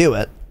they can do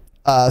it.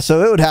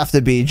 So it would have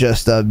to be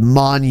just a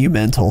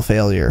monumental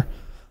failure.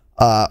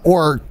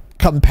 Or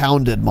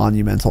compounded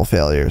monumental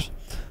failures.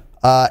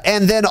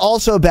 And then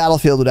also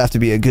Battlefield would have to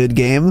be a good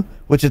game,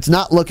 which it's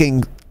not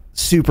looking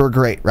super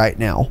great right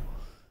now,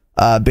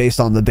 based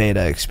on the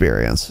beta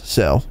experience.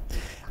 So,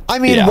 I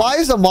mean, why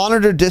is the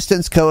monitor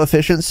distance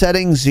coefficient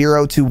setting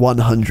 0 to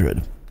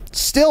 100?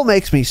 Still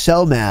makes me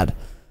so mad.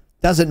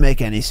 Doesn't make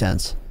any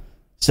sense.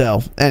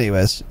 So,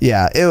 anyways,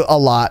 a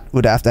lot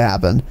would have to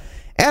happen.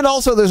 And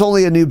also, there's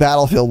only a new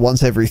Battlefield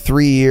once every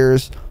 3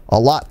 years. A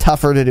lot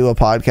tougher to do a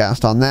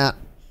podcast on that.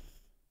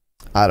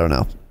 I don't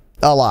know.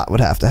 A lot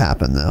would have to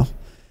happen, though.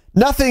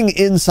 Nothing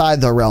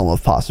inside the realm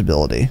of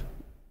possibility.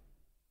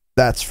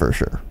 That's for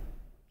sure.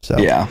 So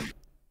yeah.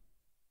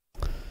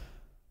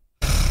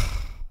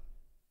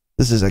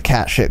 This is a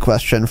cat shit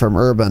question from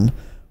Urban.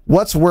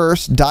 What's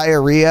worse,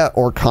 diarrhea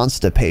or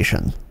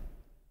constipation?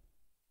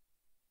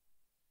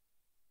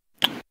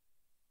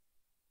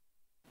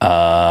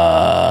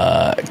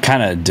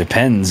 Kind of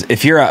depends.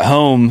 If you're at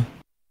home,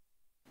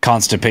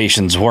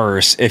 constipation's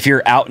worse. If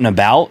you're out and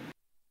about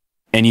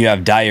and you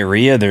have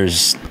diarrhea,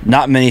 there's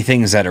not many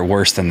things that are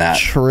worse than that.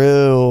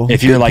 True.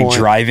 If you're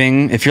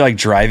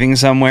driving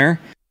somewhere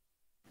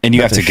and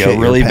you have to go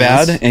really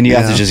bad and you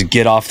have to just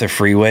get off the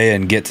freeway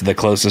and get to the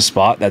closest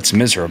spot, that's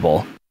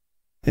miserable.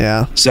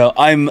 Yeah. So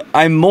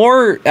I'm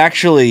more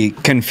actually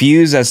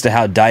confused as to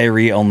how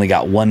diarrhea only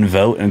got 1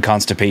 vote and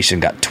constipation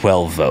got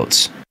 12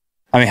 votes.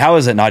 I mean, how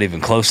is it not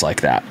even close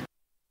like that?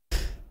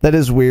 That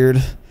is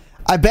weird.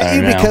 I bet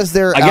you because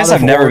they're I guess out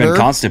I've of never order. been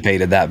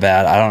constipated that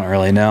bad. I don't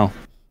really know.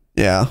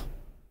 Yeah.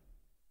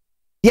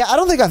 Yeah, I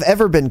don't think I've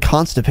ever been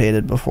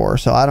constipated before,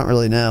 so I don't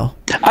really know.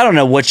 I don't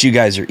know what you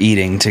guys are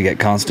eating to get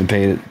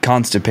constipated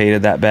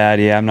that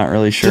bad. Yeah, I'm not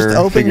really sure. Just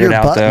open your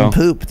butt and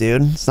poop,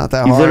 dude. It's not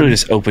that hard. You literally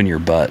just open your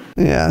butt.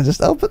 Yeah,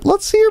 just open.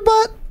 Let's see your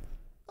butt.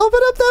 Open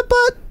up that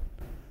butt.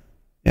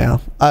 Yeah,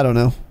 I don't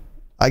know.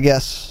 I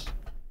guess.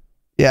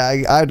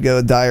 Yeah, I'd go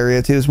with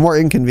diarrhea too. It's more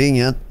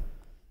inconvenient.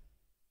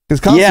 Because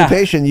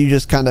constipation, you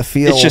just kind of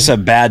feel... It's just a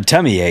bad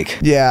tummy ache.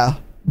 Yeah,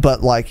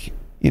 but like,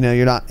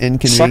 you're not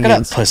inconvenienced. Suck it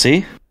up,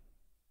 pussy.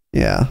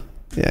 Yeah,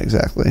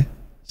 exactly.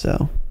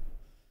 So,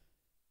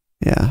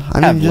 yeah. I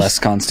have less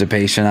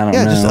constipation. I don't know.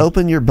 Yeah, just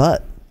open your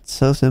butt. It's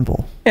so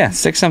simple. Yeah,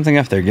 stick something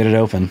up there. Get it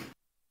open.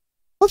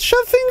 Let's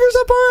shove fingers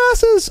up our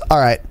asses. All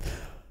right.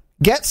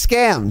 Get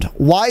scammed.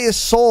 Why is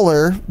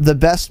Solar the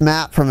best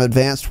map from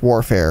Advanced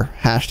Warfare?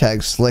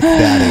 Hashtag Slick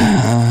Daddy.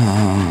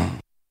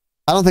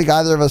 I don't think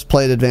either of us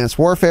played Advanced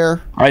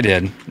Warfare. I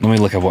did. Let me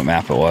look up what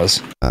map it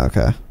was.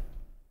 Okay.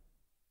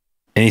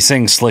 And he's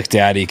saying Slick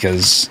Daddy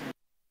because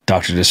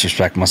Dr.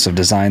 Disrespect must have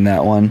designed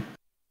that one.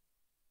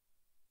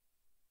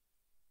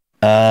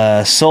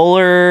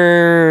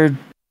 Solar.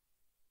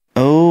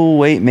 Oh,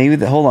 wait. Maybe.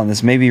 Hold on.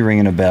 This may be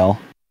ringing a bell.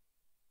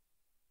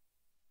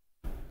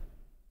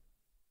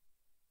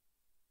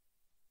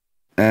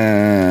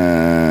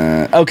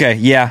 Okay,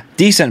 yeah,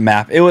 decent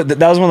map. That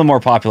was one of the more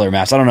popular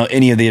maps. I don't know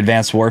any of the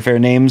Advanced Warfare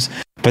names,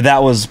 but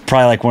that was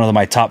probably like one of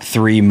my top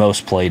 3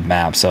 most played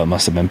maps, so it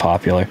must have been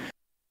popular.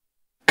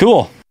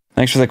 Cool.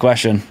 Thanks for the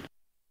question.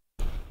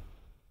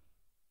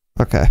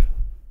 Okay.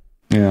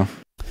 Yeah.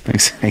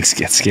 Thanks,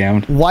 get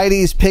scammed.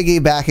 Whitey's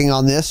piggybacking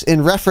on this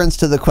in reference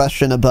to the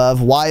question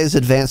above, why is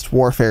Advanced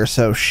Warfare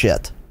so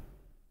shit?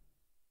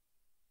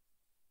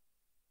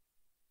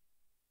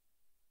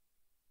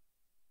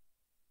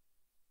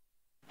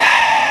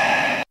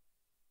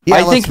 Yeah,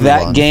 I think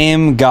that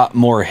game got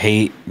more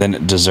hate than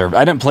it deserved.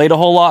 I didn't play it a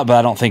whole lot, but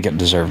I don't think it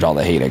deserved all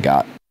the hate it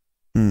got.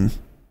 That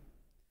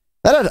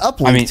had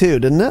uplink too,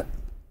 didn't it?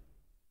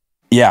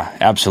 Yeah,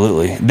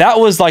 absolutely. That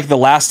was like the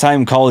last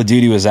time Call of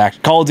Duty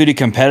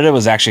competitive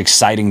was actually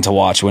exciting to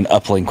watch when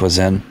uplink was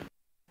in.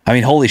 I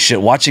mean, holy shit,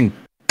 watching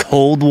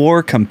Cold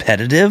War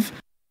competitive?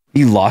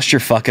 You lost your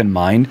fucking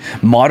mind.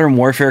 Modern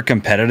Warfare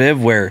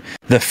competitive where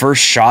the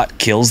first shot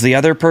kills the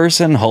other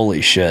person?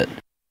 Holy shit.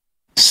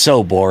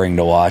 So boring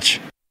to watch.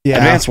 Yeah.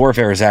 Advanced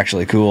Warfare is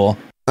actually cool.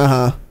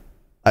 I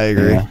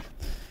agree.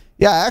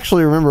 Yeah, I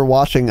actually remember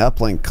watching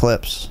uplink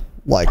clips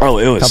like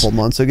a couple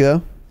months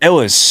ago. It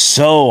was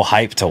so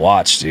hyped to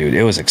watch, dude.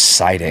 It was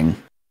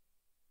exciting.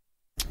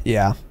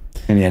 Yeah.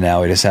 And yeah,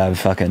 now we just have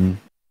fucking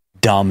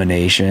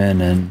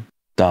domination and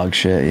dog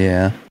shit,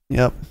 yeah.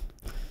 Yep.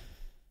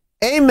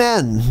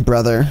 Amen,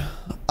 brother.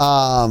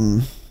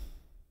 That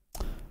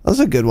was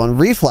a good one.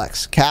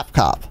 Reflex, Cap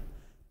Cop.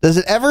 Does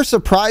it ever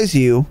surprise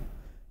you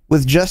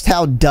with just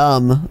how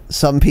dumb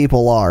some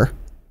people are?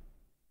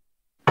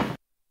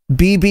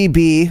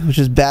 BBB, which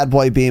is Bad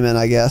Boy Beeman,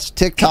 I guess.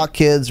 TikTok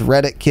kids,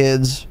 Reddit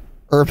kids,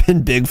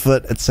 Urban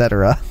Bigfoot,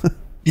 etc.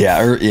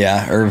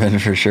 Yeah, Urban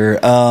for sure.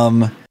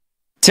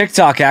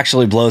 TikTok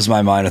actually blows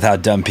my mind with how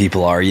dumb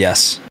people are.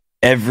 Yes,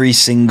 every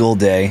single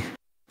day,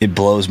 it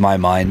blows my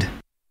mind.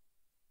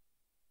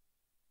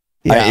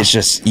 Yeah. It's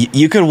just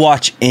you could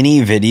watch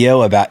any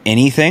video about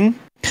anything,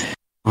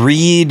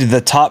 read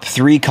the top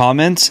 3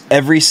 comments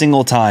every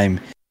single time.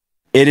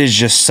 It is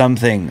just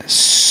something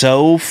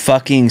so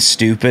fucking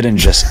stupid and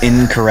just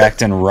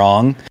incorrect and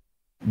wrong.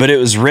 But it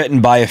was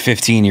written by a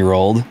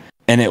 15-year-old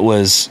and it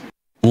was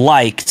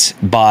liked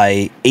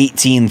by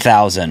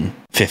 18,000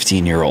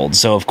 15-year-olds.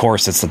 So of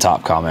course it's the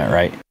top comment,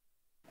 right?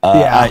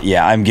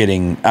 I'm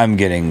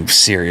getting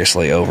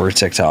seriously over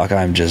TikTok.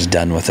 I'm just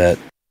done with it.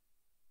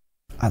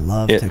 I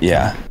love TikTok.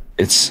 Yeah,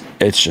 it's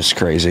just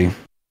crazy.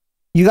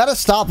 You got to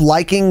stop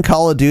liking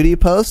Call of Duty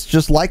posts.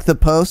 Just like the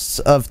posts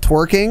of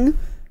twerking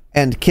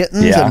and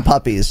kittens and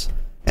puppies,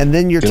 and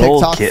then your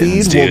TikTok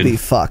feed will be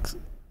fucked.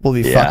 Will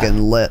be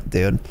fucking lit,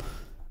 dude.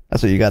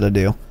 That's what you got to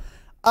do.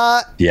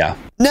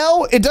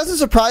 No, it doesn't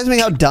surprise me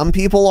how dumb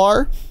people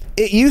are.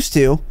 It used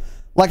to.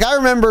 Like, I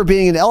remember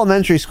being in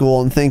elementary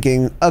school and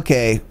thinking,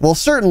 okay, well,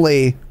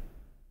 certainly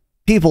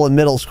people in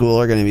middle school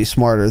are going to be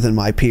smarter than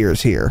my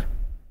peers here.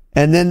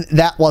 And then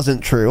that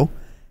wasn't true.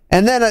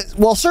 And then,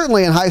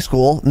 certainly in high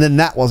school, and then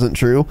that wasn't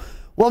true.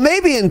 Well,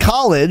 maybe in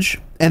college,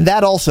 and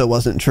that also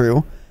wasn't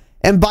true.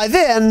 And by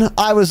then,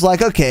 I was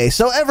like, okay,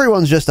 so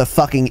everyone's just a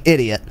fucking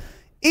idiot.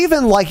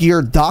 Even, like,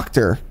 your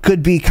doctor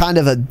could be kind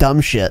of a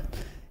dumb shit.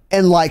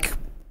 And, like,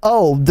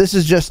 oh, this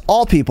is just,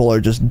 all people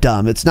are just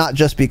dumb. It's not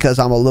just because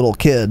I'm a little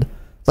kid.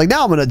 It's like,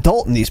 now I'm an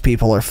adult and these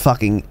people are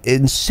fucking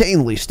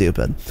insanely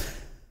stupid.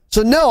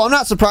 So, no, I'm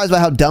not surprised by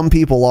how dumb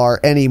people are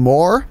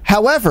anymore.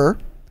 However,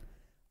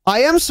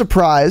 I am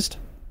surprised.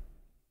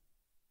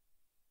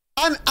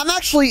 I'm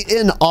actually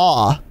in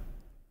awe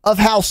of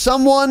how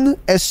someone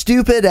as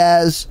stupid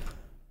as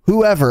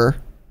whoever,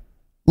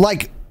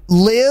 like,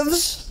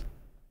 lives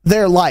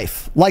their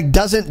life, like,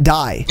 doesn't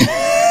die,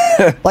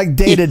 like,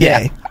 day to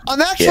day.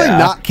 I'm actually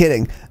not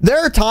kidding. There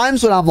are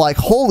times when I'm like,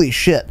 holy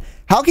shit,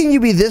 how can you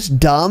be this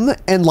dumb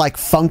and, like,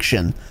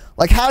 function?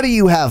 Like, how do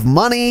you have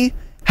money?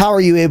 How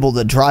are you able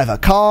to drive a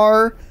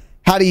car?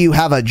 How do you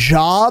have a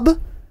job?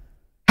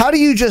 How do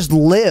you just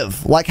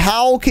live? Like,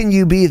 how can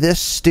you be this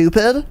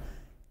stupid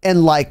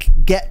and, like,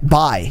 get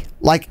by?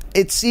 Like,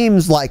 it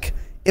seems like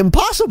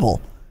impossible.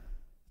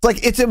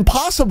 Like, it's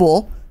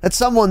impossible that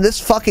someone this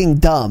fucking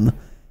dumb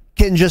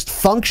can just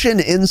function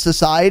in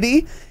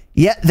society,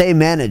 yet they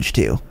manage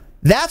to.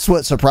 That's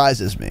what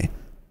surprises me.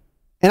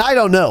 And I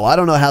don't know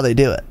how they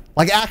do it.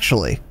 Like,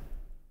 actually.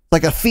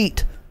 Like a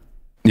feat.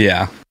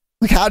 Yeah.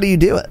 Like, how do you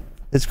do it?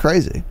 It's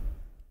crazy.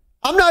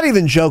 I'm not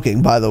even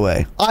joking, by the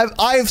way.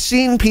 I've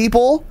seen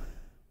people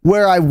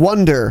where I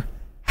wonder,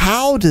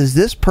 how does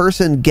this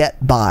person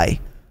get by?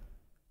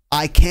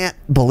 I can't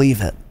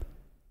believe it.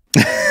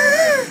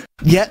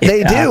 Yet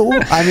they do.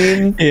 I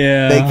mean,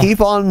 they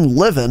keep on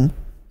living.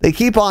 They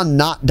keep on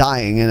not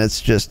dying, and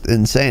it's just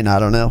insane. I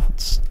don't know.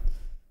 It's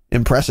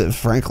impressive,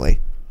 frankly.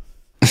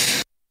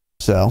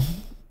 So,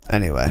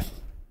 anyway.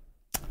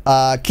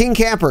 King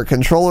Camper,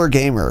 Controller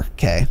Gamer,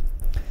 okay.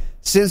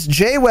 Since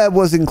JWeb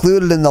was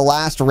included in the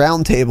last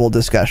roundtable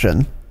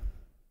discussion,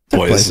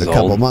 took place a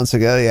couple months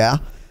ago, yeah.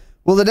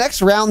 Will the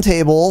next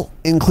roundtable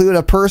include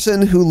a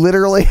person who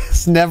literally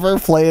has never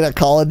played a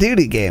Call of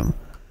Duty game?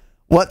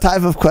 What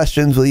type of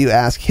questions will you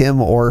ask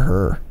him or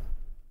her?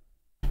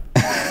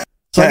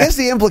 So I guess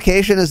the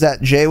implication is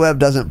that JWeb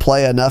doesn't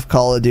play enough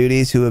Call of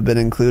Duties who have been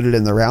included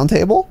in the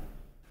roundtable?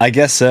 I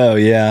guess so,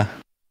 yeah.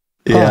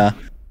 Yeah.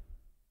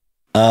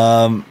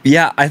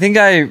 Yeah, I think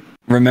I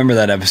remember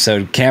that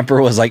episode.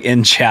 Camper was like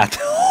in chat the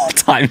whole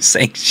time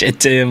saying shit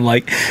to him,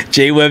 like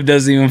JWeb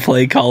doesn't even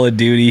play Call of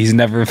Duty. He's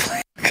never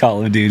played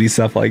Call of Duty,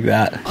 stuff like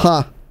that.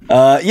 Huh.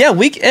 Yeah,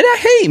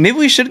 hey, maybe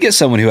we should get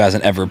someone who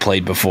hasn't ever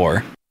played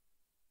before.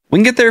 We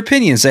can get their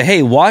opinion. Say,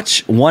 hey,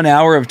 watch 1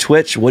 hour of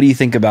Twitch. What do you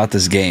think about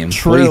this game?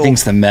 True. What do you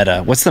think's the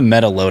meta? What's the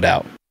meta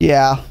loadout?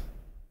 Yeah.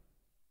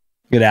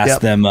 You could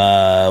ask them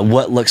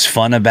what looks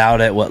fun about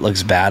it, what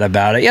looks bad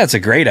about it. Yeah, it's a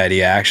great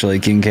idea, actually,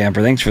 King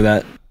Camper. Thanks for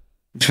that.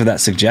 Thanks for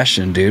that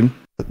suggestion, dude.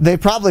 They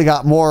probably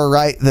got more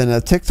right than a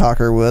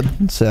TikToker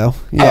would. So,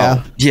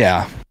 yeah. Oh,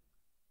 yeah.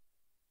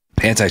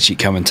 Anti-cheat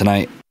coming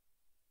tonight.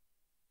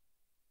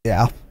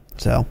 Yeah.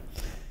 So,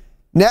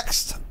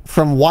 next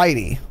from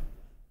Whitey.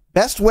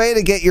 Best way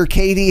to get your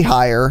KD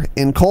higher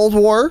in Cold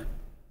War,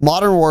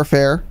 Modern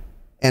Warfare,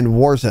 and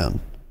Warzone?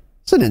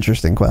 It's an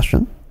interesting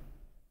question.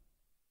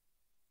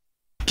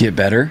 Get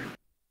better.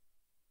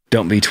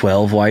 Don't be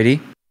 12, Whitey.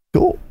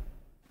 Cool.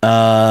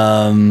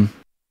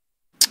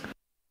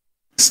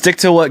 Stick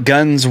to what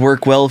guns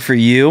work well for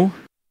you.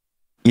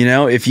 You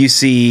know, if you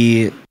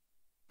see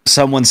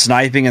someone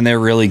sniping and they're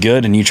really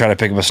good and you try to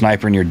pick up a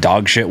sniper and you're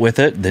dog shit with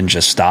it, then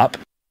just stop.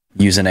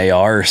 Use an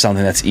AR or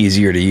something that's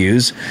easier to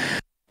use.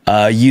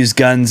 Use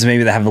guns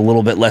maybe that have a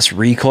little bit less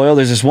recoil.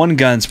 There's this one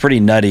gun, it's pretty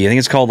nutty. I think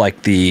it's called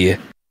like the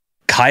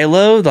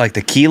Kilo, like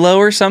the Kilo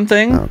or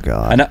something. Oh,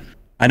 God.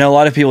 I know a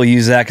lot of people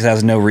use that because it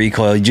has no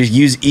recoil. You just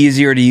use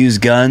easier to use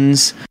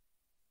guns.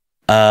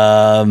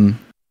 You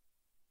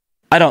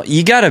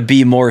gotta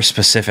be more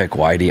specific,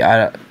 Whitey.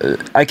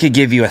 I could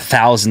give you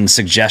 1,000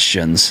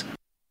 suggestions.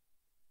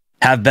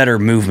 Have better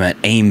movement,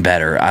 aim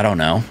better. I don't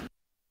know.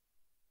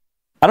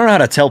 I don't know how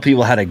to tell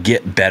people how to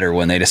get better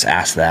when they just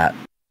ask that.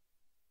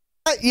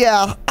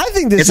 Yeah, I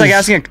think this it's like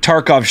asking a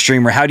Tarkov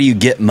streamer, how do you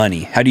get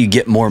money? How do you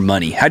get more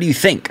money? How do you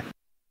think?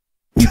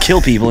 You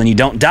kill people and you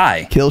don't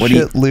die.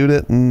 Loot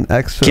it, and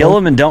exfil. Kill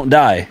them and don't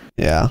die.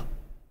 Yeah.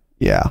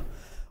 Yeah.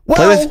 Well,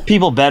 play with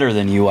people better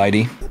than you,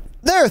 Whitey.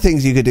 There are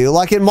things you could do.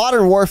 Like in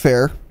Modern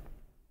Warfare,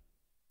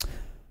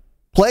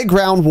 play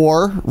Ground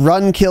War,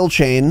 run Kill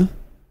Chain,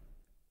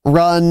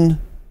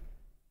 run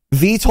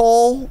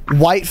VTOL,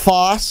 White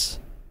Foss,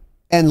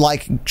 and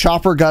like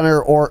Chopper Gunner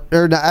or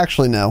no,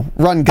 actually no,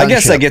 run Gunship. I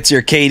guess that gets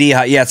your KD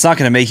high. Yeah, it's not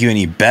going to make you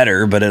any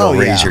better, but it'll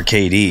raise your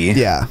KD.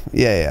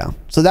 Yeah.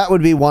 So that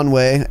would be one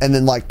way, and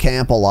then like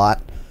camp a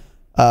lot.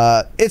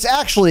 It's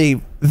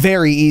actually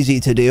very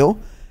easy to do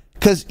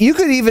because you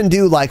could even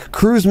do like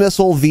cruise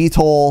missile,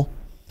 VTOL,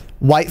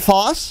 White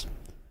Foss,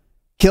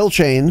 Kill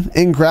Chain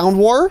in Ground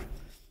War,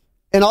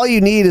 and all you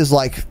need is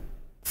like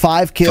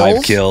 5 kills.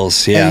 5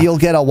 kills, yeah. And you'll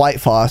get a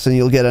White Foss, and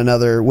you'll get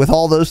another. With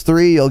all those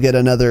 3, you'll get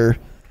another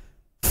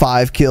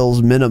 5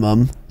 kills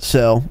minimum.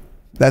 So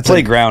that's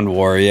play Ground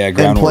War, yeah.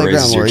 Ground War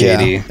raises your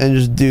KD. Yeah, and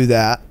just do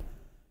that.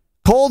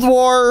 Cold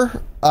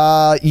War,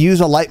 use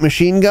a light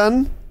machine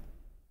gun.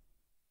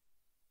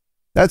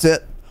 That's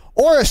it.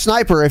 Or a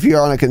sniper if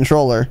you're on a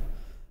controller.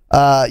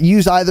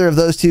 Use either of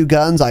those 2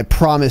 guns. I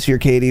promise your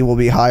KD will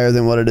be higher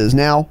than what it is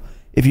now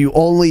if you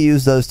only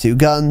use those 2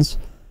 guns.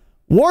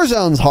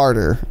 Warzone's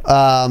harder.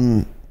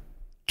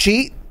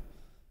 Cheat.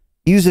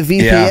 Use a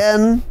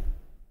VPN.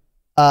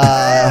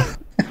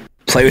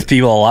 Play with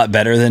people a lot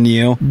better than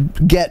you.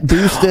 Get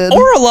boosted.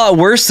 Or a lot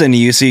worse than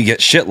you, so you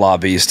get shit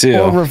lobbies too.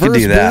 Or reverse you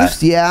can do that.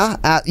 Boost,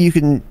 yeah. You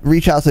can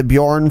reach out to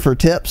Bjorn for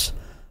tips.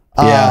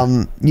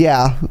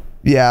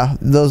 Yeah,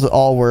 those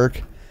all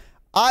work.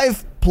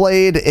 I've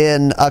played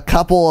in a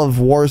couple of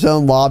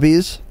Warzone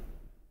lobbies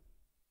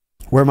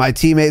where my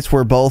teammates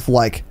were both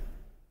like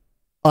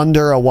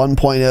under a 1.0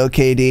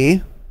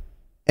 KD,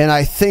 and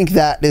I think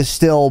that is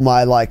still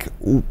my like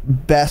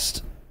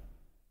best,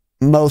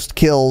 most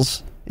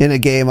kills in a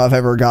game I've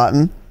ever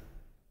gotten,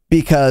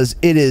 because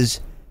it is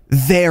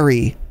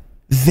very,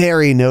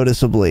 very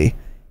noticeably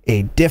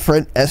a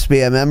different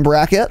SBMM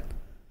bracket,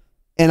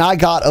 and I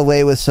got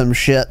away with some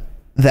shit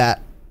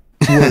that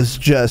was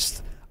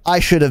just, I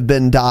should have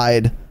been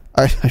died.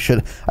 Or I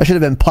should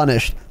have been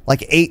punished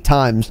like 8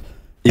 times,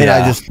 and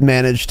I just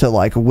managed to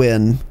like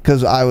win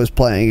because I was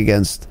playing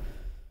against,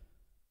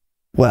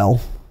 well,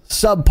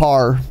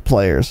 subpar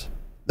players.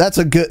 That's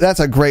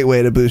a great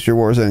way to boost your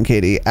Warzone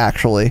KD,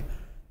 actually,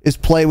 is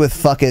play with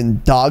fucking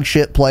dog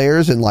shit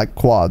players in like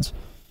quads.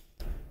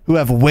 who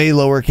have way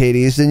lower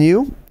KDs than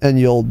you, and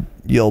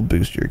you'll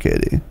boost your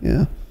KD.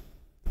 Yeah.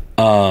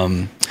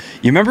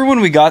 You remember when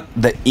we got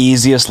the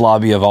easiest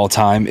lobby of all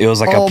time? It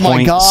was like a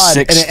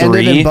 .63. And it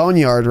ended in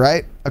Boneyard,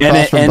 right? And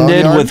it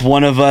ended with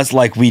one of us,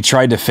 like, we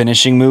tried to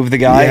finishing move the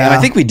guy. Yeah. And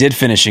I think we did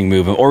finishing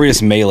move him, or we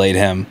just meleeed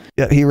him.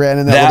 Yeah, he ran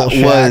in that little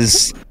shack. That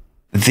was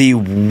the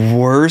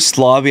worst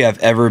lobby I've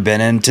ever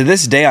been in. To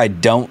this day, I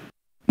don't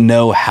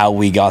know how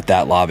we got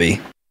that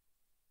lobby.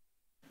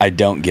 I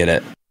don't get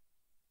it.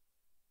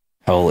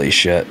 Holy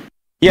shit.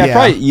 Yeah,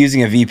 probably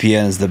using a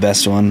VPN is the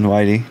best one,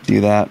 Whitey.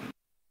 Do that.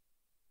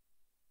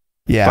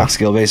 Yeah. Fuck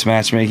skill-based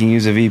matchmaking,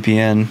 use a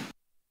VPN.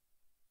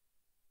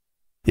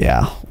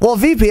 Yeah. Well,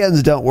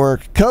 VPNs don't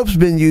work. Cope's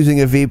been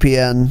using a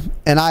VPN,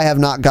 and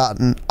I've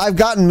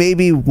gotten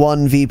maybe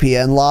one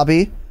VPN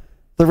lobby.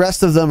 The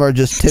rest of them are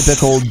just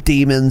typical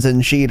demons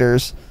and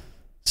cheaters.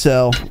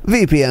 So,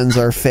 VPNs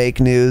are fake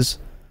news.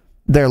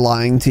 They're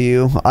lying to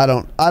you. I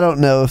don't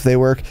know if they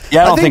work.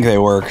 Yeah, I don't think they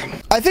work.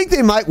 I think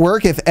they might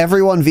work if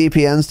everyone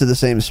VPNs to the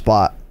same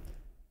spot.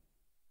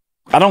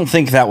 I don't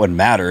think that would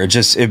matter. It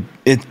just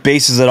it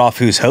bases it off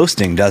who's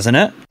hosting, doesn't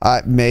it?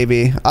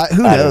 Maybe.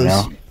 Who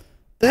knows?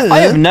 Don't know. I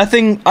have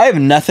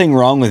nothing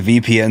wrong with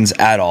VPNs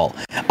at all.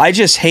 I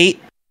just hate.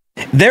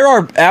 There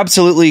are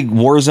absolutely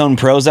Warzone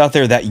pros out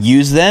there that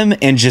use them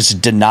and just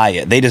deny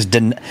it.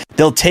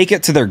 They'll take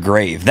it to their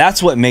grave.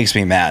 That's what makes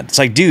me mad. It's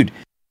like, dude,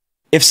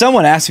 if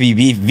someone asks me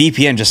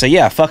VPN, just say,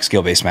 yeah, fuck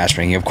skill-based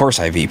matchmaking. Of course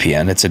I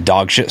VPN. It's a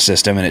dog shit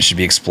system and it should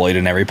be exploited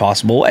in every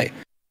possible way.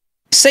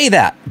 Say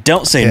that.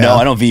 Don't say no.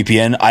 I don't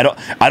VPN.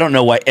 I don't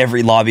know why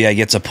every lobby I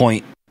get's a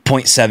 0.7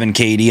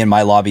 KD and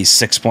my lobby's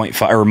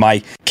 6.5 or my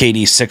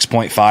KD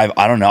 6.5.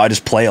 I don't know. I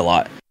just play a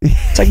lot.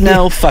 It's like,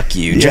 no, fuck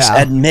you. Just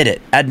admit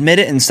it. Admit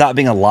it and stop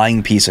being a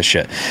lying piece of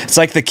shit. It's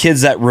like the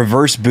kids that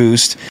reverse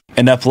boost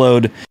and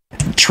upload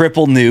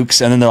triple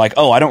nukes and then they're like,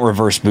 oh, I don't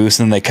reverse boost.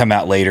 And then they come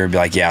out later and be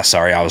like, yeah,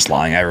 sorry, I was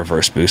lying. I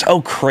reverse boost.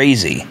 Oh,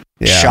 crazy.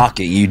 Yeah.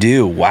 Shocking. You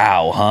do.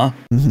 Wow, huh?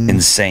 Mm-hmm.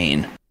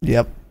 Insane.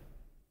 Yep.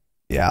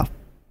 Yeah.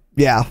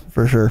 Yeah,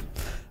 for sure.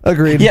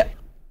 Agreed. Yeah.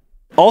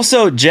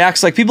 Also,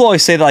 Jax, like people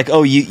always say that, like,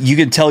 oh, you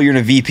can tell you're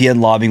in a VPN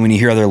lobby when you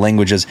hear other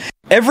languages.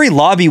 Every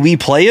lobby we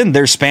play in,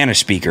 there's Spanish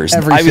speakers.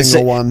 Every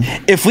single one.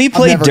 If we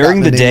play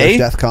during the day,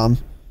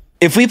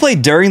 if we play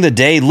during the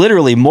day,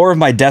 literally more of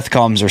my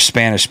deathcoms are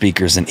Spanish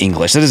speakers than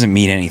English. That doesn't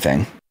mean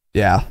anything.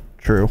 Yeah,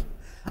 true.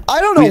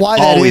 I don't know why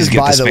that is,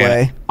 by the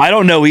way. I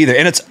don't know either.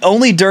 And it's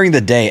only during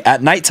the day.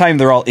 At nighttime,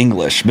 they're all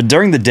English. But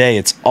during the day,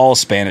 it's all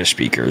Spanish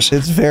speakers.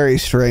 It's very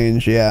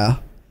strange, yeah.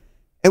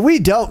 And we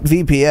don't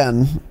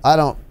VPN. I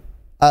don't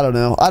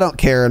know. I don't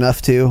care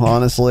enough to,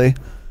 honestly.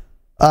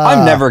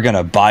 I'm never going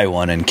to buy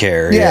one and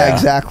care. Yeah,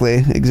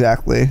 exactly.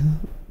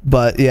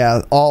 But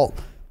yeah, all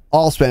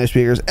Spanish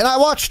speakers. And I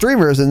watch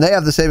streamers and they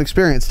have the same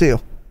experience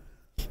too.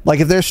 Like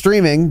if they're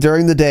streaming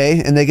during the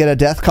day and they get a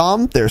death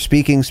comm, they're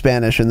speaking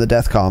Spanish in the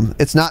death comm.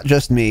 It's not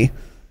just me.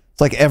 It's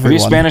like everyone.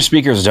 Maybe Spanish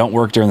speakers don't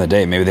work during the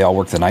day. Maybe they all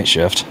work the night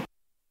shift.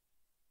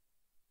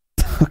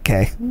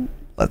 Okay.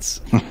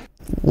 Let's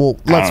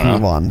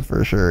move on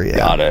for sure. Yeah.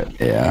 Got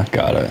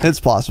it.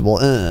 It's possible.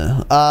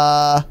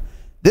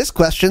 This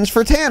question's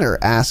for Tanner.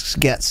 Asks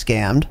Get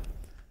Scammed.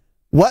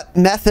 What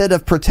method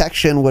of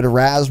protection would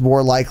Raz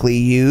more likely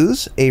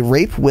use? A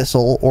rape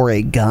whistle or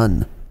a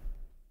gun?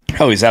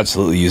 Oh, he's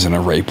absolutely using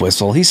a rape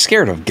whistle. He's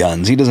scared of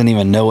guns. He doesn't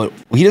even know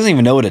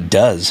what it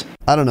does.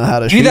 I don't know how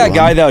to shoot Be that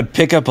guy that would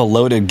pick up a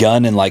loaded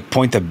gun and like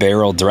point the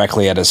barrel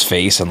directly at his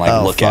face and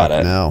like look at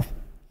it. No.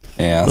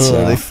 Yeah,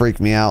 so they freak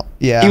me out.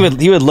 Yeah,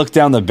 he would look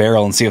down the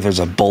barrel and see if there's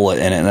a bullet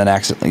in it, and then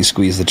accidentally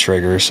squeeze the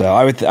trigger. So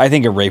I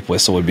think a rape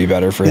whistle would be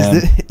better for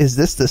him. Is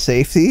this the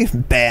safety?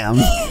 Bam.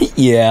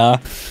 Yeah.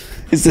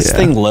 Is this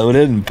thing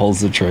loaded and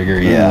pulls the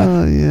trigger?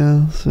 Yeah.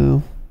 Yeah.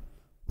 So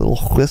little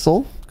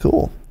whistle.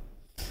 Cool.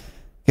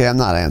 Okay, I'm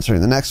not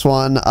answering the next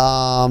one.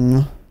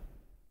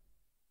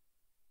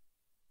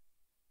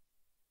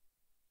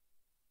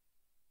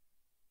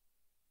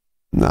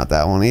 Not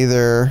that one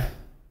either.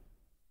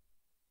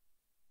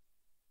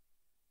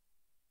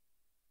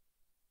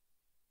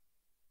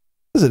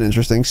 This is an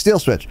interesting steel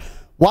switch.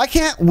 Why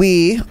can't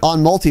we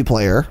on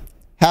multiplayer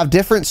have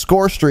different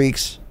score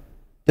streaks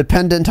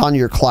dependent on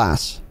your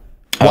class?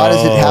 Why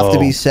does it have to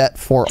be set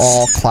for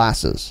all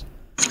classes?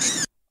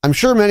 I'm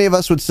sure many of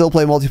us would still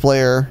play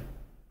multiplayer,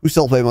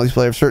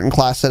 certain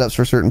class setups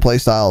for certain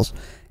playstyles,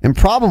 and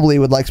probably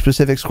would like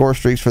specific score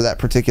streaks for that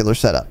particular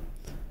setup.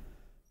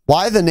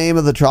 Why the name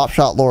of the Drop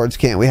Shot Lords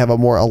can't we have a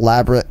more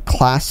elaborate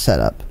class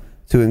setup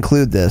to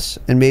include this,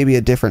 and maybe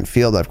a different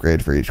field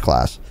upgrade for each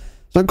class?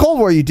 So in Cold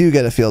War, you do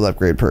get a field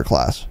upgrade per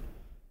class,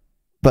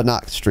 but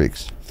not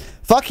streaks.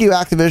 Fuck you,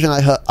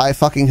 Activision. I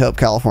fucking hope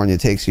California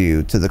takes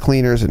you to the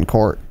cleaners in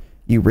court.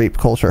 You rape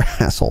culture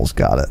assholes.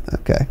 Got it.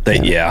 Okay.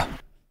 Yeah.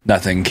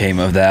 Nothing came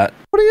of that.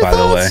 What are your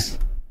thoughts?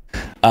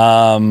 By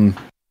the way?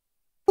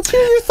 Let's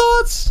hear your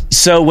thoughts.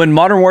 So when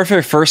Modern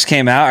Warfare first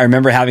came out, I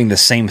remember having the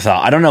same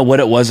thought. I don't know what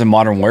it was in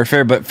Modern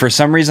Warfare, but for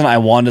some reason I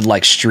wanted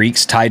like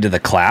streaks tied to the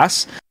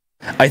class.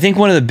 I think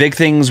one of the big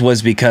things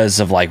was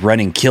because of like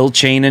running kill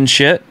chain and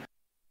shit.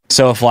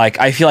 So if like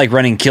I feel like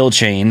running kill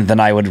chain, then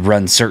I would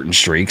run certain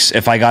streaks.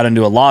 If I got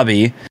into a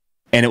lobby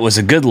and it was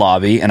a good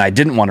lobby and I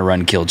didn't want to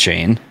run kill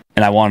chain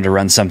and I wanted to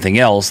run something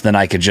else, then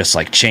I could just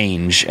like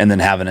change and then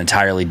have an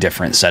entirely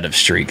different set of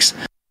streaks.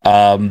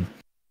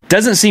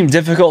 Doesn't seem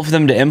difficult for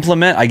them to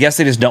implement. I guess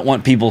they just don't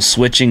want people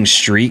switching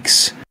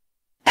streaks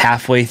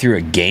halfway through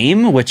a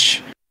game,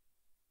 which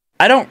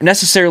I don't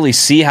necessarily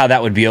see how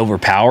that would be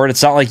overpowered.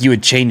 It's not like you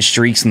would change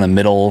streaks in the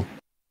middle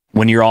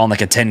when you're on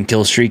like a 10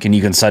 kill streak and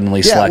you can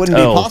suddenly select, it wouldn't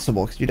be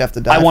possible because you'd have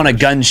to die. I want a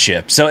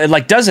gunship. So it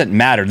like doesn't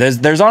matter.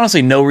 There's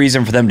honestly no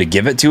reason for them to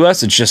give it to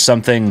us. It's just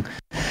something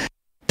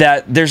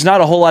that there's not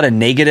a whole lot of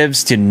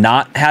negatives to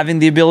not having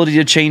the ability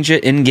to change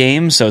it in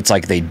game. So it's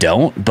like they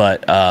don't.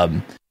 But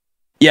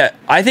yeah,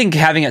 I think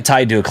having it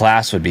tied to a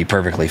class would be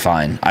perfectly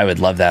fine. I would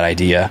love that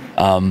idea.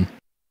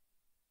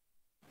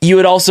 You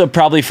would also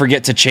probably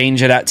forget to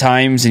change it at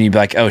times and you'd be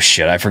like, oh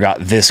shit, I forgot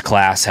this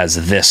class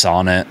has this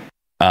on it.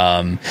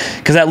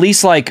 Because at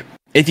least like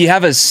if you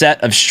have a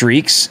set of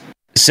streaks,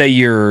 say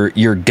your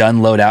gun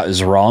loadout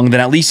is wrong,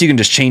 then at least you can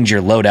just change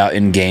your loadout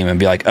in game and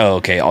be like, oh,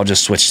 okay, I'll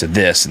just switch to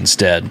this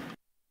instead.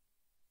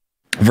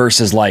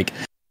 Versus like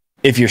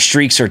if your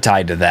streaks are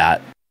tied to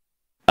that,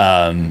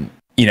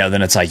 you know,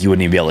 then it's like you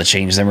wouldn't even be able to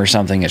change them or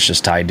something. It's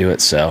just tied to it.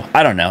 So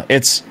I don't know.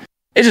 It's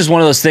just one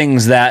of those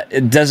things that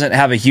it doesn't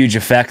have a huge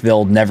effect.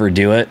 They'll never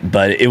do it,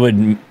 but it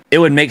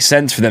would make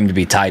sense for them to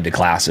be tied to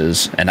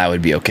classes, and I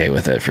would be okay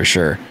with it for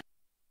sure.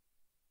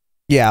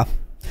 Yeah,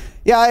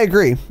 I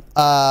agree.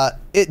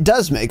 It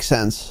does make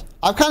sense.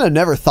 I've kind of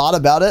never thought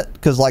about it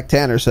because, like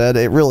Tanner said,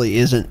 it really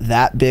isn't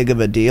that big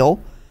of a deal.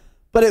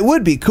 But it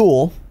would be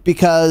cool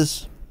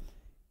because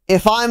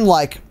if I'm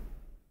like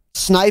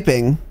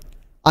sniping,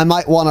 I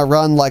might want to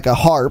run like a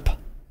harp.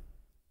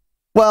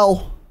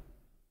 Well,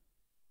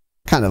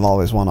 kind of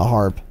always want a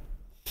harp.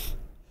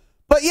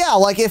 But yeah,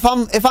 like if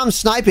I'm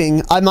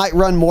sniping, I might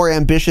run more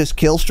ambitious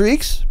kill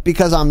streaks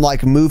because I'm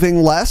like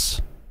moving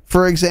less,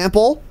 for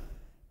example.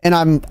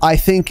 And I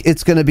think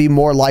it's going to be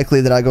more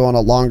likely that I go on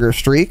a longer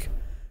streak.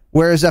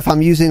 Whereas if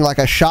I'm using like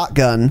a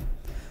shotgun,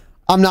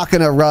 I'm not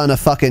going to run a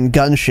fucking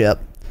gunship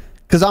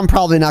because I'm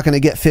probably not going to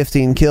get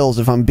 15 kills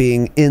if I'm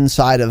being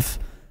inside of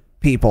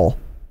people.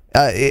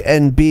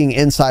 And being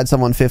inside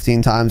someone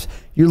 15 times,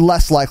 you're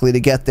less likely to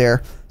get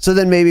there. So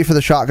then maybe for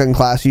the shotgun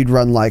class, you'd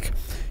run like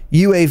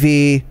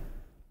UAV,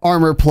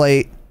 armor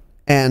plate,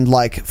 and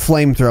like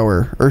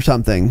flamethrower or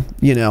something,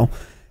 you know,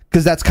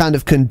 because that's kind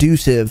of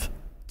conducive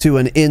to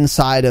an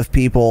inside of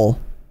people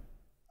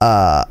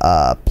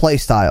play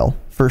style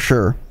for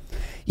sure.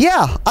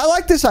 Yeah, I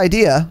like this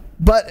idea,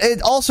 but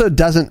it also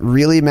doesn't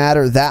really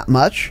matter that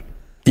much.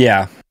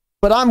 Yeah.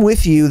 But I'm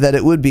with you that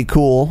it would be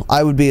cool.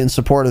 I would be in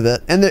support of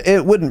it. And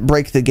it wouldn't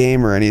break the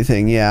game or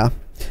anything, yeah.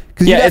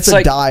 Because you have to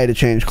like, die to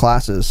change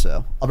classes,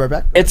 so I'll be right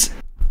back.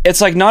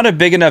 It's like not a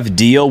big enough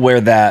deal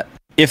where that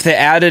if they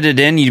added it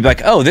in, you'd be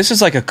like, oh, this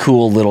is like a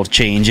cool little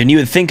change. And you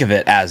would think of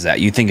it as that.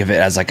 You think of it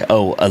as like,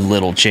 oh, a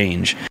little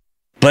change.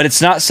 But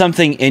it's not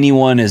something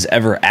anyone is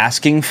ever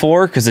asking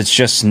for because it's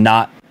just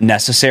not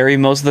necessary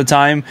most of the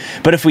time.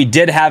 But if we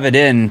did have it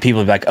in, people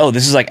would be like, oh,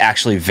 this is like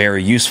actually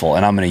very useful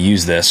and I'm going to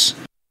use this.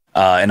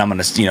 And I'm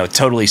going to, you know,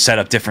 totally set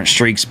up different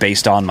streaks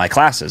based on my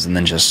classes. And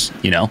then just,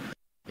 you know,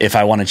 if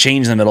I want to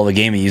change in the middle of the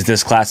game and use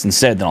this class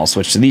instead, then I'll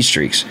switch to these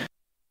streaks.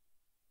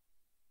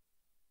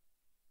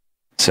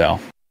 So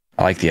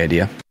I like the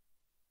idea.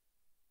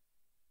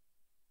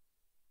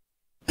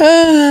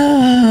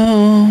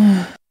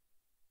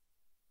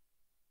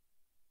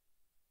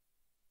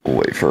 We'll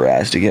wait for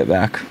Raz to get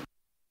back.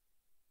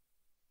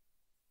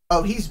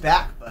 Oh, he's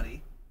back,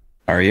 buddy.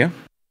 Are you?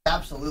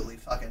 Absolutely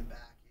fucking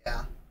back,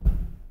 yeah.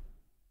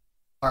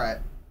 Alright.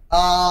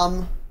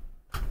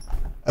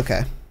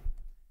 Okay.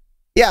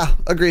 Yeah,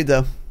 agreed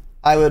though.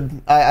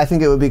 I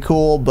think it would be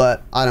cool,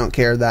 but I don't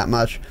care that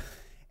much.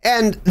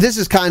 And this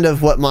is kind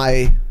of what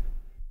my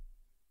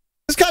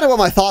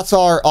thoughts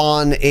are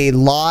on a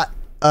lot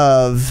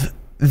of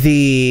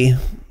the,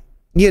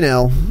 you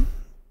know,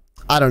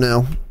 I don't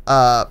know,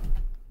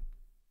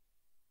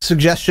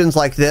 suggestions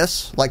like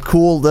this, like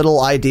cool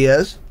little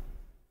ideas.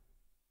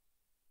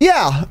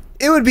 Yeah,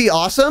 it would be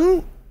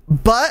awesome,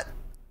 but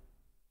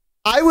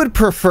I would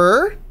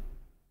prefer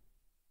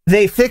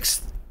they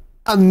fix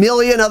a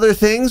million other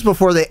things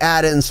before they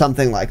add in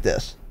something like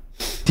this.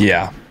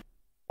 Yeah.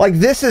 Like,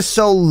 this is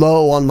so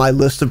low on my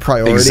list of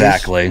priorities.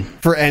 Exactly.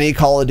 For any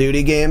Call of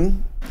Duty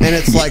game. And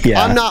it's like,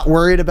 yeah. I'm not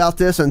worried about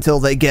this until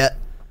they get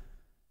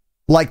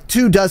like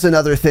 24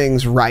 other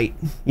things right,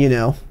 you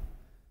know?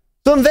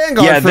 So in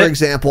Vanguard, for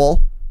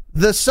example,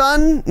 the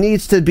sun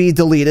needs to be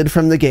deleted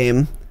from the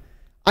game.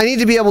 I need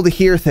to be able to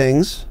hear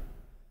things.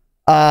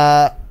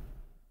 Well,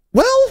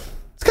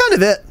 it's kind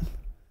of it.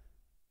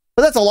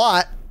 But that's a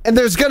lot. And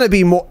there's going to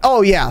be more.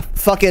 Oh, yeah.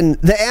 Fucking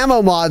the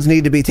ammo mods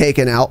need to be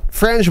taken out.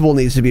 Frangible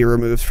needs to be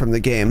removed from the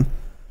game.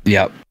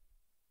 Yep.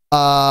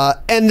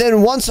 And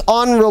then once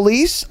on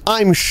release,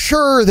 I'm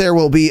sure there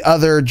will be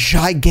other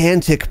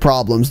gigantic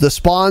problems. The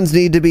spawns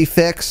need to be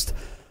fixed.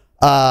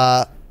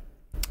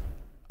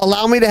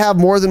 allow me to have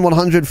more than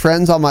 100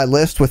 friends on my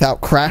list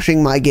without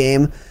crashing my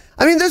game.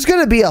 I mean, there's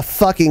going to be a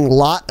fucking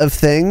lot of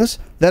things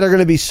that are going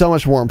to be so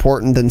much more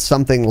important than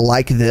something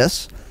like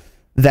this.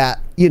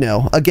 That, you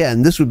know,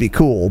 again, this would be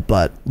cool,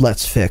 but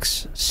let's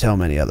fix so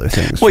many other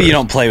things. Well, you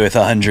don't play with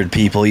 100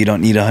 people. You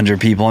don't need 100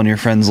 people on your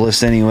friends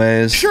list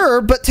anyways. Sure,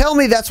 but tell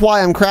me that's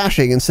why I'm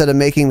crashing instead of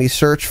making me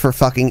search for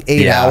fucking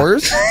 8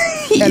 hours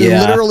and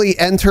literally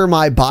enter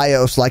my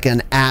BIOS like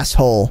an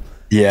asshole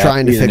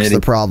trying to fix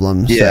the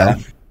problem. Yeah.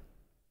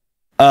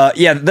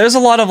 So. There's a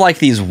lot of like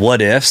these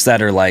what ifs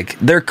that are like,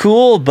 they're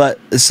cool, but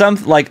some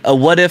like a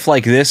what if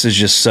like this is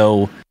just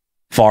so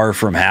far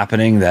from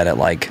happening that it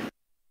like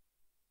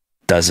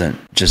doesn't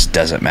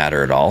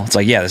matter at all. It's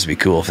like, yeah, this would be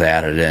cool if they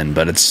added it in,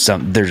 but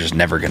they're just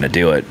never going to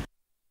do it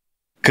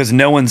because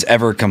no one's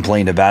ever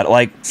complained about it.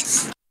 Like,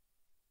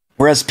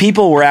 whereas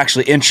people were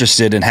actually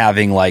interested in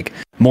having like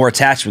more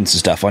attachments and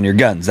stuff on your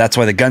guns. That's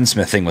why the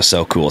gunsmith thing was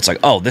so cool. It's like,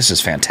 oh, this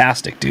is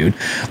fantastic, dude.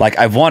 Like,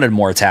 I've wanted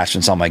more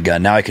attachments on my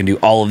gun. Now I can do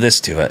all of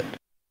this to it.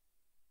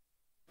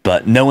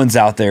 But no one's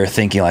out there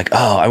thinking like,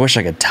 oh, I wish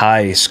I could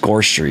tie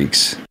score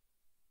streaks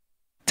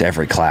to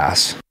every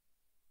class.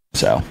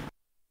 So.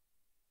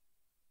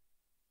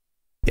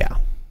 Yeah,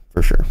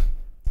 for sure.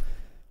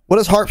 What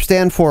does HARP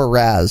stand for,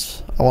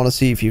 Raz? I want to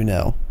see if you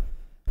know.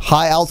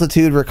 High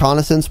Altitude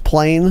Reconnaissance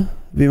Plane,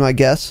 be my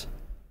guess.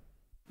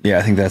 Yeah,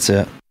 I think that's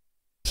it.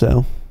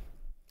 So,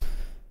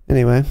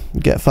 anyway,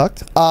 get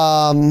fucked.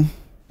 All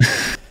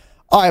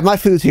right, my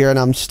food's here and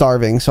I'm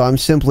starving, so I'm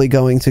simply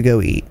going to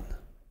go eat.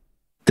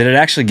 Did it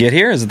actually get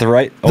here? Is it the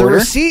right order? The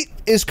receipt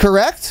is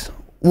correct.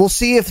 We'll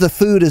see if the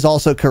food is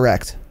also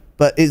correct,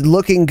 but it's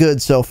looking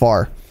good so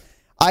far.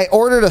 I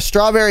ordered a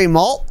strawberry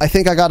malt. I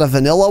think I got a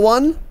vanilla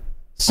one.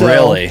 So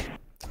really?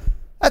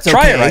 That's okay.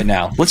 Try it right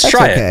now. Let's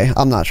try it. Okay,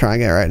 I'm not trying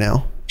it right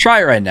now.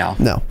 Try it right now.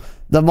 No.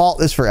 The malt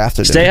is for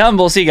after dinner. Stay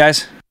humble. See you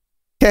guys.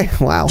 Okay,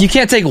 wow. You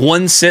can't take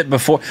one sip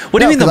before.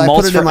 What do you mean the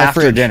malt's for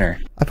after dinner?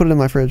 I put it in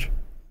my fridge.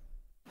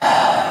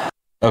 Okay.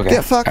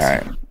 Get fucked. All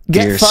right.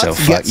 You're so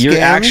fucked.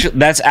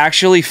 That's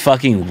actually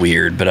fucking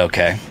weird, but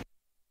okay.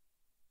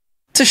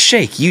 It's a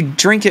shake. You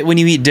drink it when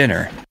you eat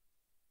dinner.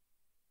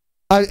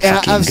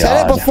 I've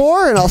said it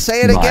before, and I'll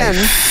say it again.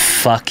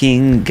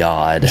 Fucking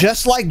God.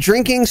 Just like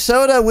drinking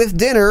soda with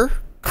dinner,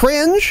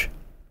 cringe.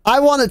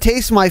 I want to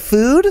taste my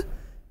food,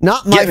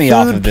 not my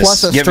food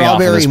plus a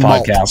strawberry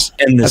malt. Podcast.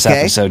 In this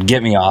episode,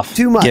 get me off.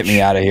 Too much. Get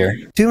me out of here.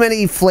 Too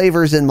many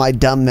flavors in my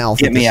dumb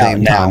mouth at the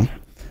same time.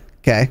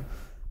 Okay.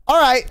 All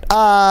right.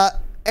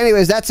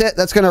 Anyways, that's it.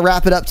 That's going to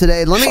wrap it up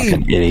today.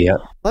 Fucking idiot.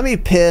 Let me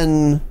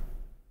pin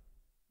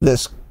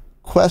this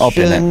question. I'll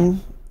pin it.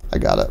 I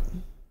got it.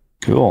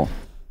 Cool.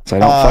 So I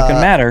don't fucking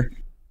matter.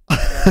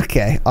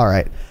 Okay, all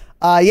right.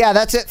 Yeah,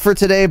 that's it for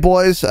today,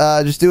 boys.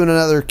 Just doing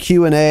another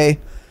Q&A.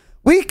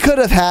 We could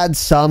have had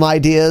some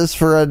ideas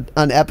for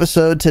an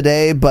episode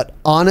today, but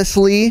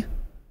honestly,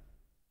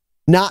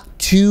 not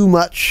too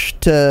much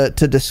to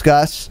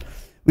discuss.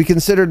 We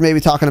considered maybe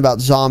talking about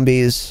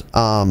zombies,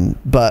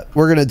 but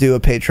we're going to do a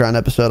Patreon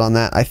episode on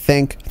that, I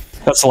think.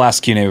 That's the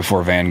last Q&A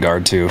before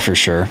Vanguard, too, for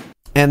sure.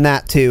 And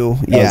that, too.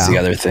 That was the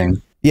other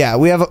thing. Yeah,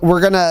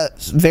 we're gonna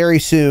very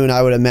soon,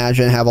 I would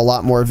imagine, have a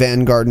lot more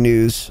Vanguard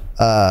news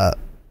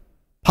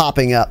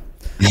popping up.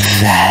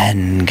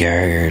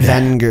 Vanguard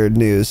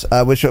news,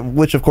 which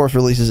of course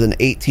releases in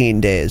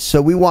 18 days.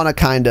 So we want to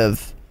kind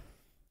of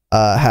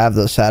have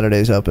those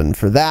Saturdays open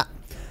for that.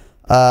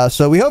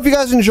 So we hope you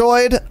guys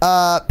enjoyed.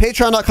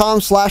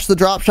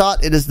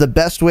 Patreon.com/thedropshot. It is the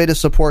best way to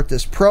support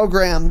this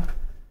program.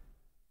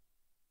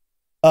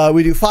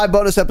 We do 5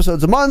 bonus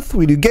episodes a month.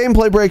 We do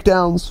gameplay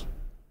breakdowns.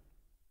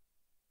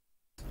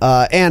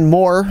 And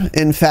more,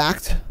 in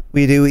fact.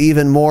 We do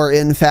even more,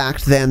 in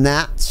fact, than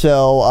that.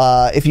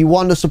 So, if you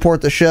want to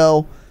support the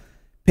show,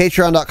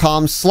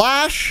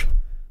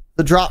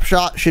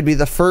 patreon.com/thedropshot should be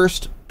the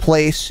first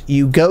place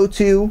you go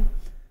to.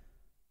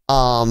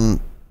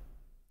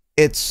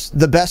 It's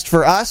the best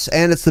for us,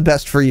 and it's the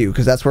best for you,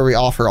 because that's where we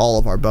offer all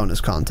of our bonus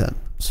content.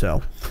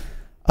 So,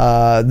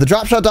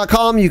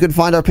 thedropshot.com, you can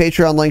find our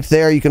Patreon link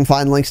there. You can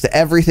find links to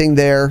everything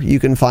there. You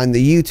can find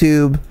the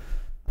YouTube,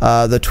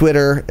 the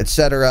Twitter,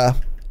 etc.,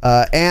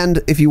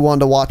 and if you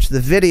want to watch the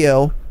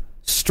video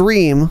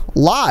stream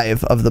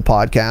live of the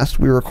podcast,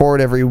 we record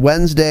every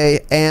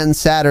Wednesday and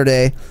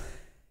Saturday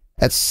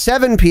at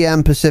 7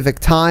 p.m. Pacific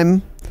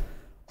time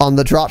on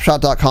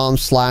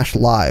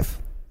thedropshot.com/live.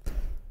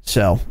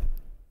 So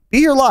be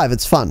here live.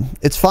 It's fun.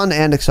 It's fun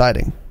and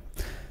exciting.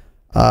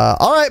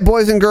 All right,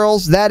 boys and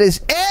girls, that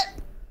is it.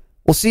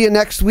 We'll see you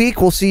next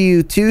week. We'll see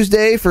you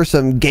Tuesday for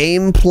some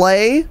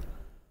gameplay,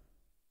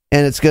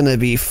 and it's going to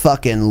be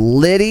fucking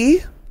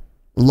litty.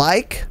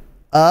 Like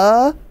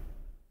a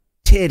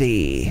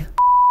titty.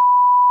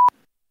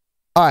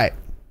 All right.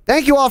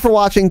 Thank you all for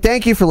watching.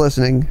 Thank you for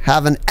listening.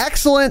 Have an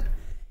excellent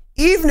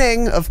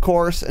evening, of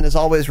course. And as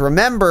always,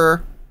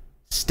 remember,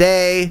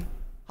 stay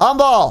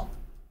humble.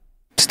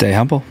 Stay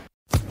humble.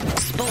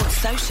 Sports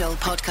Social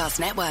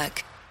Podcast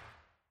Network.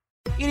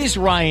 It is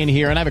Ryan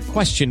here, and I have a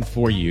question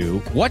for you.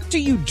 What do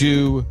you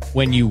do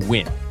when you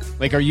win?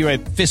 Like, are you a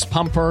fist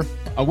pumper?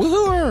 A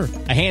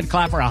woohooer, a hand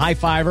clapper, a high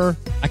fiver.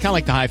 I kind of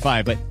like the high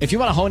five, but if you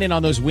want to hone in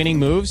on those winning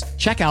moves,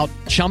 check out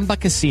Chumba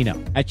Casino.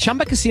 At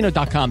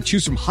ChumbaCasino.com,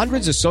 choose from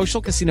hundreds of social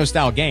casino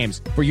style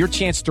games for your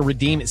chance to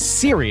redeem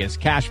serious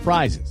cash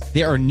prizes.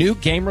 There are new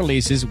game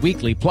releases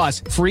weekly,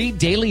 plus free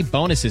daily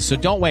bonuses. So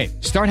don't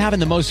wait. Start having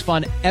the most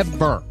fun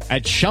ever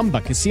at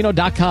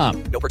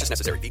ChumbaCasino.com. No purchase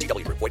necessary.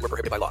 VGW Group. Void where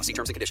prohibited by law. See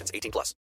terms and conditions. 18+.